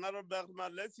 Okay, Honorable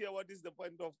Bergman, let's hear what is the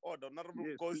point of order. Honorable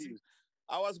Nkosi.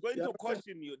 I was going to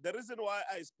caution you. The reason why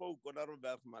I spoke, Honorable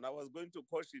Bergman, I was going to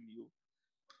caution you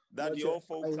that your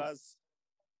focus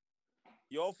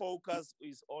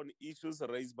is on issues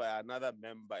raised by another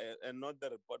member and not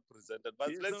the report presented.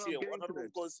 But let's hear, Honorable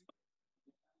Nkosi.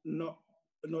 No,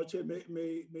 Chair,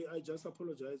 may I just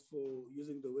apologize for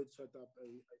using the word shut up.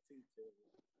 I think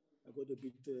I got a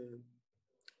bit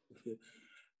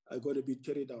I got a bit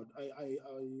carried out.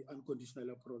 I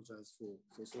unconditionally apologize for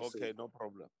so Okay, saying. no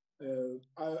problem.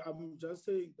 I'm just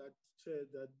saying that, Chair,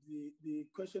 that the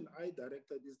question I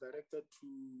directed is directed to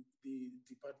the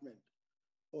department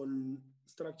on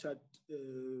structured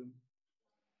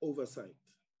oversight.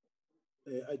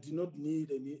 I do not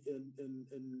need an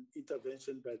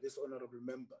intervention by this honorable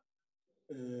member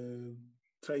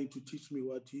trying to teach me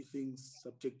what he thinks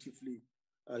subjectively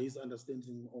his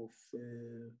understanding of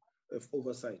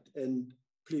oversight. And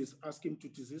please ask him to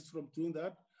desist from doing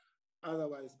that.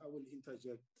 Otherwise, I will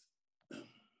interject.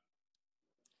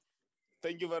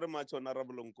 Thank you very much,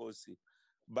 Honorable Nkosi.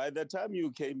 By the time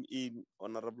you came in,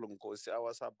 Honorable Nkosi, I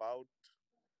was about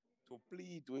to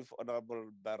plead with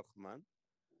Honorable Bergman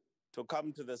to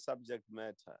come to the subject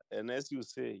matter. And as you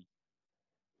say,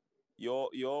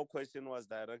 your question was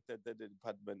directed at the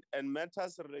department and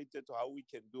matters related to how we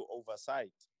can do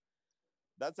oversight.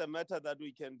 That's a matter that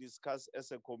we can discuss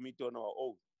as a committee on our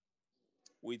own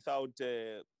without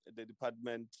the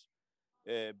department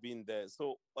being there.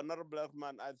 So, Honorable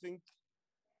Bergman, I think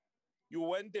you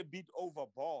went a bit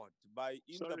overboard by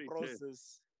the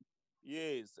process.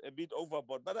 Yes, a bit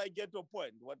overboard, but I get your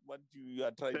point. What you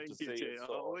are trying to say. Thank you, Chair. I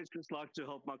always just like to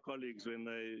help my colleagues when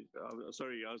they.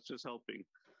 Sorry, I was just helping.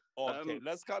 Okay,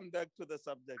 let's come back to the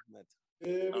subject matter.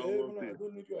 I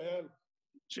don't need your help.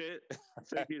 Chair,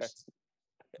 thank you.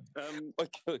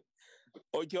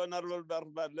 Okay, Honorable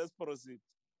Bergman, let's proceed.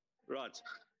 Right,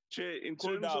 Chair.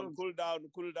 Cool down,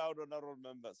 Honorable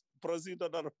members. Proceed,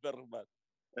 Honorable Bergman.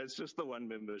 It's just the one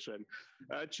member, Shane.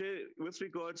 Chair, with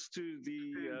regards to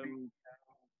the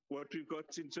what we've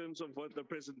got in terms of what the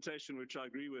presentation, which I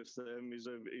agree with,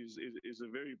 is a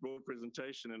very broad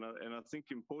presentation, and I think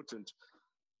important.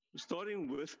 Starting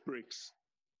with BRICS,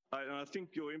 and I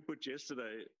think your input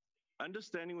yesterday,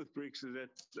 understanding with BRICS is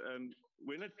that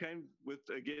when it came with,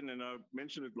 again, and I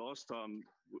mentioned it last time,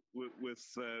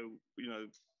 with you know,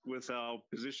 with our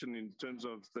position in terms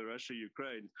of the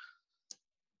Russia-Ukraine,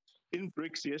 in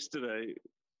BRICS yesterday,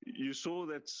 you saw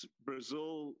that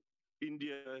Brazil,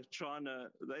 India, China,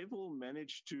 they've all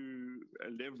managed to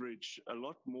leverage a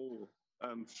lot more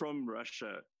from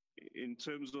Russia in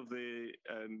terms of their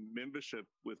membership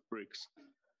with BRICS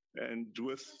and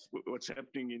with what's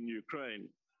happening in Ukraine.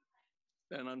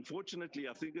 And unfortunately,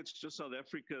 I think it's just South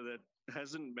Africa that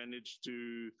hasn't managed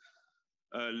to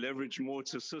leverage more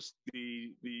to assist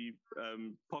the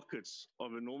pockets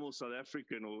of a normal South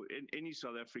African or any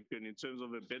South African in terms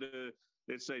of a better,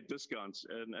 let's say, discounts.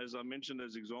 And as I mentioned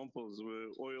as examples,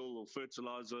 oil or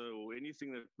fertilizer or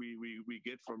anything that we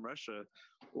get from Russia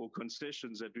or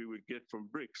concessions that we would get from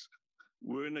BRICS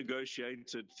were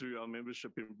negotiated through our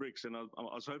membership in BRICS. And I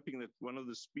was hoping that one of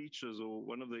the speeches or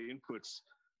one of the inputs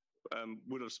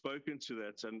would have spoken to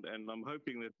that. And I'm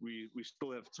hoping that we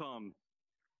still have time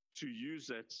to use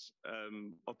that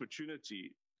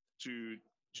opportunity to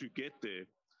get there.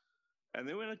 And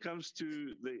then when it comes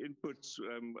to the inputs,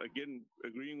 again,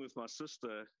 agreeing with my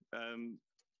sister,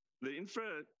 the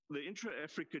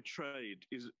intra-Africa trade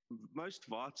is most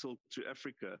vital to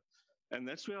Africa. And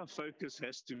that's where our focus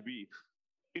has to be.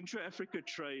 Intra-Africa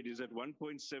trade is at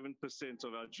 1.7%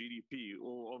 of our GDP,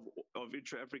 or of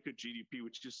intra-Africa GDP,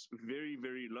 which is very,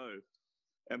 very low.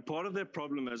 And part of that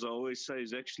problem, as I always say,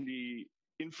 is actually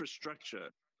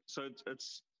infrastructure. So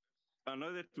I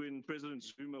know that when President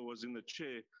Zuma was in the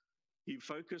chair, he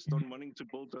focused on wanting to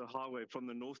build a highway from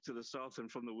the north to the south and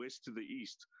from the west to the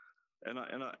east. And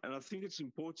I think it's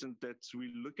important that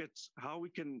we look at how we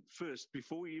can first,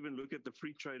 before we even look at the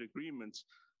free trade agreements,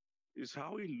 is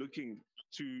how we're looking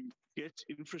to get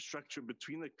infrastructure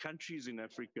between the countries in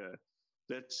Africa,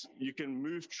 that you can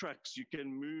move trucks, you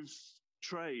can move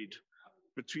trade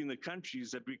between the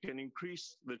countries, that we can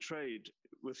increase the trade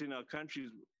within our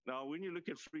countries. Now, when you look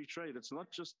at free trade, it's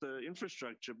not just the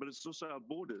infrastructure, but it's also our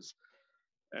borders.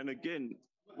 And again,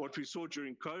 what we saw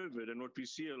during COVID and what we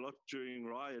see a lot during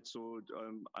riots or,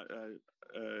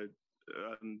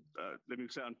 let me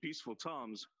say, unpeaceful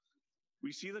times,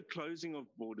 we see the closing of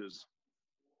borders.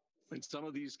 And some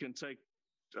of these can take,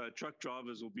 truck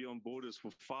drivers will be on borders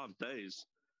for 5 days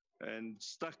and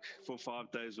stuck for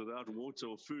 5 days without water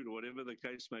or food or whatever the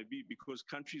case may be, because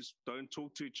countries don't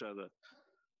talk to each other.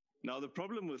 Now, the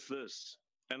problem with this,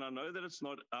 and I know that it's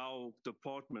not our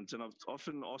department, and I've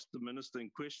often asked the minister in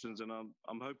questions, and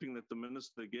I'm hoping that the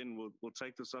minister, again, will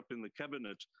take this up in the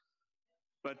cabinet,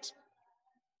 but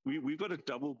we've got a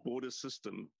double border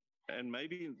system, and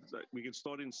maybe we can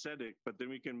start in SADC, but then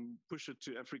we can push it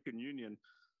to African Union.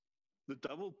 The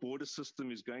double border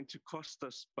system is going to cost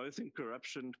us both in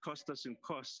corruption, cost us in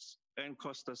costs, and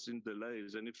cost us in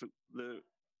delays. And if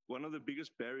one of the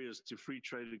biggest barriers to free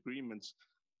trade agreements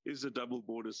is a double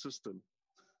border system,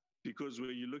 because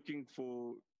where you're looking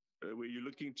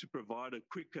to provide a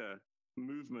quicker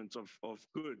movement of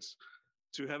goods,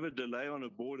 to have a delay on a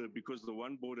border because the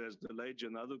one border has delayed you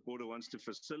and the other border wants to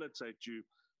facilitate you,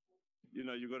 you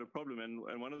know, you've got a problem.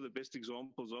 And one of the best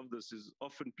examples of this is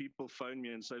often people phone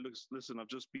me and say, look, listen, I've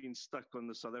just been stuck on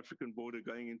the South African border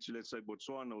going into, let's say,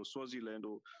 Botswana or Swaziland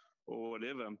or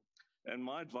whatever. And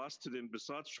my advice to them,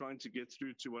 besides trying to get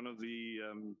through to one of the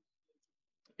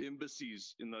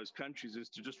embassies in those countries, is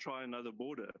to just try another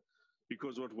border.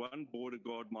 Because what one border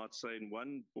guard might say in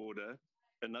one border,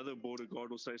 another border guard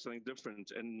will say something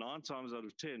different. And 9 times out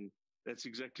of 10, that's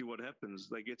exactly what happens.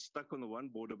 They get stuck on the one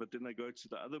border, but then they go to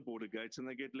the other border gates and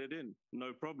they get let in,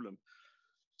 no problem.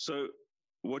 So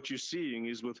what you're seeing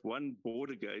is with one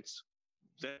border gates,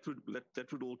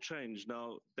 that would all change.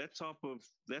 Now, that type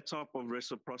of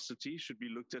reciprocity should be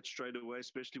looked at straight away,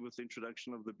 especially with the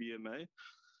introduction of the BMA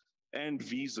and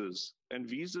visas. And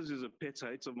visas is a pet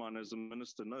hate of mine, as the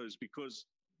minister knows, because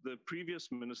the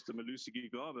previous minister, Malusi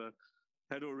Gigaba,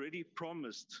 had already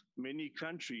promised many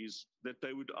countries that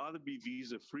they would either be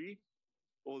visa-free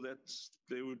or that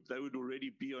they would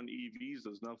already be on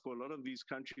e-visas. Now, for a lot of these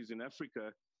countries in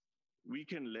Africa, we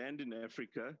can land in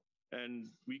Africa and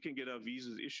we can get our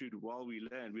visas issued while we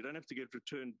land. We don't have to get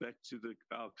returned back to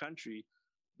our country.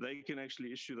 They can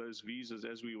actually issue those visas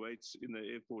as we wait in the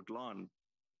airport line.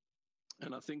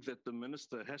 And I think that the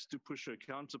minister has to push her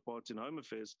counterpart in Home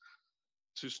Affairs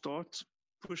to start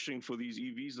pushing for these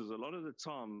e-visas. A lot of the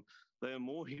time, they are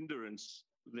more hindrance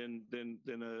than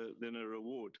a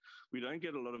reward. We don't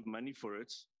get a lot of money for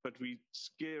it, but we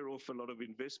scare off a lot of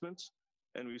investment,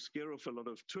 and we scare off a lot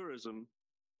of tourism,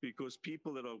 because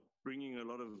people that are bringing a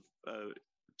lot of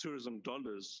tourism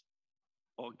dollars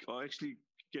are actually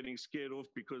getting scared off,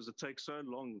 because it takes so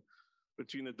long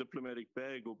between a diplomatic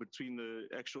bag or between the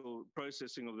actual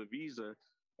processing of the visa.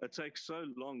 It takes so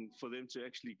long for them to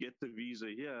actually get the visa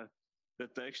here,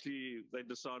 that they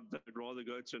decide they'd rather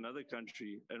go to another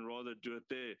country and rather do it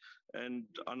there. And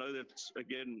I know that,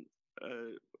 again,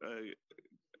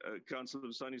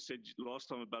 Councillor Sani said last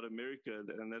time about America,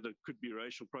 and that it could be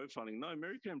racial profiling. No,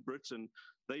 America and Britain,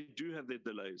 they do have their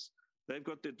delays. They've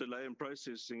got their delay in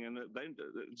processing, and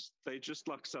they just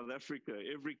like South Africa.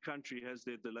 Every country has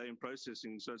their delay in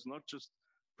processing, so it's not just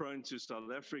prone to South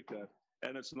Africa,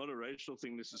 and it's not a racial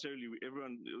thing necessarily.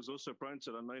 Everyone is also prone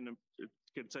to it. I know it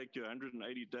can take you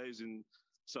 180 days in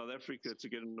South Africa to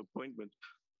get an appointment.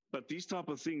 But these type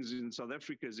of things in South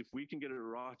Africa is, if we can get it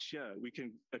right here, we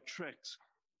can attract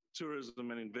tourism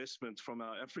and investment from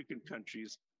our African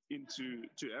countries into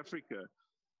Africa.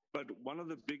 But one of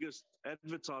the biggest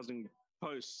advertising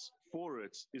posts for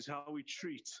it is how we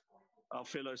treat our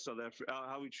fellow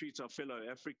how we treat our fellow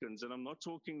Africans. And I'm not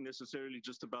talking necessarily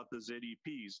just about the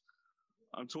ZEPs.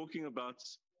 I'm talking about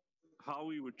how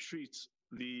we would treat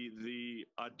the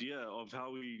idea of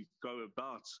how we go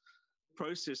about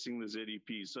processing the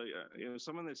ZEPs. So,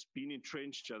 someone that's been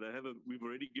entrenched here, we've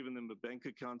already given them a bank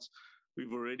account,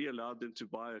 we've already allowed them to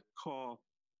buy a car.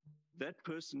 That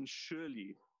person,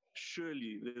 surely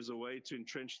there's a way to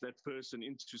entrench that person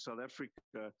into South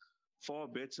Africa far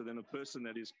better than a person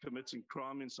that is committing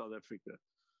crime in South Africa.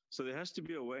 So there has to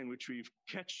be a way in which we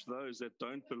catch those that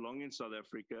don't belong in South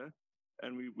Africa,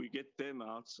 and we get them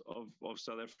out of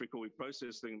South Africa, we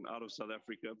process them out of South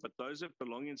Africa. But those that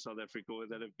belong in South Africa, or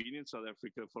that have been in South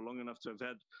Africa for long enough to have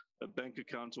had a bank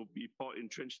account or be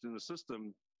entrenched in the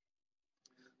system,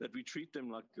 that we treat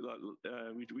them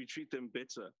we treat them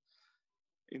better.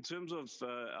 In terms of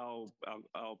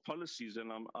our policies,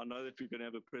 and I know that we're going to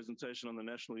have a presentation on the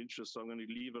national interest, so I'm going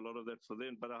to leave a lot of that for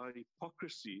them, but our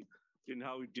hypocrisy in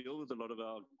how we deal with a lot of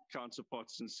our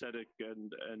counterparts in SADC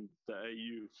and the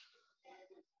AU,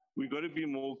 we've got to be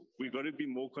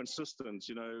more consistent.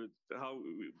 How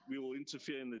we will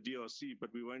interfere in the DRC, but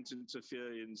we won't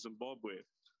interfere in Zimbabwe.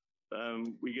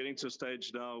 We're getting to a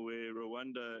stage now where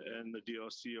Rwanda and the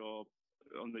DRC are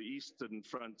on the eastern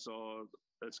front.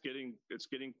 It's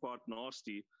getting quite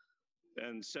nasty,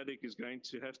 and SADC is going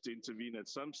to have to intervene at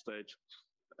some stage,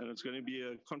 and it's going to be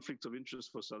a conflict of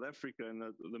interest for South Africa, and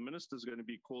the minister is going to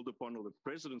be called upon, or the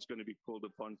president's going to be called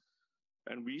upon,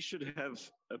 and we should have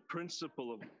a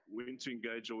principle of when to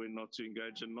engage or when not to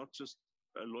engage, and not just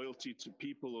a loyalty to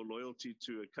people or loyalty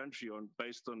to a country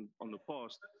based on the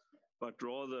past, but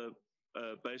rather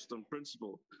based on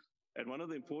principle. And one of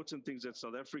the important things that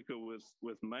South Africa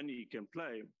with money can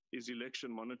play is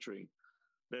election monitoring.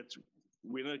 That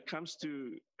when it comes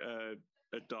to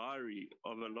a diary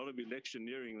of a lot of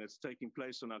electioneering that's taking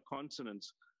place on our continent,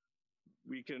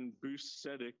 we can boost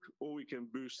SADC, or we can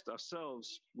boost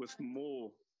ourselves with more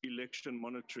election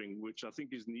monitoring, which I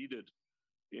think is needed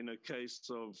in a case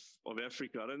of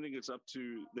Africa. I don't think it's up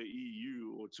to the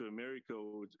EU or to America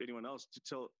or anyone else to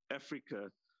tell Africa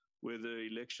whether the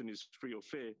election is free or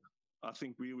fair. I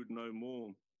think we would know more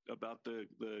about the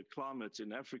climate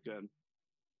in Africa.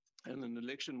 And an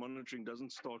election monitoring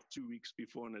doesn't start 2 weeks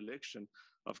before an election.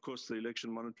 Of course, the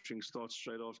election monitoring starts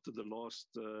straight after the last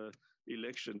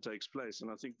election takes place. And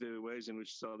I think there are ways in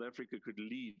which South Africa could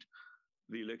lead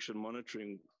the election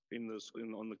monitoring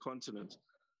on the continent.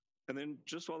 And then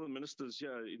just while the minister's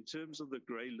here, in terms of the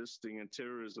grey listing and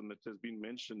terrorism that has been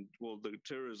mentioned, well, the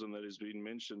terrorism that has been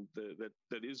mentioned,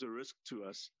 that is a risk to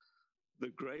us. The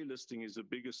grey listing is the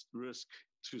biggest risk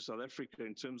to South Africa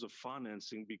in terms of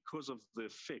financing, because of the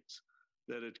effect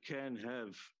that it can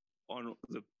have on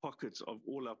the pockets of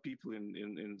all our people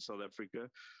in South Africa.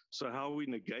 So how we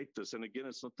negate this, and again,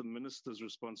 it's not the minister's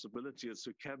responsibility, it's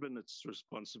the cabinet's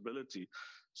responsibility.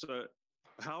 So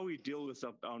how we deal with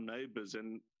our neighbors,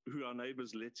 and who our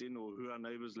neighbors let in or who our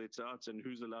neighbors let out, and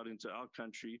who's allowed into our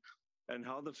country, and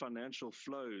how the financial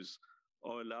flows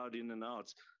are allowed in and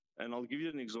out. And I'll give you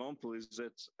an example, is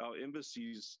that our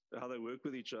embassies, how they work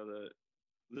with each other,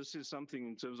 this is something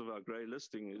in terms of our grey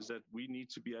listing, is that we need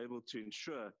to be able to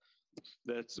ensure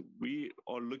that we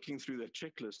are looking through that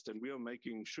checklist, and we are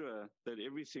making sure that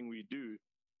everything we do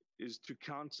is to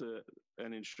counter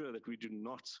and ensure that we do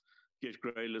not get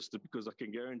grey listed, because I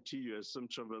can guarantee you, as Sim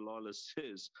Chabalala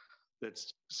says, that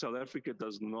South Africa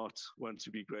does not want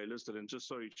to be grey listed. And just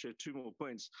sorry, share two more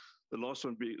points. The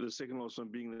second last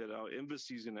one being that our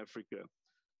embassies in Africa,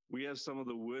 we have some of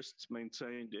the worst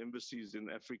maintained embassies in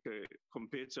Africa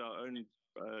compared to our own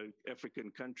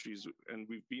African countries. And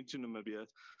we've been to Namibia,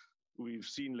 we've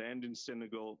seen land in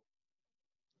Senegal,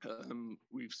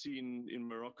 we've seen in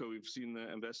Morocco, we've seen the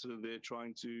ambassador there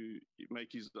trying to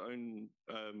make his own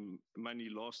money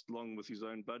last long with his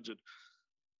own budget.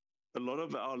 A lot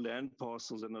of our land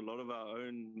parcels and a lot of our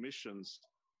own missions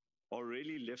are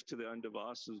really left to their own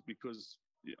devices, because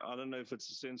I don't know if it's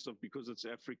a sense of, because it's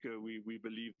Africa, we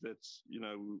believe that, you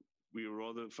know, we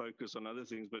rather focus on other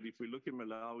things. But if we look in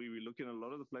Malawi, we look in a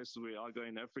lot of the places where I go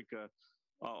in Africa,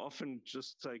 I often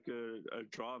just take a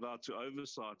drive out to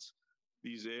oversight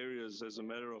these areas as a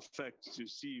matter of fact to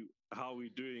see how we're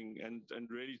doing, and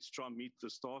really to try and meet the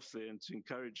staff there and to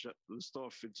encourage the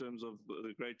staff in terms of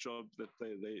the great job that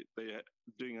they're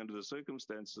doing under the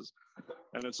circumstances.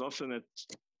 And it's often that,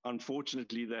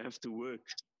 unfortunately, they have to work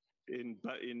in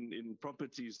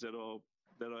properties that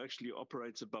are actually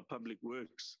operated by public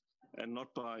works and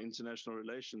not by international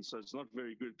relations. So it's not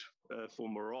very good for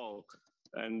morale.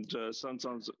 And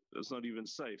sometimes it's not even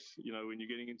safe. You know, when you're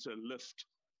getting into a lift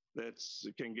that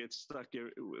can get stuck,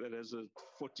 that has a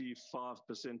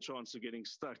 45% chance of getting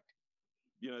stuck.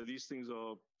 You know, these things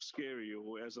are scary.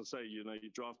 Or as I say, you know, you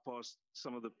drive past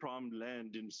some of the prime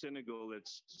land in Senegal,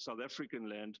 that's South African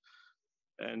land,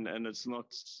 and it's not,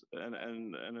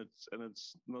 and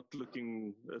it's not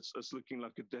looking, it's looking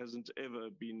like it hasn't ever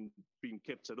been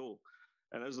kept at all.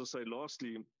 And as I say,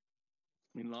 lastly,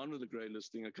 in line with the grey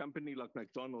listing, a company like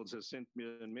McDonald's has sent me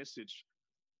a message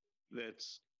that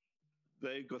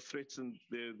they got threatened.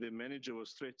 Their manager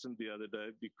was threatened the other day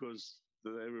because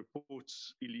they report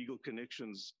illegal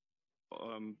connections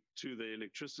to the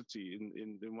electricity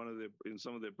in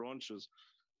some of their branches.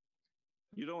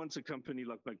 You don't want a company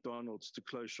like McDonald's to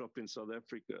close shop in South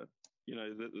Africa. You know,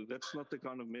 that's not the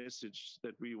kind of message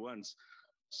that we want.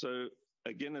 So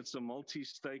again, it's a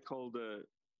multi-stakeholder.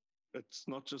 It's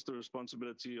not just the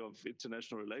responsibility of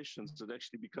international relations. It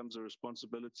actually becomes a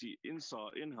responsibility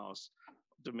in-house,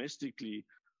 domestically,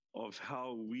 of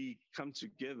how we come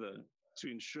together to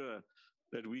ensure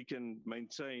that we can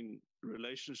maintain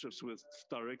relationships with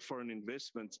direct foreign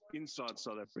investment inside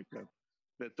South Africa,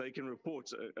 that they can report,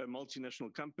 a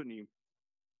multinational company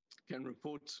can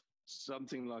report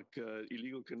something like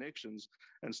illegal connections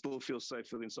and still feel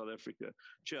safe within South Africa.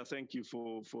 Chair, thank you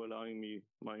for allowing me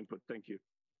my input. Thank you.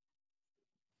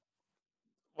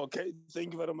 Okay,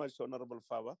 thank you very much, Honorable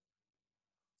Fava.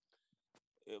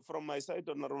 From my side,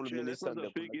 Honorable Chair, Minister. That was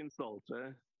a big insult,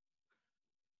 eh?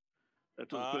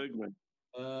 That was Bergman.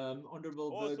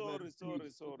 Honorable Bergman.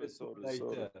 Sorry.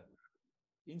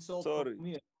 Insult sorry. For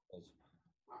me.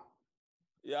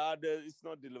 Yeah, it's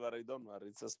not delivery, don't worry,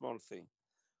 it's a small thing.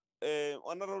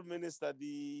 Honorable Minister,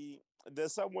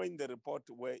 there's somewhere in the report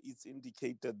where it's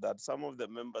indicated that some of the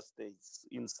member states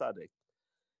in SADC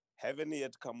haven't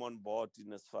yet come on board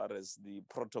in as far as the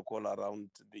protocol around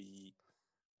the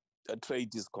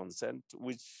trade is concerned.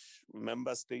 Which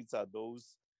member states are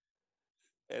those?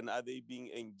 And are they being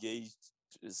engaged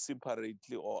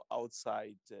separately or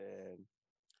outside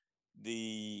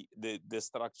the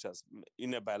structures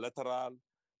in a bilateral,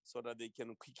 so that they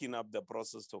can quicken up the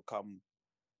process to come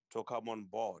on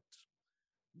board?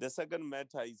 The second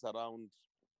matter is around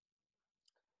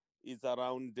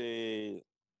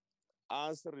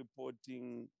us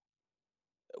reporting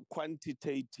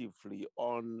quantitatively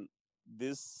on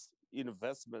these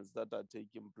investments that are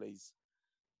taking place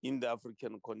in the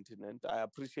African continent. I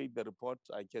appreciate the report.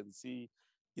 I can see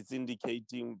it's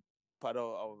indicating part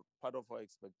of our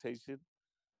expectation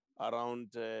around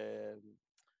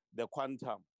the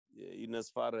quantum in as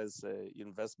far as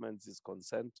investments is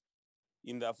concerned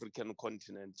in the African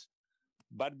continent.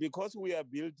 But because we are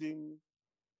building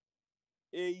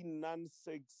a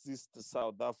non-sexist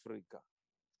South Africa,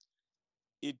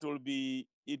 it will be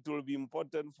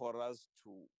important for us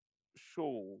to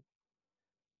show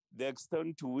the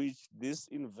extent to which these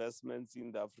investments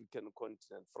in the African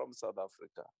continent from South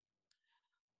Africa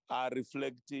are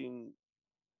reflecting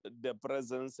the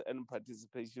presence and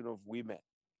participation of women.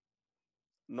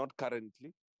 Not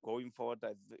currently. Going forward,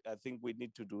 I think we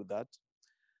need to do that.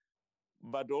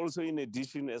 But also, in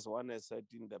addition, as one has said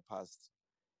in the past,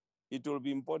 it will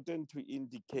be important to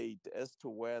indicate as to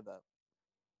whether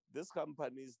these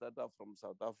companies that are from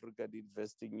South Africa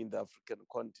investing in the African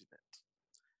continent,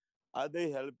 are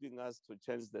they helping us to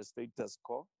change the status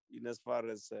quo in as far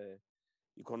as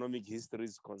economic history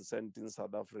is concerned in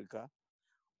South Africa,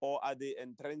 or are they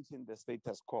entrenching the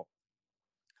status quo?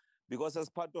 Because as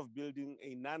part of building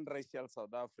a non-racial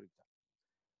South Africa,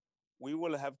 we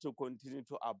will have to continue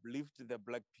to uplift the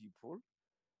Black people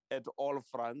at all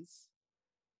fronts,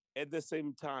 at the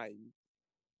same time,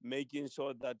 making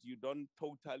sure that you don't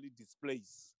totally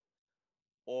displace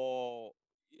or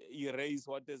erase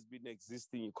what has been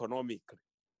existing economically,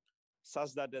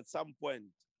 such that at some point,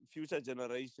 future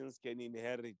generations can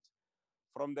inherit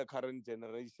from the current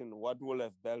generation what will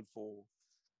have built for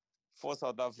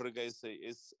South Africa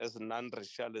as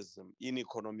non-racialism in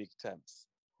economic terms.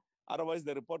 Otherwise,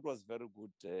 the report was very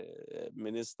good,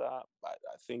 Minister.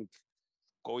 I think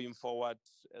going forward,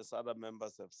 as other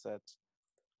members have said,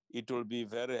 it will be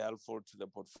very helpful to the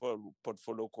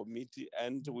portfolio committee,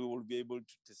 and we will be able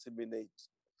to disseminate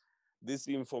this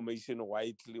information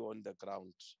widely on the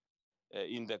ground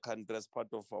in the country as part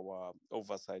of our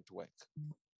oversight work.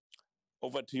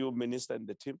 Over to you, Minister, and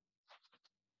the team.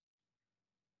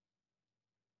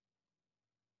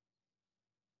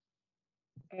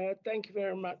 Thank you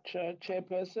very much,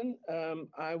 Chairperson.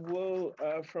 I will,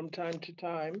 from time to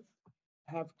time,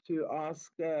 have to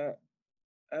ask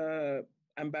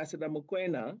Ambassador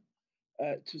Mokoena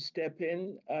to step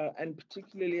in, and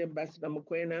particularly Ambassador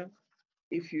Mokoena,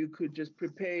 if you could just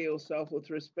prepare yourself with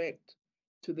respect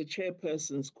to the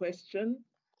Chairperson's question,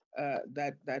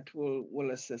 that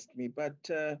will assist me. But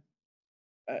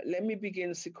let me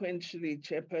begin sequentially,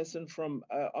 Chairperson, from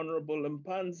Honorable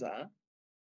Mpanza,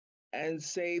 and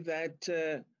say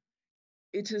that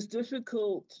it is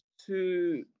difficult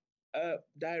to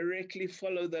directly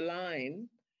follow the line,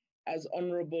 as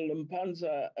Honorable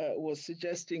Mpanza was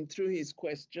suggesting through his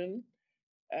question,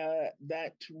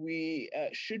 that we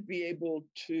should be able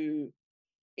to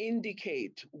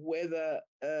indicate whether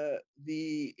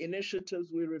the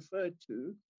initiatives we refer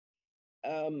to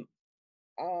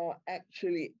are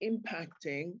actually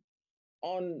impacting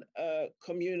on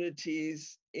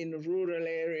communities in rural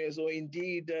areas or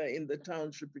indeed in the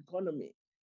township economy,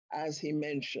 as he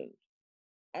mentioned.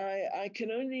 I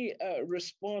can only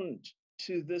respond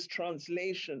to this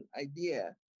translation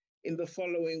idea in the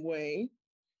following way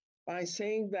by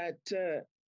saying that,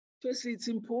 firstly, it's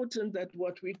important that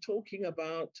what we're talking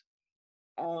about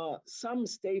are some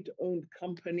state-owned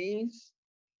companies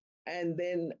and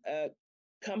then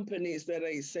companies that are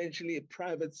essentially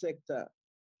private sector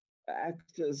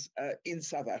actors in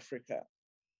South Africa.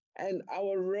 And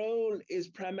our role is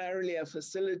primarily a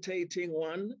facilitating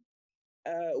one.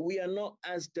 We are not,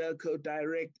 as DIRCO,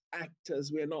 direct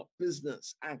actors. We're not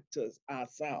business actors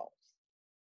ourselves.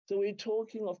 So we're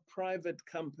talking of private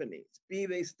companies, be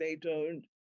they state-owned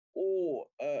or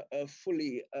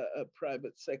fully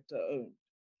private sector-owned.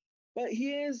 But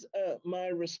here's my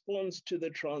response to the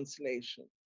translation.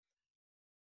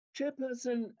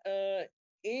 Chairperson,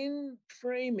 in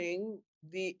framing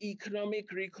the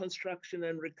Economic Reconstruction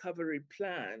and Recovery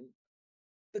Plan,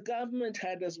 the government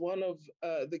had as one of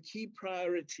the key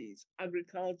priorities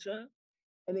agriculture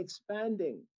and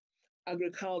expanding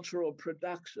agricultural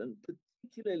production,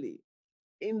 particularly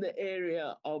in the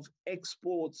area of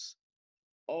exports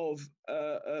of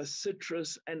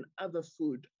citrus and other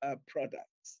food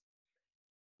products.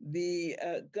 The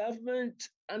government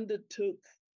undertook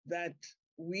that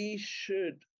we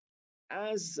should,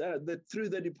 through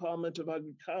the Department of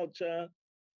Agriculture,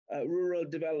 Rural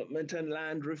Development and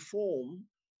Land Reform,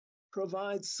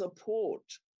 provide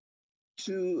support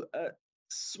to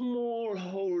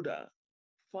smallholder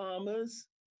farmers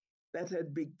that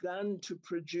had begun to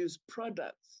produce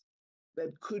products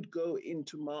that could go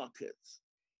into markets,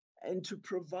 and to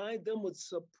provide them with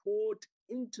support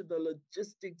into the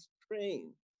logistics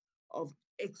train of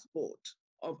export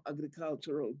of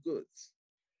agricultural goods.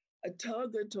 A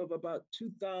target of about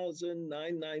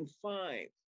 2,995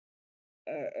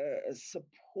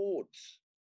 support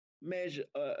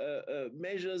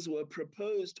measures were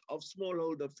proposed of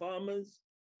smallholder farmers,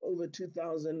 over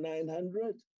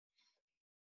 2,900.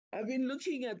 I've been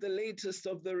looking at the latest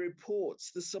of the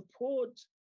reports. The support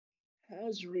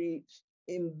has reached,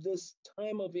 in this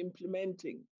time of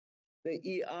implementing the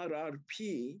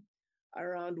ERRP,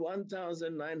 around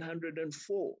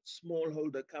 1,904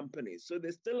 smallholder companies. So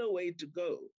there's still a way to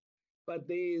go, but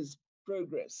there is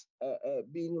progress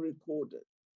being recorded.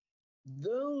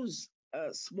 Those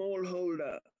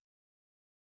smallholder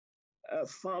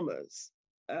farmers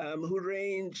who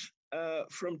range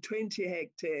from 20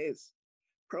 hectares,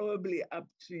 probably up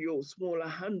to your smaller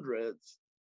hundreds,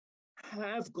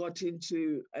 have got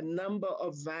into a number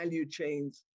of value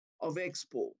chains of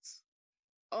exports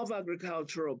of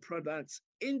agricultural products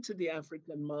into the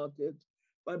African market,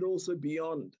 but also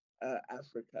beyond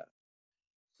Africa.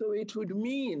 So it would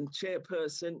mean,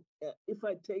 Chairperson, if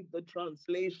I take the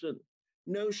translation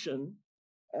notion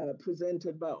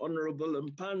presented by Honorable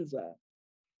Mpanza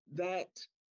that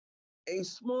a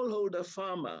smallholder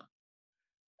farmer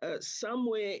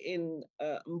somewhere in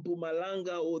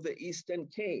Mpumalanga or the Eastern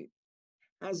Cape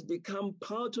has become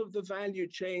part of the value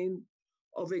chain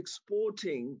of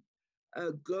exporting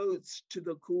goats to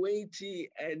the Kuwaiti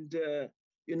and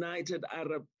United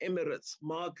Arab Emirates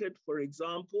market, for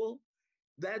example.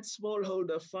 That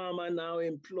smallholder farmer now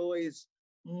employs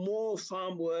more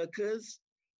farm workers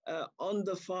on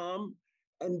the farm.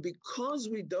 And because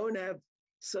we don't have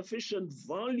sufficient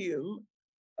volume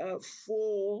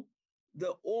for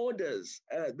the orders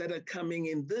that are coming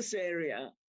in this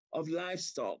area of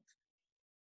livestock,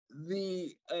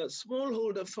 the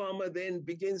smallholder farmer then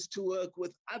begins to work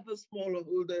with other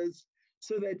smallholders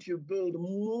so that you build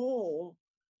more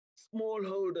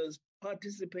smallholders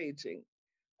participating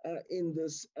in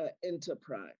this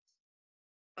enterprise.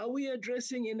 Are we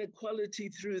addressing inequality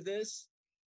through this?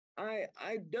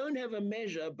 I don't have a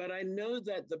measure, but I know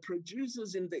that the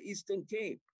producers in the Eastern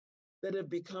Cape that have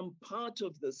become part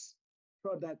of this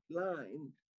product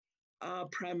line are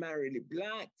primarily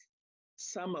Black,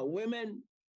 some are women,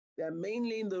 they're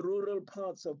mainly in the rural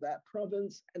parts of that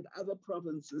province and other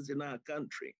provinces in our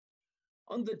country.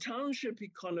 On the township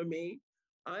economy,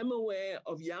 I'm aware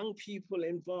of young people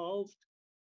involved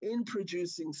in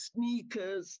producing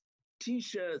sneakers,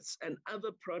 T-shirts, and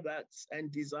other products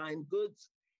and design goods.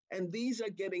 And these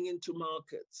are getting into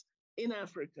markets in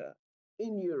Africa,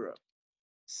 in Europe.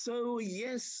 So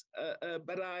yes,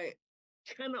 but I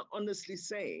cannot honestly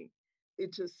say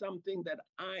it is something that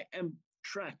I am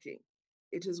tracking.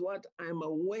 It is what I'm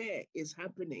aware is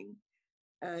happening.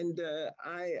 And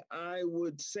I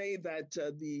would say that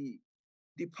the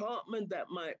department that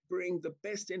might bring the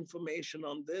best information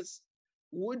on this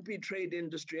would be trade,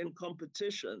 industry, and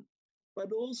competition,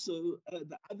 but also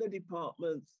the other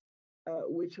departments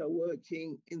which are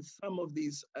working in some of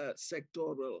these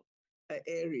sectoral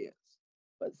areas.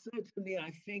 But certainly,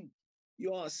 I think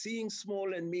you are seeing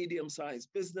small and medium-sized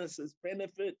businesses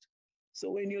benefit. So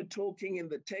when you're talking in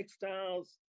the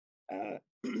textiles,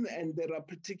 and there are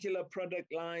particular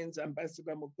product lines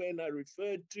Ambassador Mokoena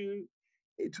referred to,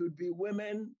 it would be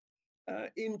women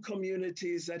in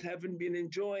communities that haven't been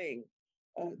enjoying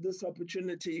this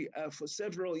opportunity for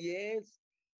several years.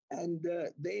 And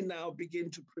they now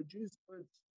begin to produce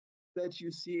goods that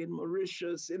you see in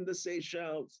Mauritius, in the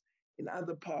Seychelles, in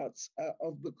other parts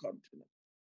of the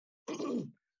continent.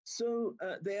 So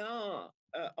there are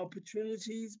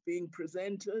opportunities being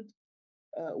presented,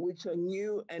 which are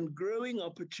new and growing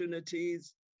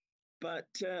opportunities. But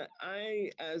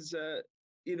I, as the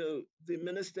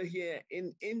minister here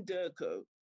in Durko,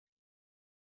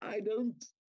 I don't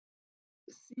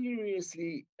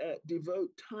seriously devote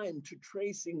time to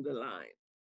tracing the line.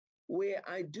 Where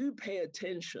I do pay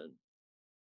attention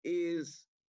is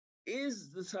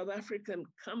the South African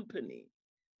company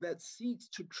that seeks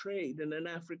to trade in an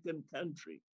African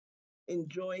country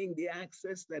enjoying the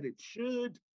access that it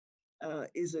should?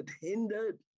 Is it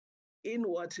hindered in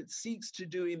what it seeks to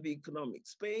do in the economic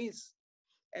space?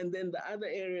 And then the other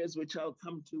areas which I'll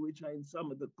come to, which are in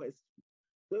some of the questions,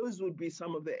 those would be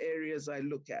some of the areas I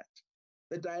look at.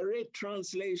 The direct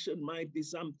translation might be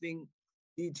something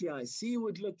DTIC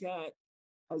would look at,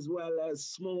 as well as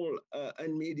small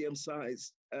and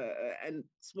medium-sized and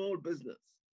small business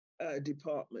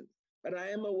department. But I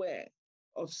am aware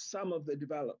of some of the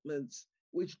developments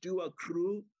which do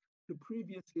accrue to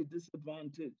previously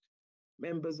disadvantaged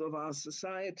members of our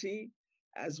society,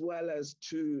 as well as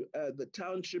to the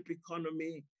township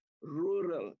economy,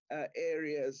 rural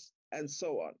areas, and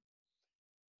so on.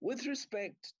 With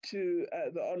respect to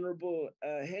the Honorable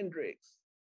Hendricks,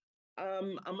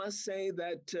 I must say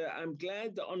that I'm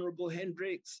glad the Honorable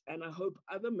Hendricks, and I hope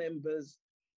other members,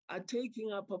 are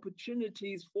taking up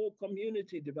opportunities for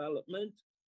community development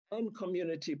and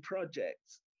community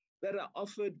projects that are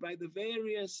offered by the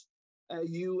various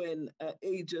UN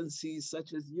agencies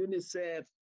such as UNICEF,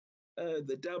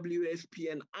 the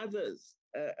WFP, and others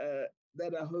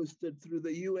that are hosted through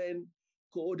the UN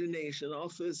Coordination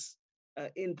Office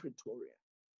in Pretoria.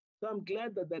 So I'm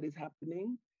glad that that is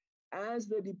happening. As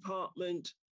the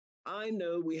department, I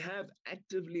know we have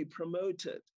actively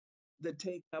promoted the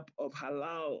take-up of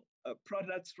halal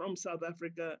products from South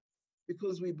Africa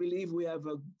because we believe we have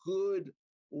a good,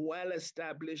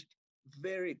 well-established,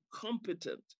 very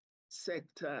competent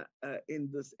sector in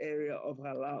this area of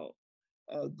halal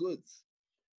goods.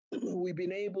 We've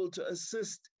been able to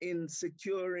assist in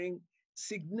securing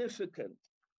significant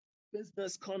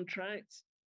business contracts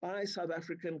by South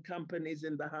African companies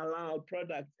in the halal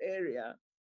product area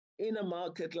in a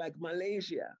market like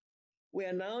Malaysia, We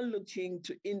are now looking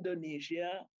to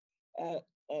Indonesia.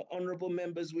 Honorable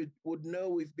members would know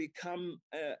we've become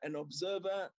an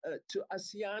observer to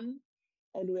ASEAN,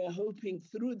 and we are hoping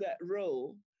through that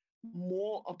role,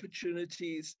 more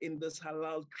opportunities in this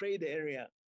halal trade area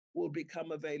will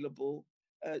become available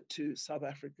to South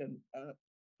African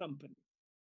companies.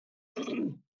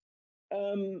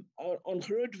 On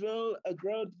Grootwil,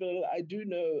 I do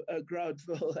know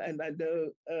Grootwil, and I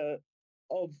know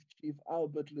of Chief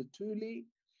Albert Lutuli,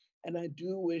 and I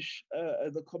do wish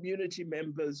the community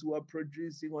members who are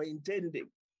producing or intending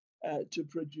to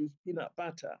produce peanut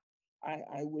butter,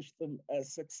 I wish them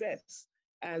success,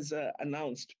 as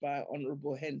announced by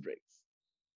Honorable Hendricks.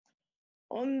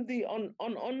 On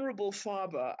Honorable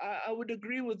Faber, I would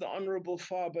agree with the Honorable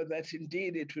Faber that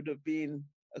indeed it would have been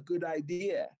a good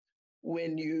idea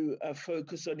when you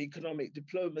focus on economic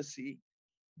diplomacy,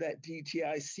 that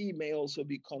DTIC may also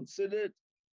be considered.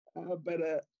 But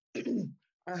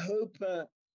I hope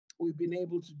we've been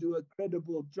able to do a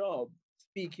credible job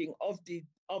speaking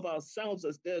of ourselves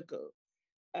as DIRCO.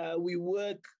 We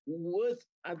work with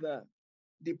other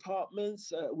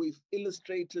departments. We've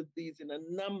illustrated these in a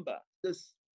number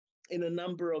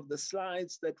of the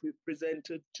slides that we've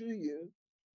presented to you.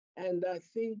 And I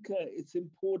think it's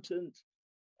important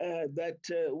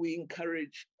that we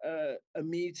encourage a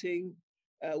meeting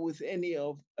with any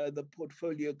of the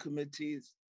portfolio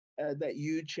committees that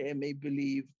you, Chair, may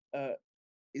believe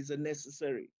is a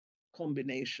necessary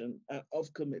combination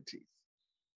of committees.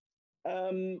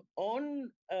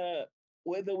 On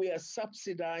whether we are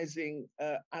subsidizing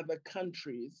other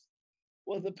countries,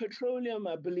 well, the petroleum,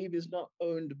 I believe, is not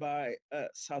owned by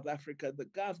South Africa, the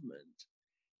government.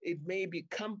 It may be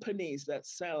companies that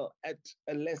sell at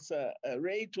a lesser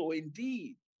rate, or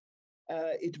indeed,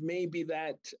 it may be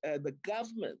that the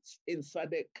governments in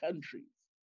SADC countries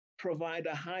provide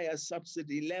a higher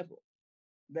subsidy level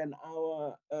than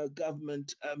our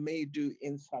government may do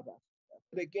in South Africa.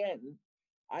 But again,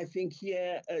 I think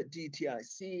here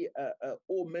DTIC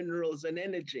or Minerals and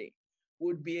Energy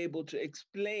would be able to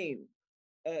explain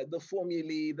the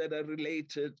formulae that are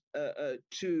related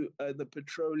to the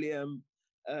petroleum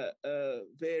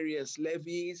various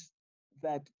levies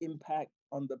that impact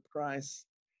on the price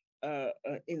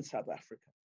in South Africa.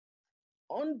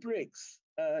 On BRICS,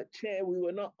 Chair, we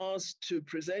were not asked to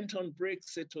present on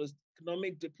BRICS. It was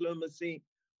economic diplomacy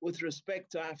with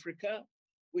respect to Africa.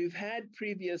 We've had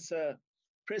previous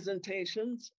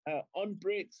presentations on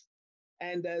BRICS,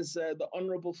 and as the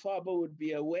Honorable Faber would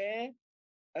be aware,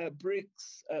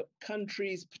 BRICS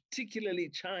countries, particularly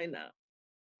China,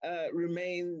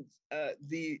 remains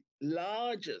the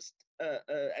largest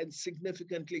and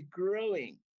significantly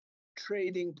growing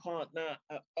trading partner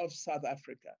of South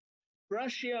Africa.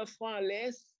 Russia, far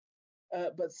less,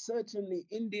 but certainly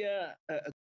India, a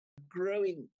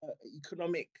growing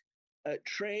economic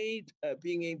trade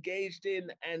being engaged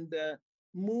in, and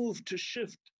move to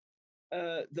shift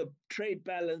the trade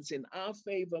balance in our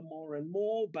favor more and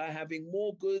more by having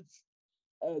more goods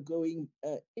going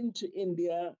into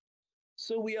India.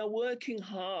 So we are working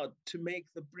hard to make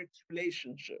the BRICS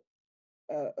relationship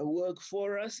work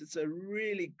for us. It's a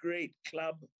really great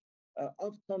club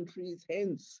of countries,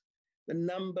 hence the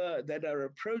number that are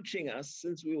approaching us,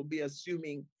 since we will be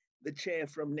assuming the chair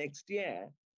from next year,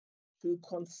 to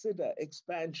consider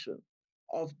expansion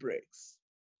of BRICS.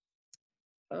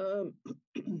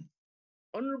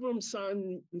 Honorable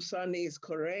Msani is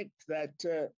correct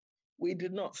that we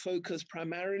did not focus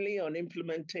primarily on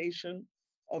implementation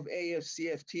of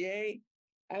AFCFTA.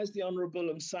 As the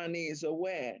Honorable Msani is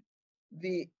aware,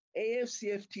 the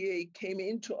AFCFTA came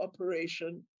into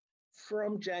operation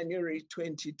from January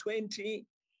 2020,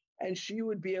 and she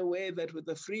would be aware that with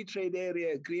the free trade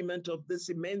area agreement of this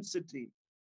immensity,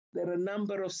 there are a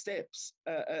number of steps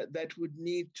that would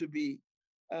need to be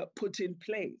put in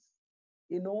place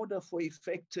in order for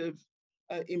effective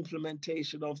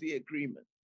implementation of the agreement.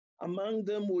 Among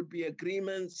them would be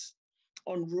agreements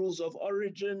on rules of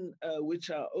origin, which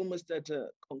are almost at a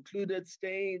concluded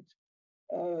stage,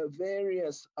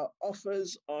 various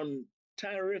offers on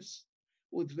tariffs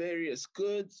with various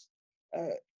goods,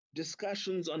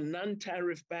 discussions on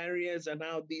non-tariff barriers and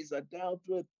how these are dealt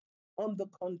with on the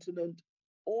continent.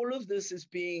 All of this is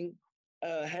being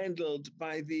handled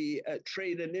by the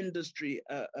trade and industry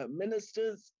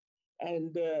ministers,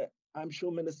 and I'm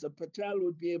sure Minister Patel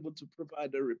would be able to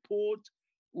provide a report.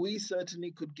 We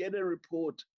certainly could get a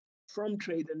report from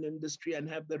trade and industry and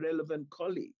have the relevant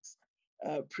colleagues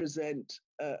present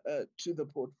to the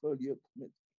portfolio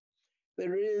committee.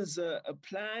 There is a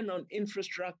plan on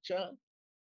infrastructure,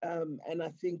 and I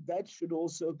think that should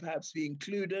also perhaps be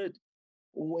included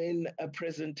when a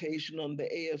presentation on the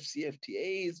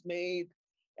AFCFTA is made,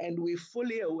 and we're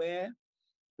fully aware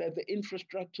that the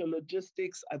infrastructure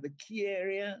logistics are the key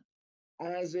area,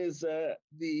 as is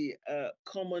the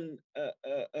common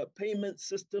payment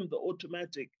system, the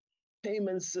automatic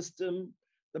payment system,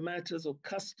 the matters of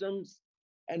customs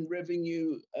and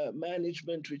revenue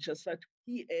management, which are such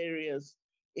key areas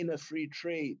in a free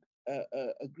trade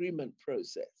agreement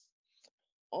process.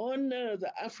 On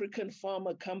the African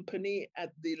Farmer Company,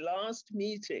 at the last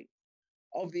meeting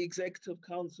of the Executive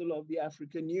Council of the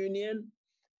African Union,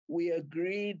 we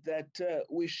agreed that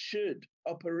we should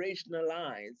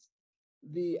operationalize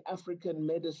the African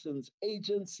Medicines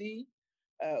Agency,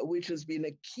 which has been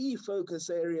a key focus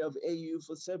area of AU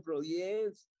for several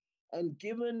years. And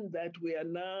given that we are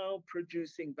now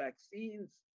producing vaccines,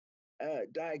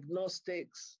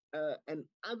 diagnostics, and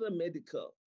other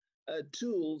medical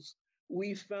tools,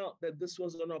 we felt that this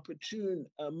was an opportune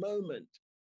moment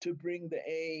to bring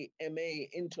the AMA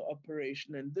into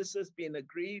operation. And this has been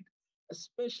agreed,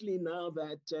 especially now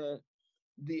that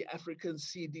the African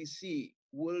CDC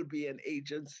will be an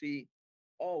agency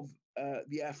of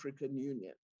the African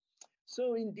Union.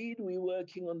 So indeed, we're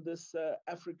working on this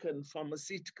African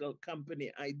pharmaceutical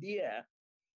company idea,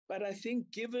 but I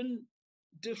think given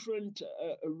different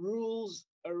rules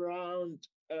around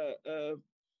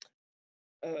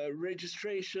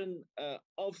registration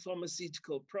of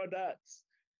pharmaceutical products,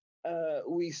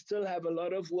 we still have a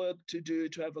lot of work to do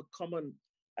to have a common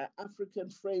African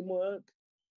framework.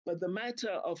 But the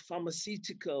matter of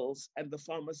pharmaceuticals and the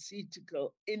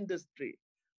pharmaceutical industry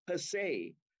per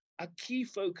se are key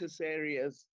focus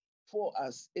areas for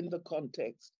us in the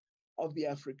context of the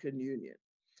African Union.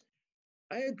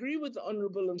 I agree with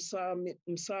Honorable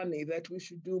Msani that we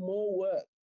should do more work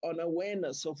on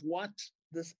awareness of what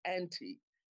this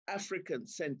anti-African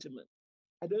sentiment,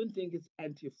 I don't think it's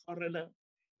anti-foreigner,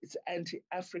 it's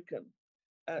anti-African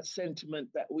sentiment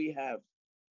that we have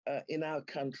in our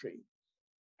country.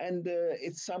 And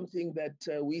it's something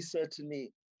that we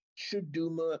certainly should do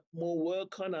more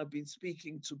work on. I've been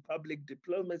speaking to public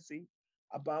diplomacy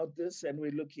about this, and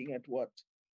we're looking at what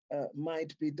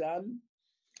might be done.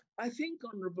 I think,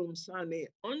 Honorable Msani,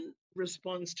 on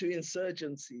response to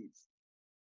insurgencies,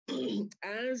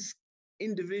 as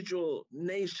individual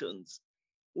nations,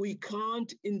 we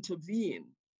can't intervene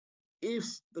if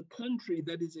the country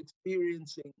that is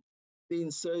experiencing the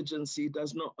insurgency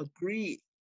does not agree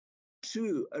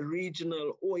to a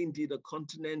regional or indeed a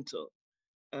continental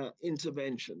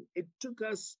intervention. It took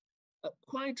us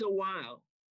quite a while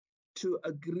to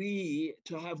agree,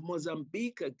 to have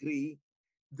Mozambique agree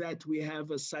that we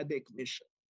have a SADC mission.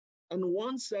 And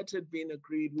once that had been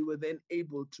agreed, we were then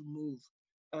able to move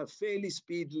fairly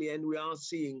speedily, and we are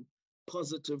seeing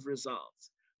positive results.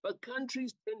 But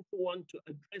countries tend to want to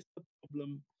address the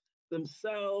problem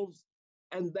themselves,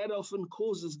 and that often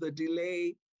causes the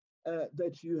delay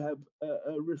that you have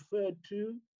referred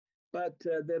to, but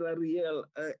there are real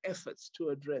efforts to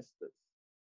address this.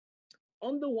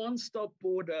 On the one-stop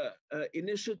border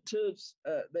initiatives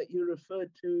that you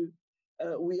referred to,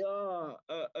 we are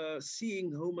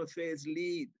seeing Home Affairs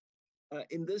lead.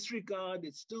 In this regard,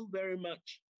 it's still very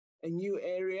much a new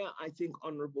area. I think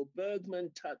Honorable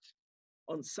Bergman touched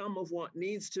on some of what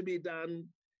needs to be done.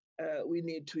 We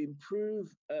need to improve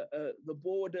the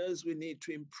borders. We need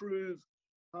to improve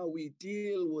how we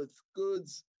deal with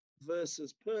goods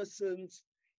versus persons,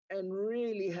 and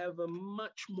really have a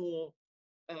much more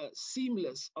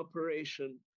seamless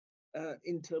operation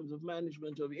in terms of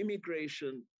management of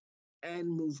immigration and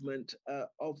movement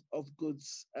of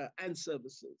goods and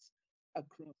services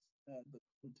across the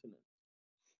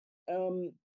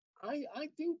continent. I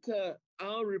think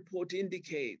our report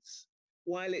indicates,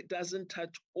 while it doesn't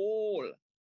touch all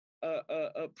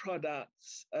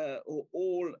products or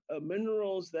all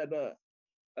minerals that are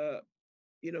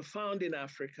found in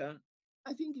Africa,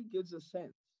 I think it gives a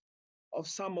sense of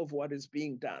some of what is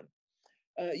being done.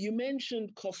 You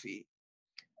mentioned coffee.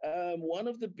 One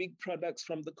of the big products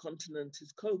from the continent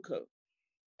is cocoa.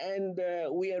 And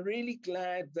we are really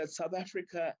glad that South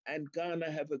Africa and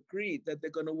Ghana have agreed that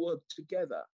they're going to work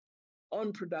together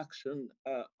on production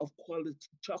of quality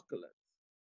chocolate.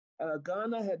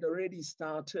 Ghana had already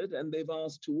started, and they've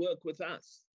asked to work with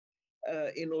us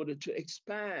in order to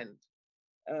expand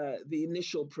the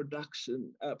initial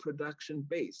production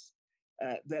base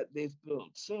that they've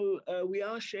built. So we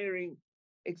are sharing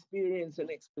experience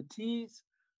and expertise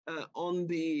on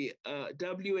the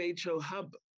WHO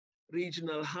hub,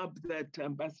 regional hub that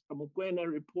Ambassador Mokoena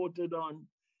reported on.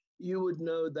 You would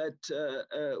know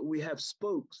that we have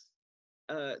spokes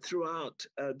throughout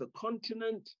the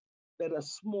continent that are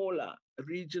smaller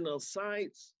regional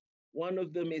sites. One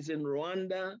of them is in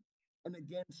Rwanda. And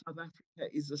again, South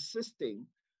Africa is assisting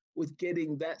with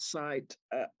getting that site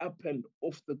up and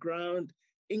off the ground,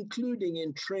 including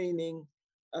in training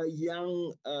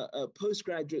young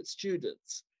postgraduate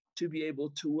students to be able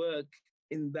to work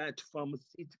in that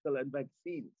pharmaceutical and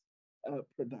vaccines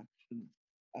production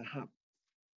hub.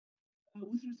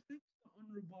 With respect to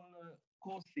Honorable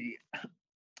Corsi,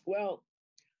 well,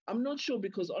 I'm not sure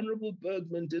because Honorable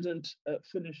Bergman didn't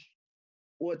finish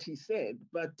what he said,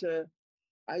 but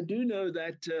I do know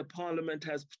that Parliament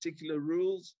has particular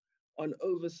rules on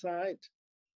oversight.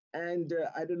 And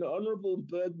I don't know, Honorable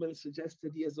Bergman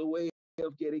suggested he has a way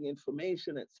of getting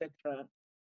information, etc.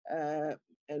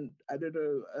 And I don't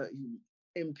know,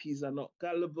 MPs are not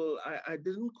gullible. I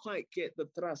didn't quite get the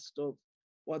thrust of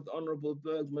what Honorable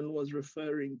Bergman was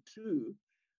referring to.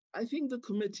 I think the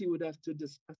committee would have to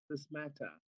discuss this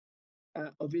matter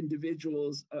of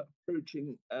individuals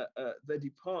approaching the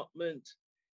department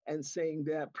and saying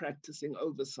they're practicing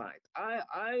oversight.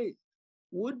 I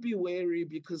would be wary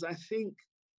because I think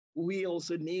we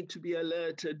also need to be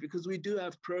alerted because we do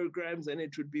have programs, and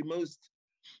it would be most,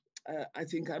 I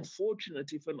think,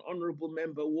 unfortunate if an honorable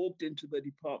member walked into the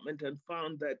department and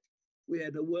found that we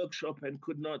had a workshop and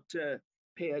could not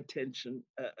pay attention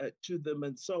to them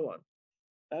and so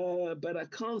on. But I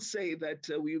can't say that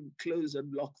we close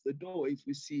and lock the door if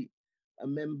we see a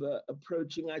member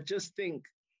approaching. I just think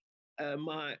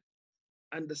my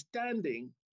understanding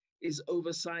is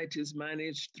oversight is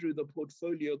managed through the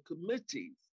portfolio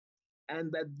committees,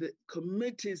 and that the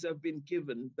committees have been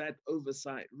given that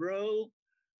oversight role,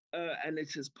 and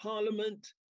it is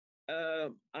Parliament.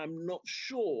 I'm not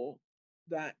sure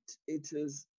that it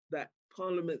is that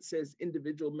Parliament says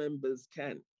individual members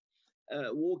can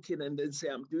walk in and then say,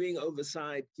 I'm doing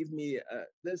oversight, give me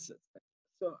this.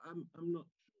 So I'm not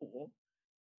sure.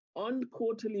 On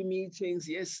quarterly meetings,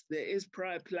 yes, there is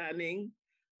prior planning,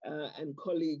 and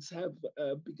colleagues have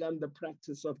begun the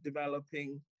practice of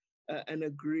developing an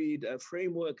agreed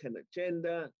framework and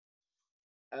agenda.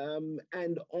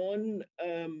 And on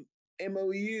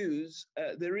MOUs,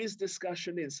 there is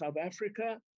discussion in South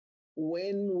Africa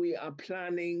when we are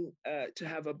planning to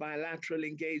have a bilateral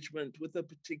engagement with a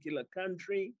particular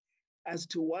country as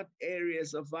to what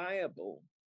areas are viable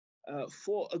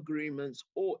for agreements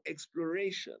or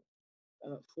exploration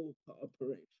for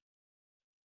cooperation.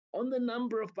 On the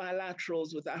number of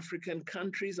bilaterals with African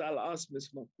countries, I'll ask Ms.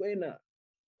 Mokoena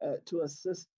to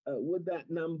assist with that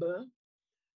number.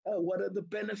 What are the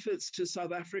benefits to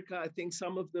South Africa? I think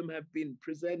some of them have been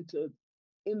presented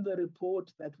in the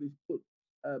report that we've put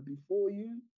before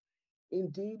you.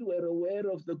 Indeed, we're aware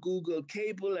of the Google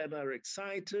cable and are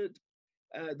excited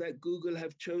that Google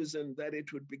have chosen that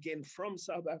it would begin from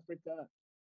South Africa.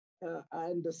 I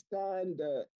understand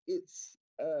its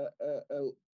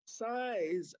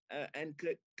size and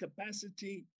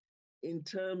capacity in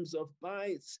terms of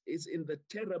bytes is in the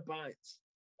terabytes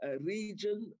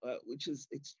region, which is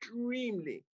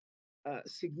extremely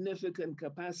significant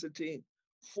capacity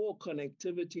for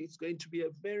connectivity. It's going to be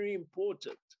a very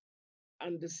important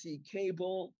undersea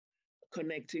cable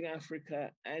connecting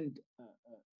Africa and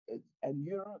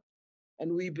Europe.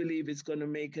 And we believe it's going to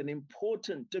make an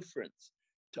important difference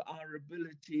to our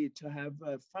ability to have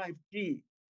 5G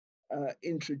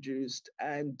introduced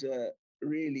and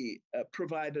really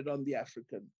provided on the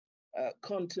African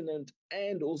continent,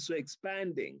 and also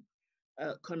expanding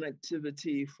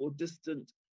connectivity for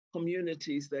distant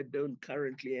communities that don't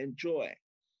currently enjoy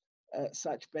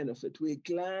such benefit. We're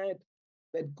glad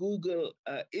that Google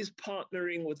is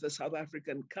partnering with a South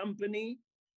African company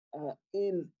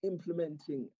in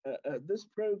implementing this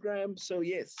program. So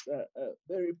yes,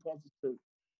 very positive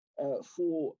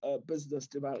for business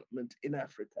development in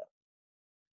Africa.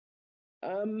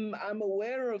 I'm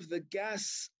aware of the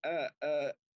gas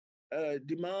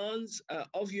demands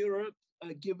of Europe,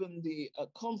 given the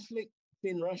conflict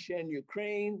between Russia and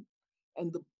Ukraine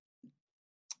and the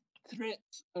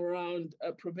threats around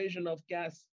provision of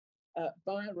gas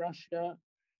by Russia.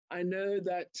 I know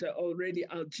that already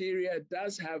Algeria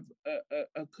does have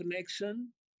a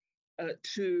connection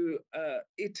to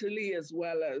Italy as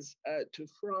well as to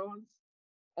France.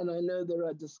 And I know there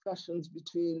are discussions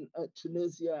between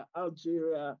Tunisia,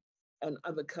 Algeria, and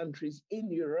other countries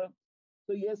in Europe.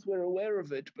 So yes, we're aware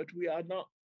of it, but we are not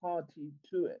party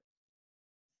to it.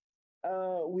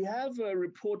 We have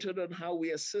reported on how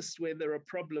we assist where there are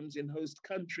problems in host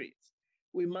countries.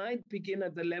 We might begin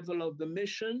at the level of the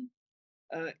mission.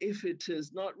 If it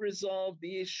is not resolved,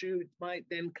 the issue might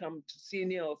then come to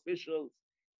senior officials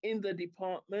in the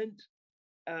department.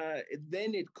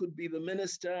 then it could be the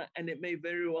minister, and it may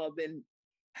very well then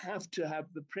have to have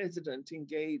the president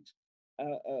engage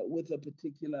with a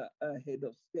particular head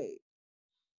of state.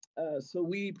 So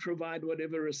we provide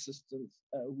whatever assistance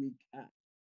we can.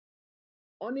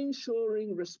 On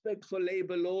ensuring respect for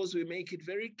labor laws, we make it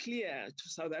very clear to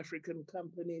South African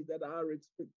companies that our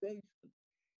expectation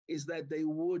is that they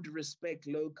would respect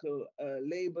local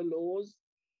labor laws.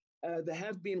 There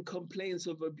have been complaints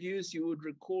of abuse. You would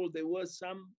recall there were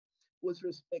some with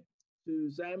respect to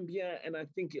Zambia, and I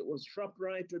think it was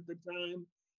ShopRite at the time,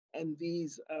 and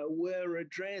these were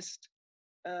addressed.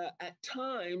 At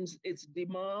times, it's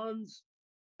demands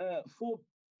for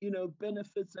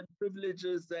benefits and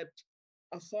privileges that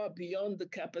are far beyond the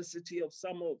capacity of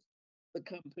some of the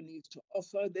companies to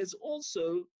offer. There's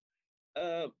also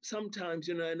sometimes,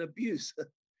 an abuse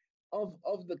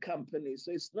of the companies.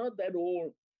 So it's not that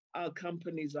all our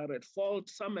companies are at fault.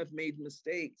 Some have made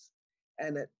mistakes,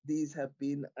 and these have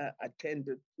been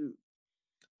attended to.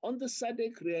 On the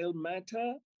SADC rail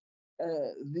matter,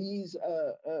 these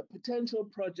potential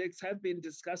projects have been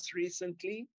discussed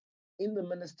recently in the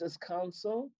Ministers'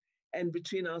 Council and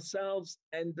between ourselves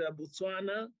and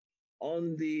Botswana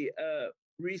on the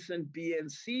recent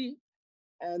BNC,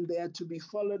 and they are to be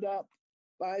followed up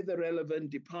by the relevant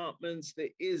departments. There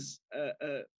is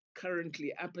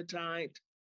currently appetite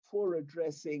for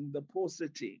addressing the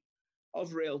paucity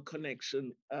of rail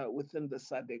connection within the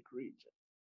SADC region.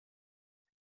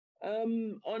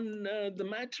 On the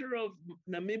matter of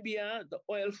Namibia, the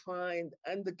oil find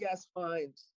and the gas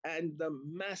finds and the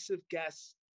massive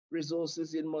gas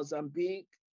resources in Mozambique,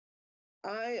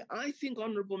 I think,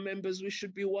 honorable members, we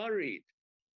should be worried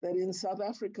that in South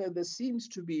Africa, there seems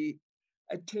to be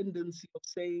a tendency of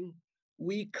saying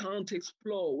we can't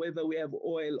explore whether we have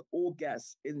oil or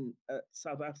gas in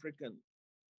South African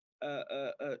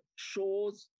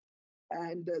shores.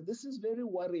 And this is very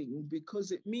worrying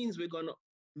because it means we're going to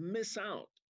miss out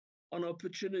on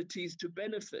opportunities to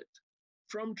benefit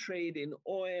from trade in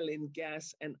oil, in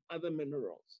gas, and other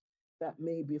minerals that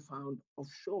may be found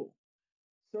offshore.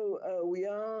 So we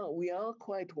are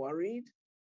quite worried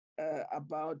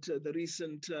about the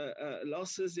recent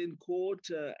losses in court,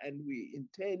 and we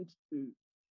intend to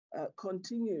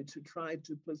continue to try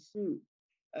to pursue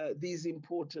these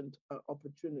important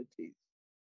opportunities.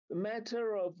 The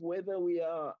matter of whether we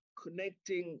are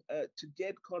connecting to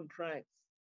get contracts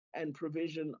and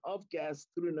provision of gas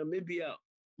through Namibia,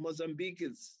 Mozambique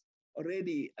is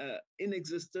already in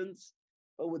existence.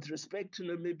 But with respect to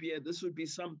Namibia, this would be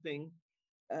something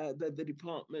that the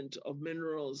Department of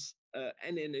Minerals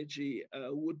and Energy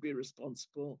would be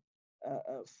responsible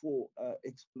for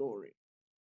exploring.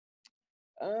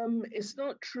 It's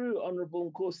not true,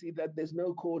 Honorable Nkosi, that there's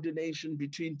no coordination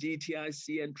between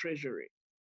DTIC and Treasury.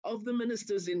 Of the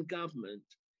ministers in government,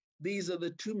 these are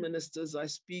the two ministers I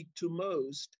speak to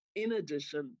most, in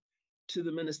addition to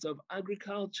the Minister of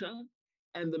Agriculture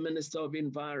and the Minister of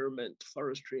Environment,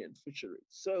 Forestry and Fisheries.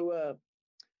 So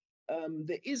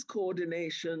there is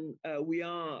coordination. We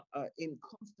are in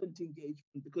constant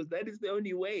engagement because that is the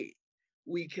only way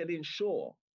we can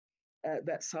ensure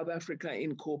that South Africa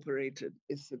Incorporated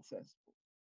is successful.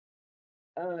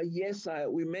 Yes,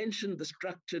 we mentioned the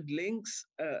structured links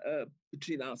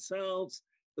between ourselves,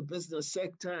 the business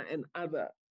sector, and other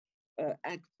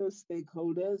actors,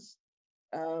 stakeholders.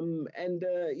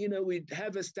 We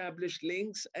have established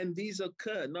links, and these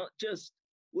occur not just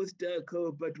with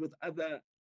DIRCO, but with other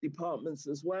departments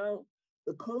as well.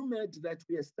 The COMED that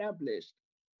we established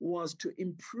was to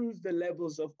improve the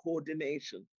levels of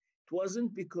coordination. It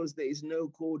wasn't because there is no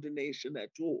coordination at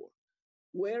all.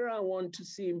 Where I want to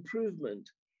see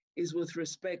improvement is with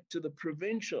respect to the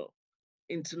provincial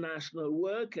international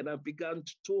work, and I've begun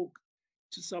to talk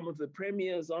to some of the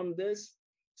premiers on this,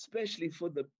 especially for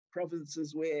the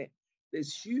provinces where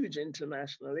there's huge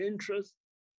international interest.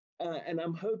 And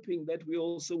I'm hoping that we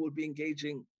also will be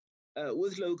engaging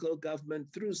with local government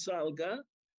through SALGA,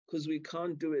 because we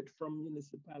can't do it from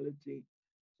municipality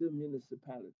to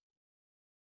municipality.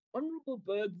 Honorable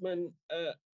Bergman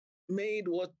made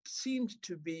what seemed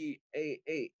to be a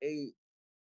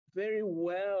very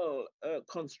well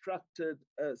constructed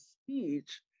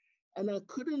speech, and I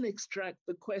couldn't extract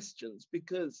the questions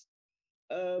because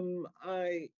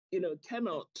I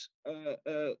cannot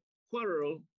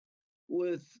quarrel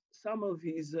with some of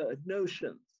his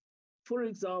notions. For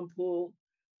example,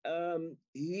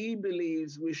 he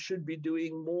believes we should be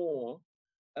doing more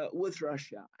with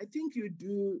Russia. I think you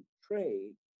do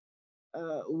trade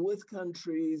with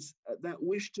countries that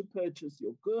wish to purchase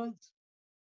your goods.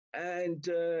 And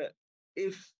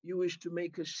if you wish to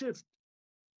make a shift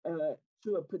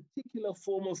to a particular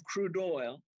form of crude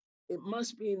oil, it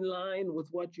must be in line with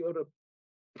what you're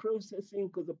processing,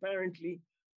 because apparently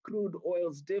crude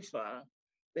oils differ.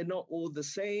 They're not all the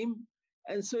same.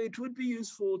 And so it would be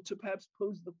useful to perhaps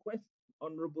pose the question,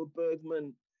 Honorable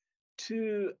Bergman,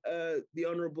 to the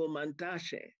Honorable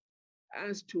Mantashe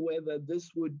as to whether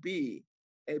this would be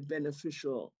a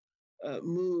beneficial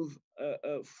move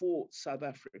for South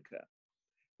Africa.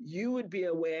 You would be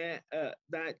aware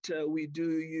that we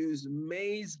do use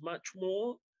maize much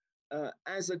more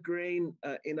as a grain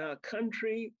in our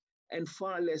country and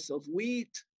far less of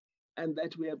wheat, and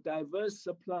that we have diverse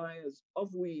suppliers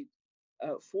of wheat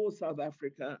for South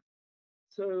Africa.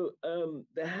 So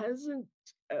there hasn't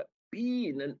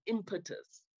been an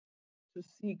impetus to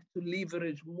seek to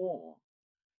leverage more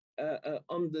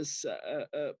on this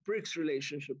BRICS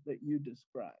relationship that you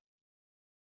described.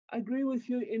 I agree with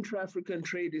you, intra-African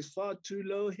trade is far too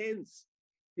low, hence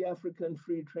the African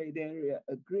Free Trade Area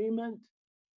Agreement.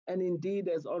 And indeed,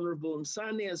 as Honorable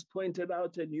Msani has pointed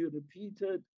out and you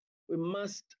repeated, we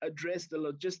must address the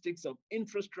logistics of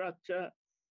infrastructure,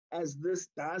 as this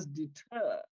does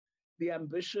deter the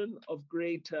ambition of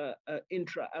greater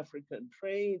intra-African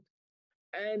trade.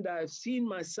 And I've seen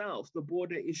myself the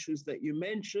border issues that you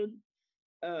mentioned,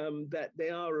 that they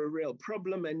are a real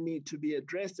problem and need to be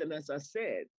addressed. And as I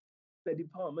said, the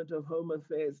Department of Home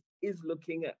Affairs is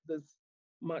looking at this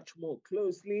much more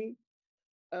closely.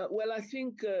 Well, I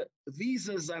think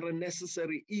visas are a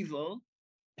necessary evil,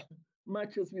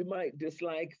 much as we might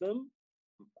dislike them.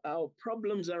 Our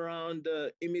problems around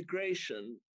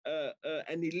immigration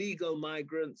and illegal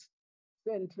migrants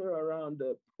center around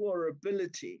poor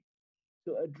ability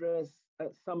to address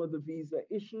some of the visa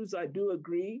issues. I do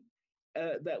agree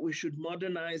that we should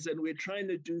modernize, and we're trying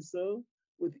to do so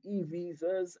with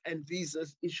e-visas and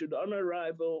visas issued on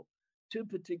arrival to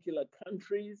particular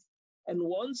countries. And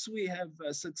once we have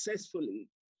successfully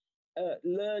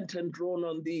learned and drawn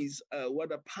on these,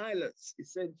 what are pilots,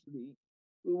 essentially,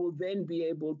 we will then be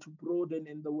able to broaden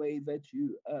in the way that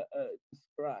you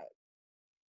described.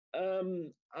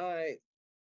 I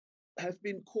have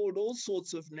been called all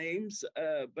sorts of names,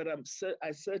 but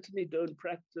I certainly don't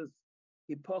practice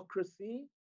hypocrisy.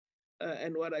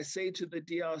 And what I say to the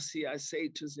DRC, I say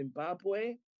to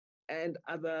Zimbabwe and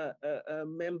other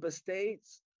member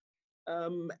states.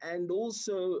 And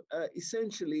also,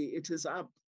 essentially, it is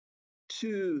up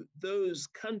to those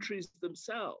countries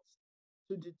themselves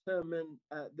to determine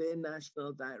their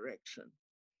national direction.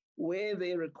 Where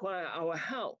they require our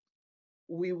help,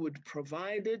 we would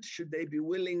provide it, should they be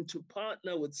willing to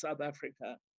partner with South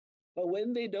Africa. But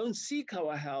when they don't seek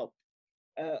our help,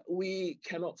 we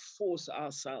cannot force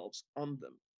ourselves on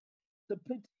them. The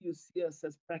pity you see us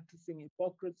as practicing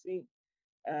hypocrisy,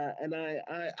 and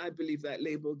I believe that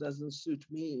label doesn't suit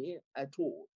me at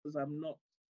all, because I'm not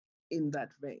in that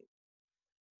vein.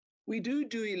 We do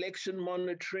election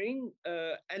monitoring,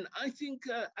 and I think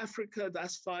Africa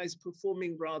thus far is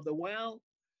performing rather well.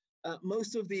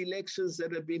 Most of the elections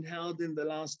that have been held in the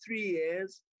last 3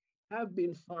 years have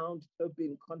been found to have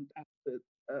been conducted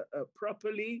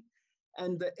properly.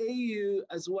 And the AU,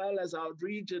 as well as our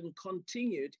region,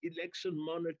 continued election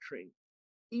monitoring,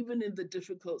 even in the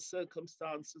difficult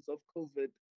circumstances of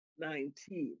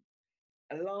COVID-19.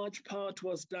 A large part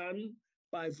was done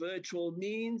by virtual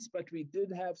means, but we did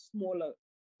have smaller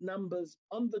numbers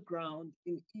on the ground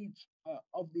in each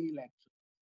of the elections.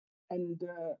 And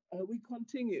we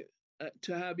continue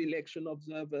to have election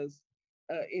observers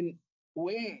in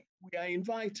where we are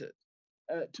invited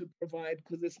to provide,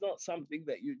 because it's not something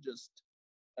that you just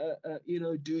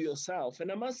do yourself.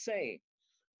 And I must say,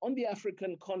 on the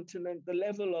African continent, the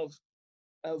level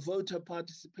of voter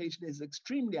participation is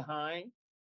extremely high.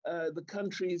 The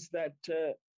countries that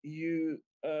you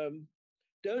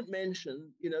don't mention,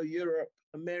 Europe,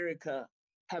 America,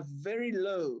 have very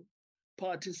low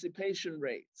participation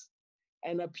rates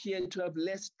and appear to have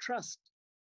less trust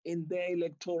in their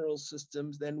electoral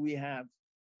systems than we have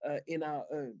in our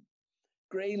own.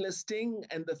 Grey listing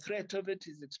and the threat of it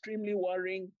is extremely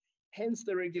worrying, hence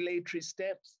the regulatory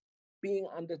steps being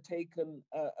undertaken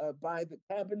by the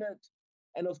cabinet.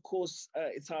 And of course,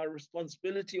 it's our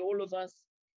responsibility, all of us,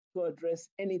 to address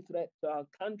any threat to our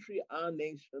country, our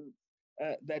nation,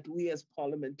 that we as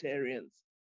parliamentarians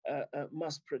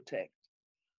must protect.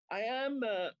 I am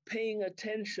paying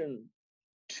attention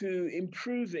to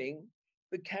improving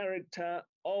the character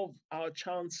of our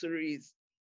chanceries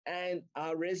and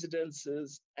our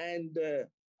residences and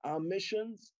our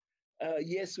missions.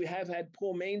 Yes, we have had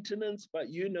poor maintenance, but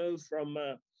from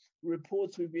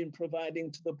reports we've been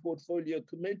providing to the Portfolio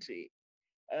Committee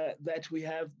that we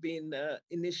have been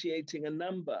initiating a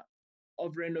number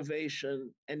of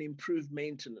renovation and improved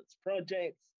maintenance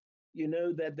projects. You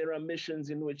know that there are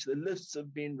missions in which the lifts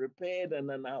have been repaired and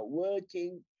are now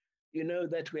working. You know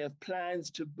that we have plans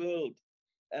to build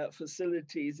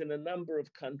facilities in a number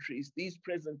of countries. These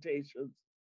presentations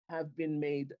have been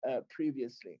made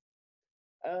previously.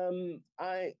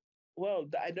 I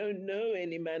don't know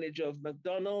any manager of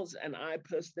McDonald's, and I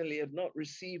personally have not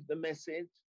received the message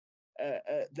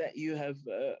that you have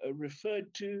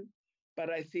referred to. But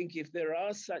I think if there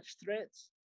are such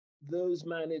threats, those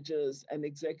managers and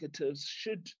executives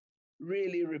should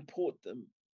really report them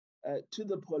to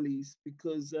the police,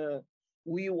 because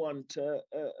we want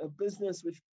a business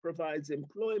which provides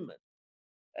employment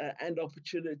and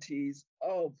opportunities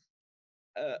of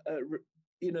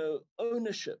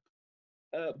ownership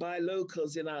by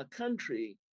locals in our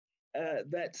country,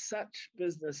 that such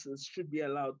businesses should be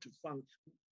allowed to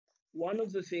function. One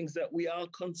of the things that we are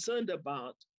concerned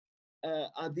about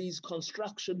are these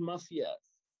construction mafias,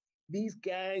 these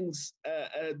gangs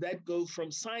that go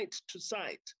from site to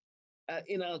site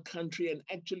in our country and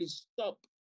actually stop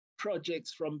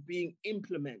projects from being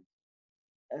implemented.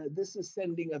 This is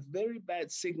sending a very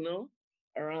bad signal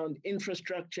around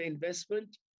infrastructure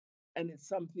investment, and it's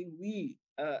something we,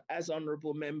 as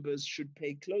honorable members, should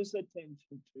pay close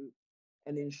attention to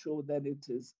and ensure that it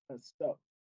is stopped.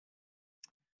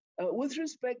 With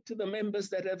respect to the members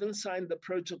that haven't signed the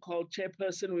protocol,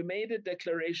 Chairperson, we made a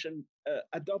declaration,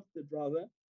 adopted rather,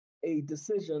 a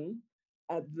decision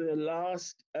at the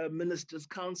last Ministers'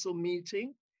 Council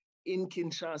meeting in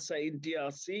Kinshasa in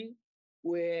DRC,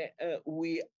 where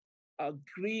we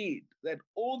agreed that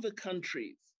all the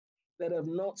countries that have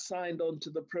not signed on to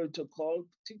the protocol,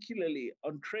 particularly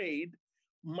on trade,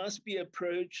 must be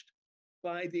approached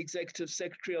by the Executive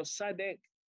Secretary of SADC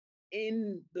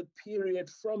in the period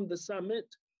from the summit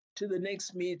to the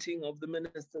next meeting of the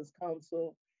Ministers'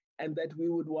 Council, and that we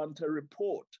would want a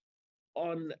report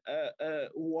on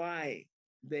why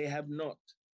they have not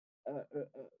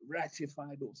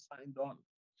ratified or signed on.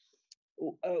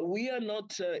 We are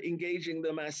not engaging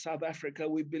them as South Africa.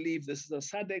 We believe this is a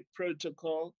SADC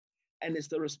protocol, and it's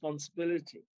the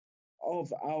responsibility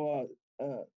of our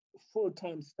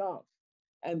full-time staff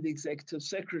and the Executive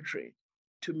Secretary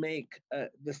to make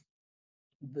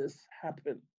this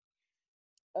happen.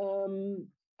 I'm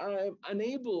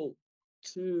unable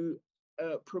to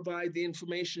provide the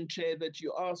information, Chair, that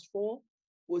you asked for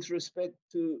with respect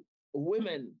to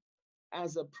women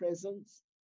as a presence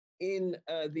in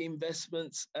the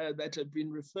investments that have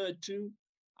been referred to.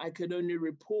 I can only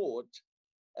report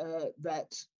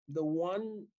that the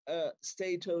one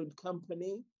state-owned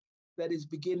company that is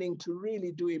beginning to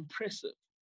really do impressive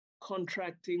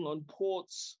contracting on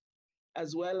ports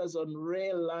as well as on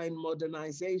rail line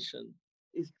modernization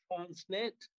is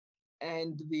Transnet,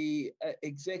 and the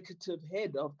executive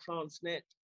head of Transnet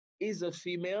is a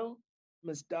female,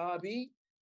 Ms. Darby.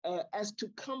 As to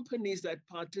companies that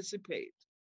participate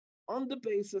on the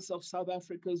basis of South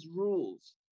Africa's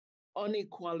rules on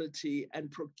equality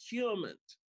and procurement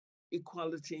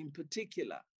equality in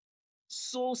particular,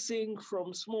 sourcing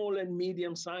from small and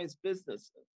medium-sized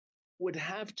businesses would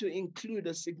have to include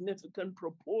a significant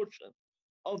proportion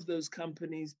of those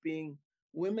companies being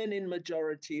women in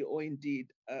majority or indeed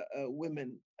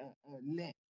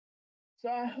women-led. So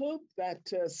I hope that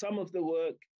some of the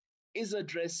work is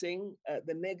addressing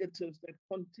the negatives that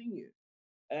continue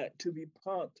to be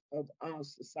part of our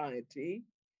society,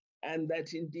 and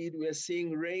that indeed we are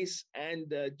seeing race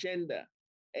and gender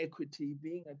equity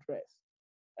being addressed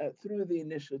through the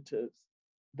initiatives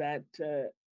that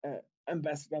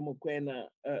Ambassador Mokoena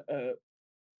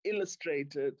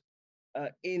illustrated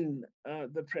in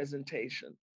the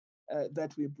presentation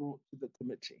that we brought to the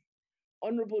committee.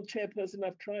 Honorable Chairperson,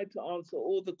 I've tried to answer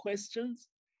all the questions.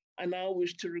 I now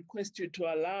wish to request you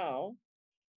to allow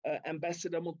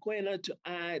Ambassador Mokoena to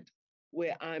add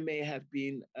where I may have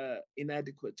been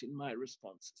inadequate in my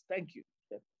responses. Thank you.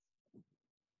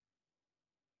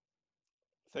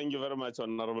 Thank you very much,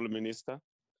 Honorable Minister.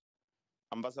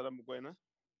 Ambassador Mokoena.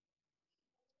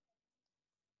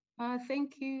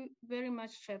 Thank you very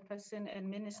much, Chairperson and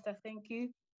Minister. Thank you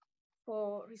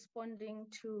for responding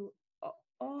to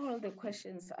all the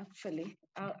questions, actually.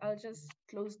 I'll just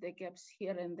close the gaps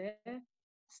here and there,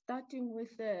 starting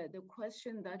with the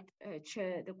question that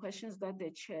the questions that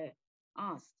the Chair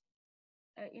asked.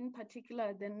 In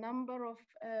particular, the number of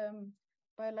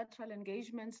bilateral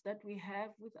engagements that we have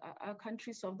with our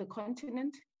countries of the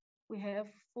continent, we have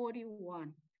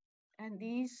 41. And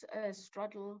these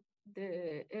straddle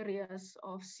the areas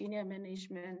of senior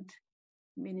management,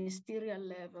 ministerial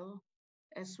level,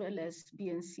 as well as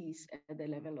BNCs at the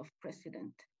level of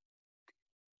president.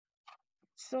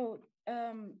 So,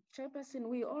 Chairperson,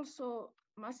 we also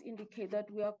must indicate that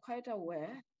we are quite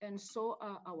aware, and so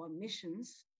are our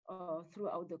missions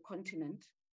throughout the continent,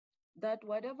 that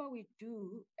whatever we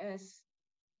do as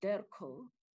DERCO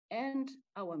and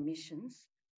our missions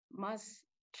must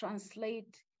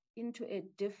translate into a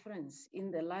difference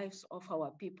in the lives of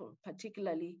our people,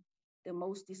 particularly the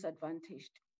most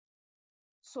disadvantaged.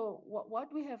 So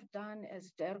what we have done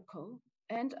as DERCO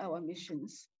and our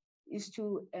missions is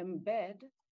to embed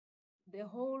the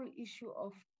whole issue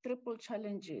of triple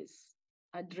challenges,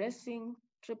 addressing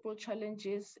triple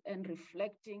challenges and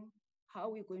reflecting how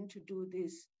we're going to do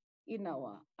this in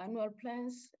our annual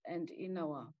plans and in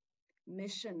our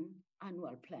mission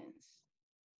annual plans.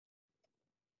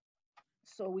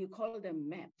 So we call them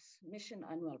MAPs, mission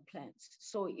annual plans.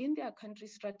 So in their country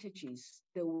strategies,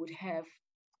 they would have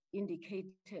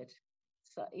indicated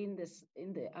in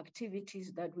the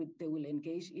activities that they will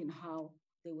engage in, how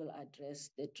they will address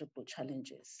the triple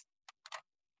challenges.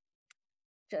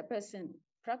 Chairperson,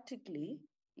 practically,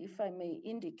 if I may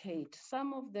indicate,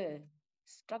 some of the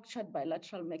structured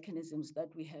bilateral mechanisms that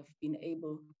we have been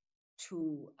able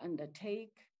to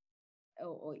undertake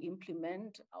or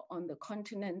implement on the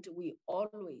continent, we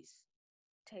always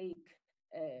take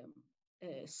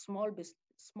small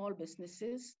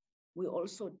businesses. We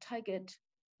also target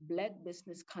Black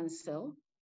Business Council.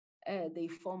 They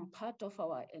form part of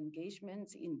our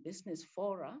engagements in business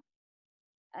fora.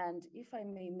 And if I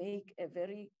may make a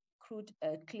very crude,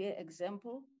 clear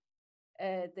example,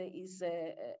 there is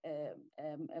a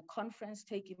conference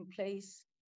taking place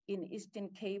in Eastern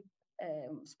Cape,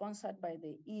 sponsored by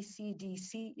the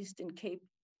ECDC, Eastern Cape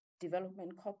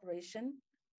Development Corporation,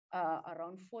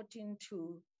 around 14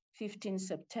 to 15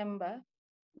 September,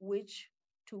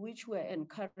 to which we're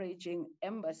encouraging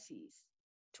embassies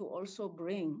to also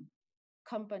bring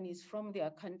companies from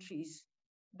their countries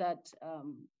that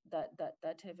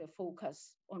have a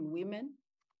focus on women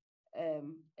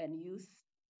and youth.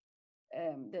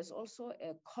 There's also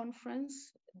a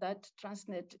conference that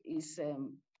Transnet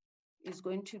is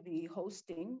going to be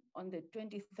hosting on the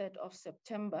 23rd of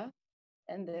September.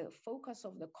 And the focus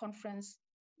of the conference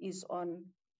is on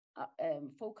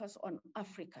focus on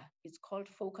Africa. It's called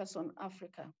Focus on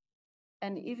Africa.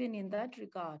 And even in that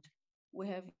regard, we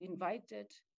have invited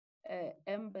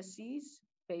embassies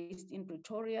based in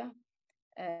Pretoria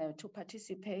to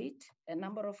participate. A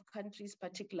number of countries,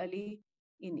 particularly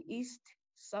in East,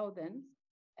 Southern,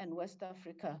 and West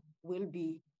Africa, will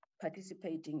be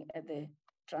participating at the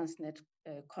Transnet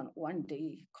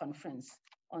one-day conference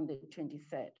on the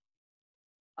 23rd.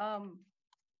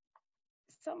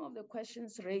 Some of the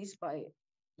questions raised by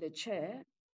the chair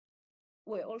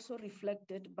were also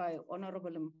reflected by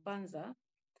Honorable Mpanza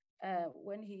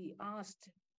when he asked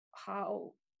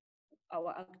how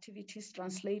our activities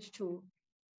translate to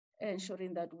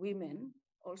ensuring that women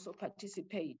also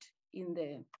participate in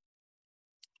the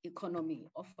economy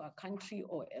of our country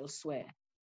or elsewhere.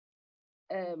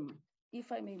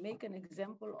 If I may make an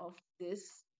example of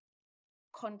this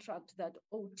contract that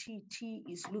OTT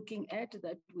is looking at,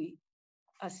 that we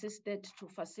assisted to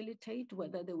facilitate,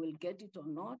 whether they will get it or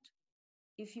not.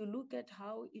 If you look at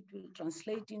how it will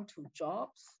translate into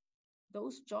jobs,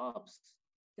 those jobs,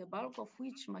 the bulk of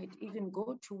which might even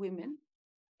go to women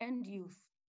and youth.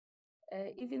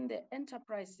 Even the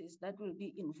enterprises that will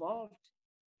be involved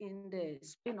in the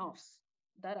spin-offs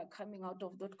that are coming out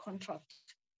of that contract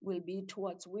will be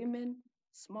towards women,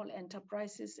 small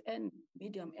enterprises, and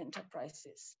medium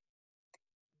enterprises.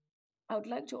 I would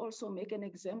like to also make an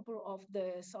example of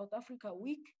the South Africa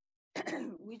Week,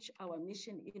 which our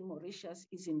mission in Mauritius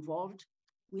is involved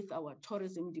with our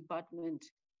tourism department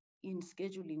in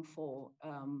scheduling for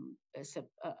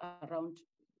around,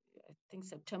 I think,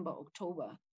 September,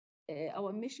 October.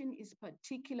 Our mission is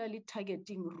particularly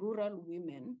targeting rural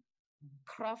women,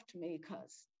 craft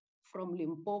makers from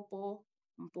Limpopo,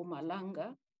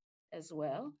 Mpumalanga as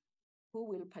well, who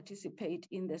will participate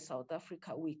in the South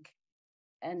Africa Week.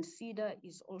 And CEDA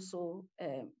is also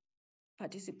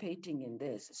participating in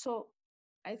this. So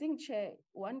I think, Chair,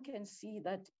 one can see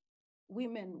that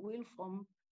women will form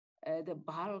the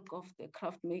bulk of the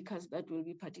craft makers that will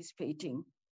be participating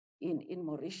in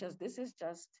Mauritius. This is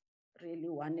just really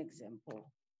one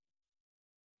example.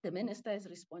 The minister has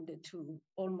responded to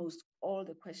almost all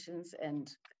the questions, and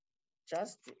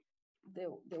just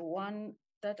the one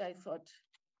that I thought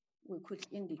we could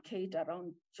indicate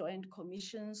around joint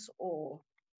commissions or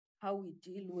how we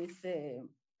deal with the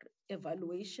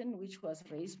evaluation, which was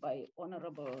raised by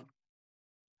Honorable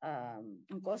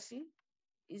Nkosi,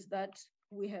 is that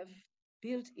we have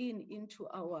built into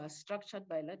our structured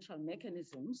bilateral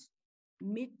mechanisms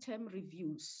midterm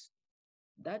reviews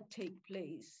that take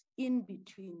place in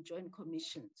between joint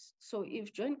commissions. So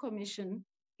if joint commission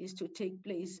is to take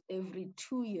place every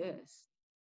 2 years,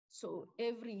 so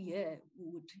every year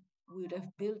we would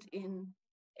have built in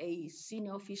a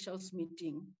senior officials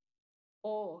meeting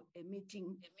or a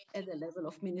meeting at the level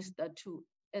of minister to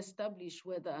establish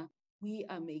whether we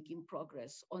are making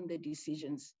progress on the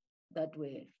decisions that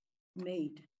were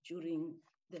made during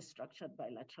the structured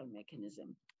bilateral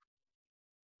mechanism.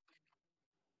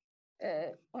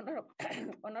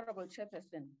 Honorable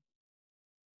Chairperson,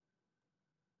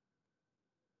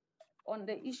 on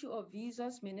the issue of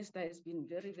visas, Minister has been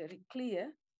very, very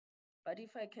clear, but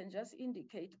if I can just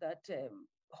indicate that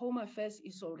Home Affairs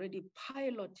is already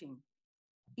piloting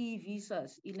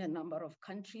e-visas in a number of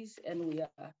countries, and we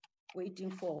are waiting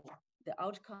for the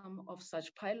outcome of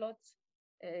such pilots.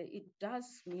 It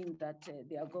does mean that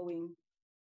they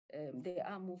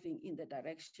are moving in the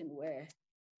direction where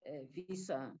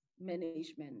visa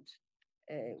management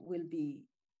will be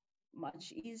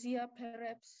much easier,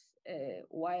 perhaps,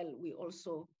 while we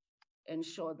also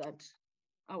ensure that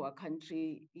our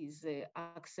country is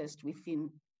accessed within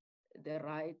the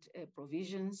right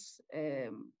provisions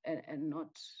and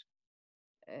not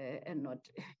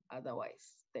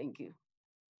otherwise. Thank you.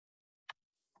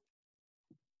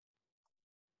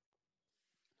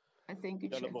 I thank you,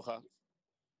 Chair.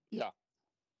 Yeah.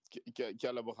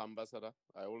 Ambassador,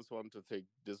 I also want to take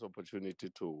this opportunity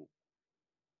to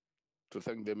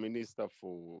thank the Minister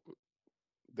for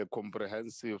the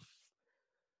comprehensive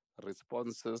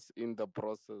responses in the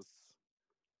process,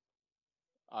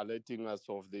 alerting us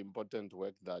of the important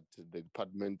work that the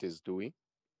department is doing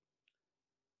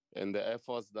and the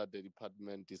efforts that the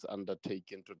department is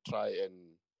undertaking to try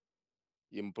and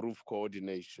improve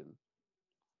coordination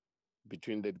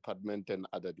between the department and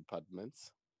other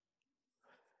departments.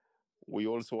 We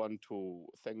also want to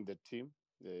thank the team,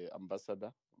 the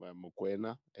Ambassador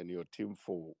Mokoena, and your team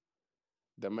for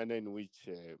the manner in which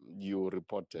you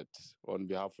reported on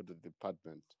behalf of the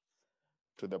department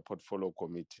to the Portfolio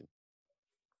Committee.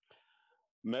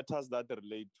 Matters that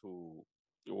relate to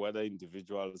whether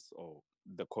individuals or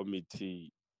the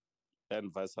committee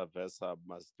and vice versa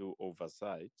must do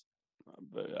oversight.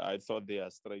 I thought they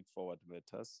are straightforward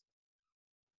matters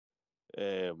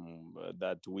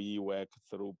that we work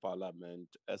through Parliament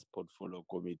as portfolio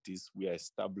committees. We are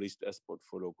established as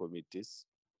portfolio committees.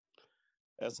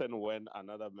 As and when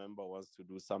another member wants to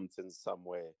do something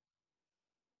somewhere,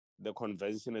 the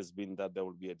convention has been that there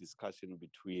will be a discussion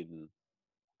between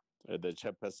the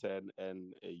chairperson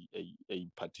and a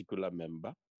particular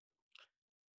member.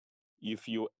 If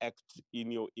you act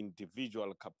in your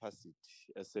individual capacity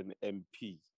as an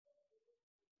MP,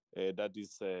 that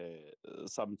is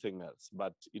something else.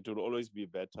 But it will always be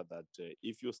better that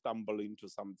if you stumble into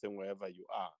something wherever you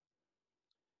are,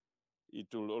 it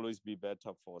will always be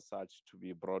better for such to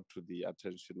be brought to the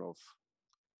attention of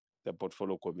the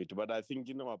Portfolio Committee. But I think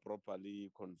in our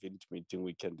properly convened meeting,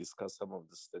 we can discuss some of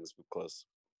these things, because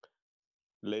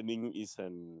learning is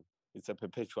it's a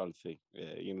perpetual thing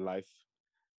in life,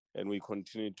 and we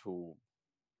continue to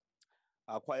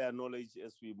acquire knowledge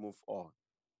as we move on.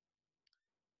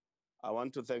 I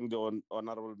want to thank the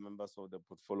honorable members of the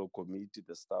Portfolio Committee,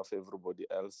 the staff, everybody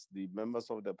else, the members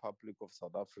of the public of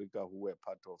South Africa who were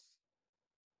part of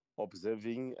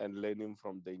observing and learning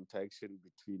from the interaction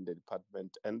between the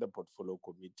department and the Portfolio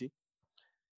Committee,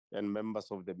 and members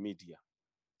of the media.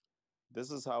 This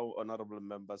is how, honorable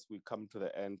members, we come to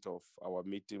the end of our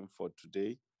meeting for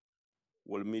today.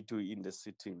 We'll meet you in the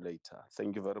sitting later.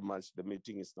 Thank you very much. The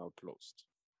meeting is now closed.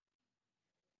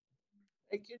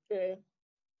 Thank you, Chair.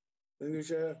 Thank you,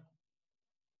 Chair.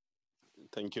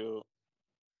 Thank you.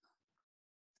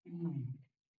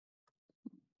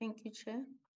 Thank you, Chair.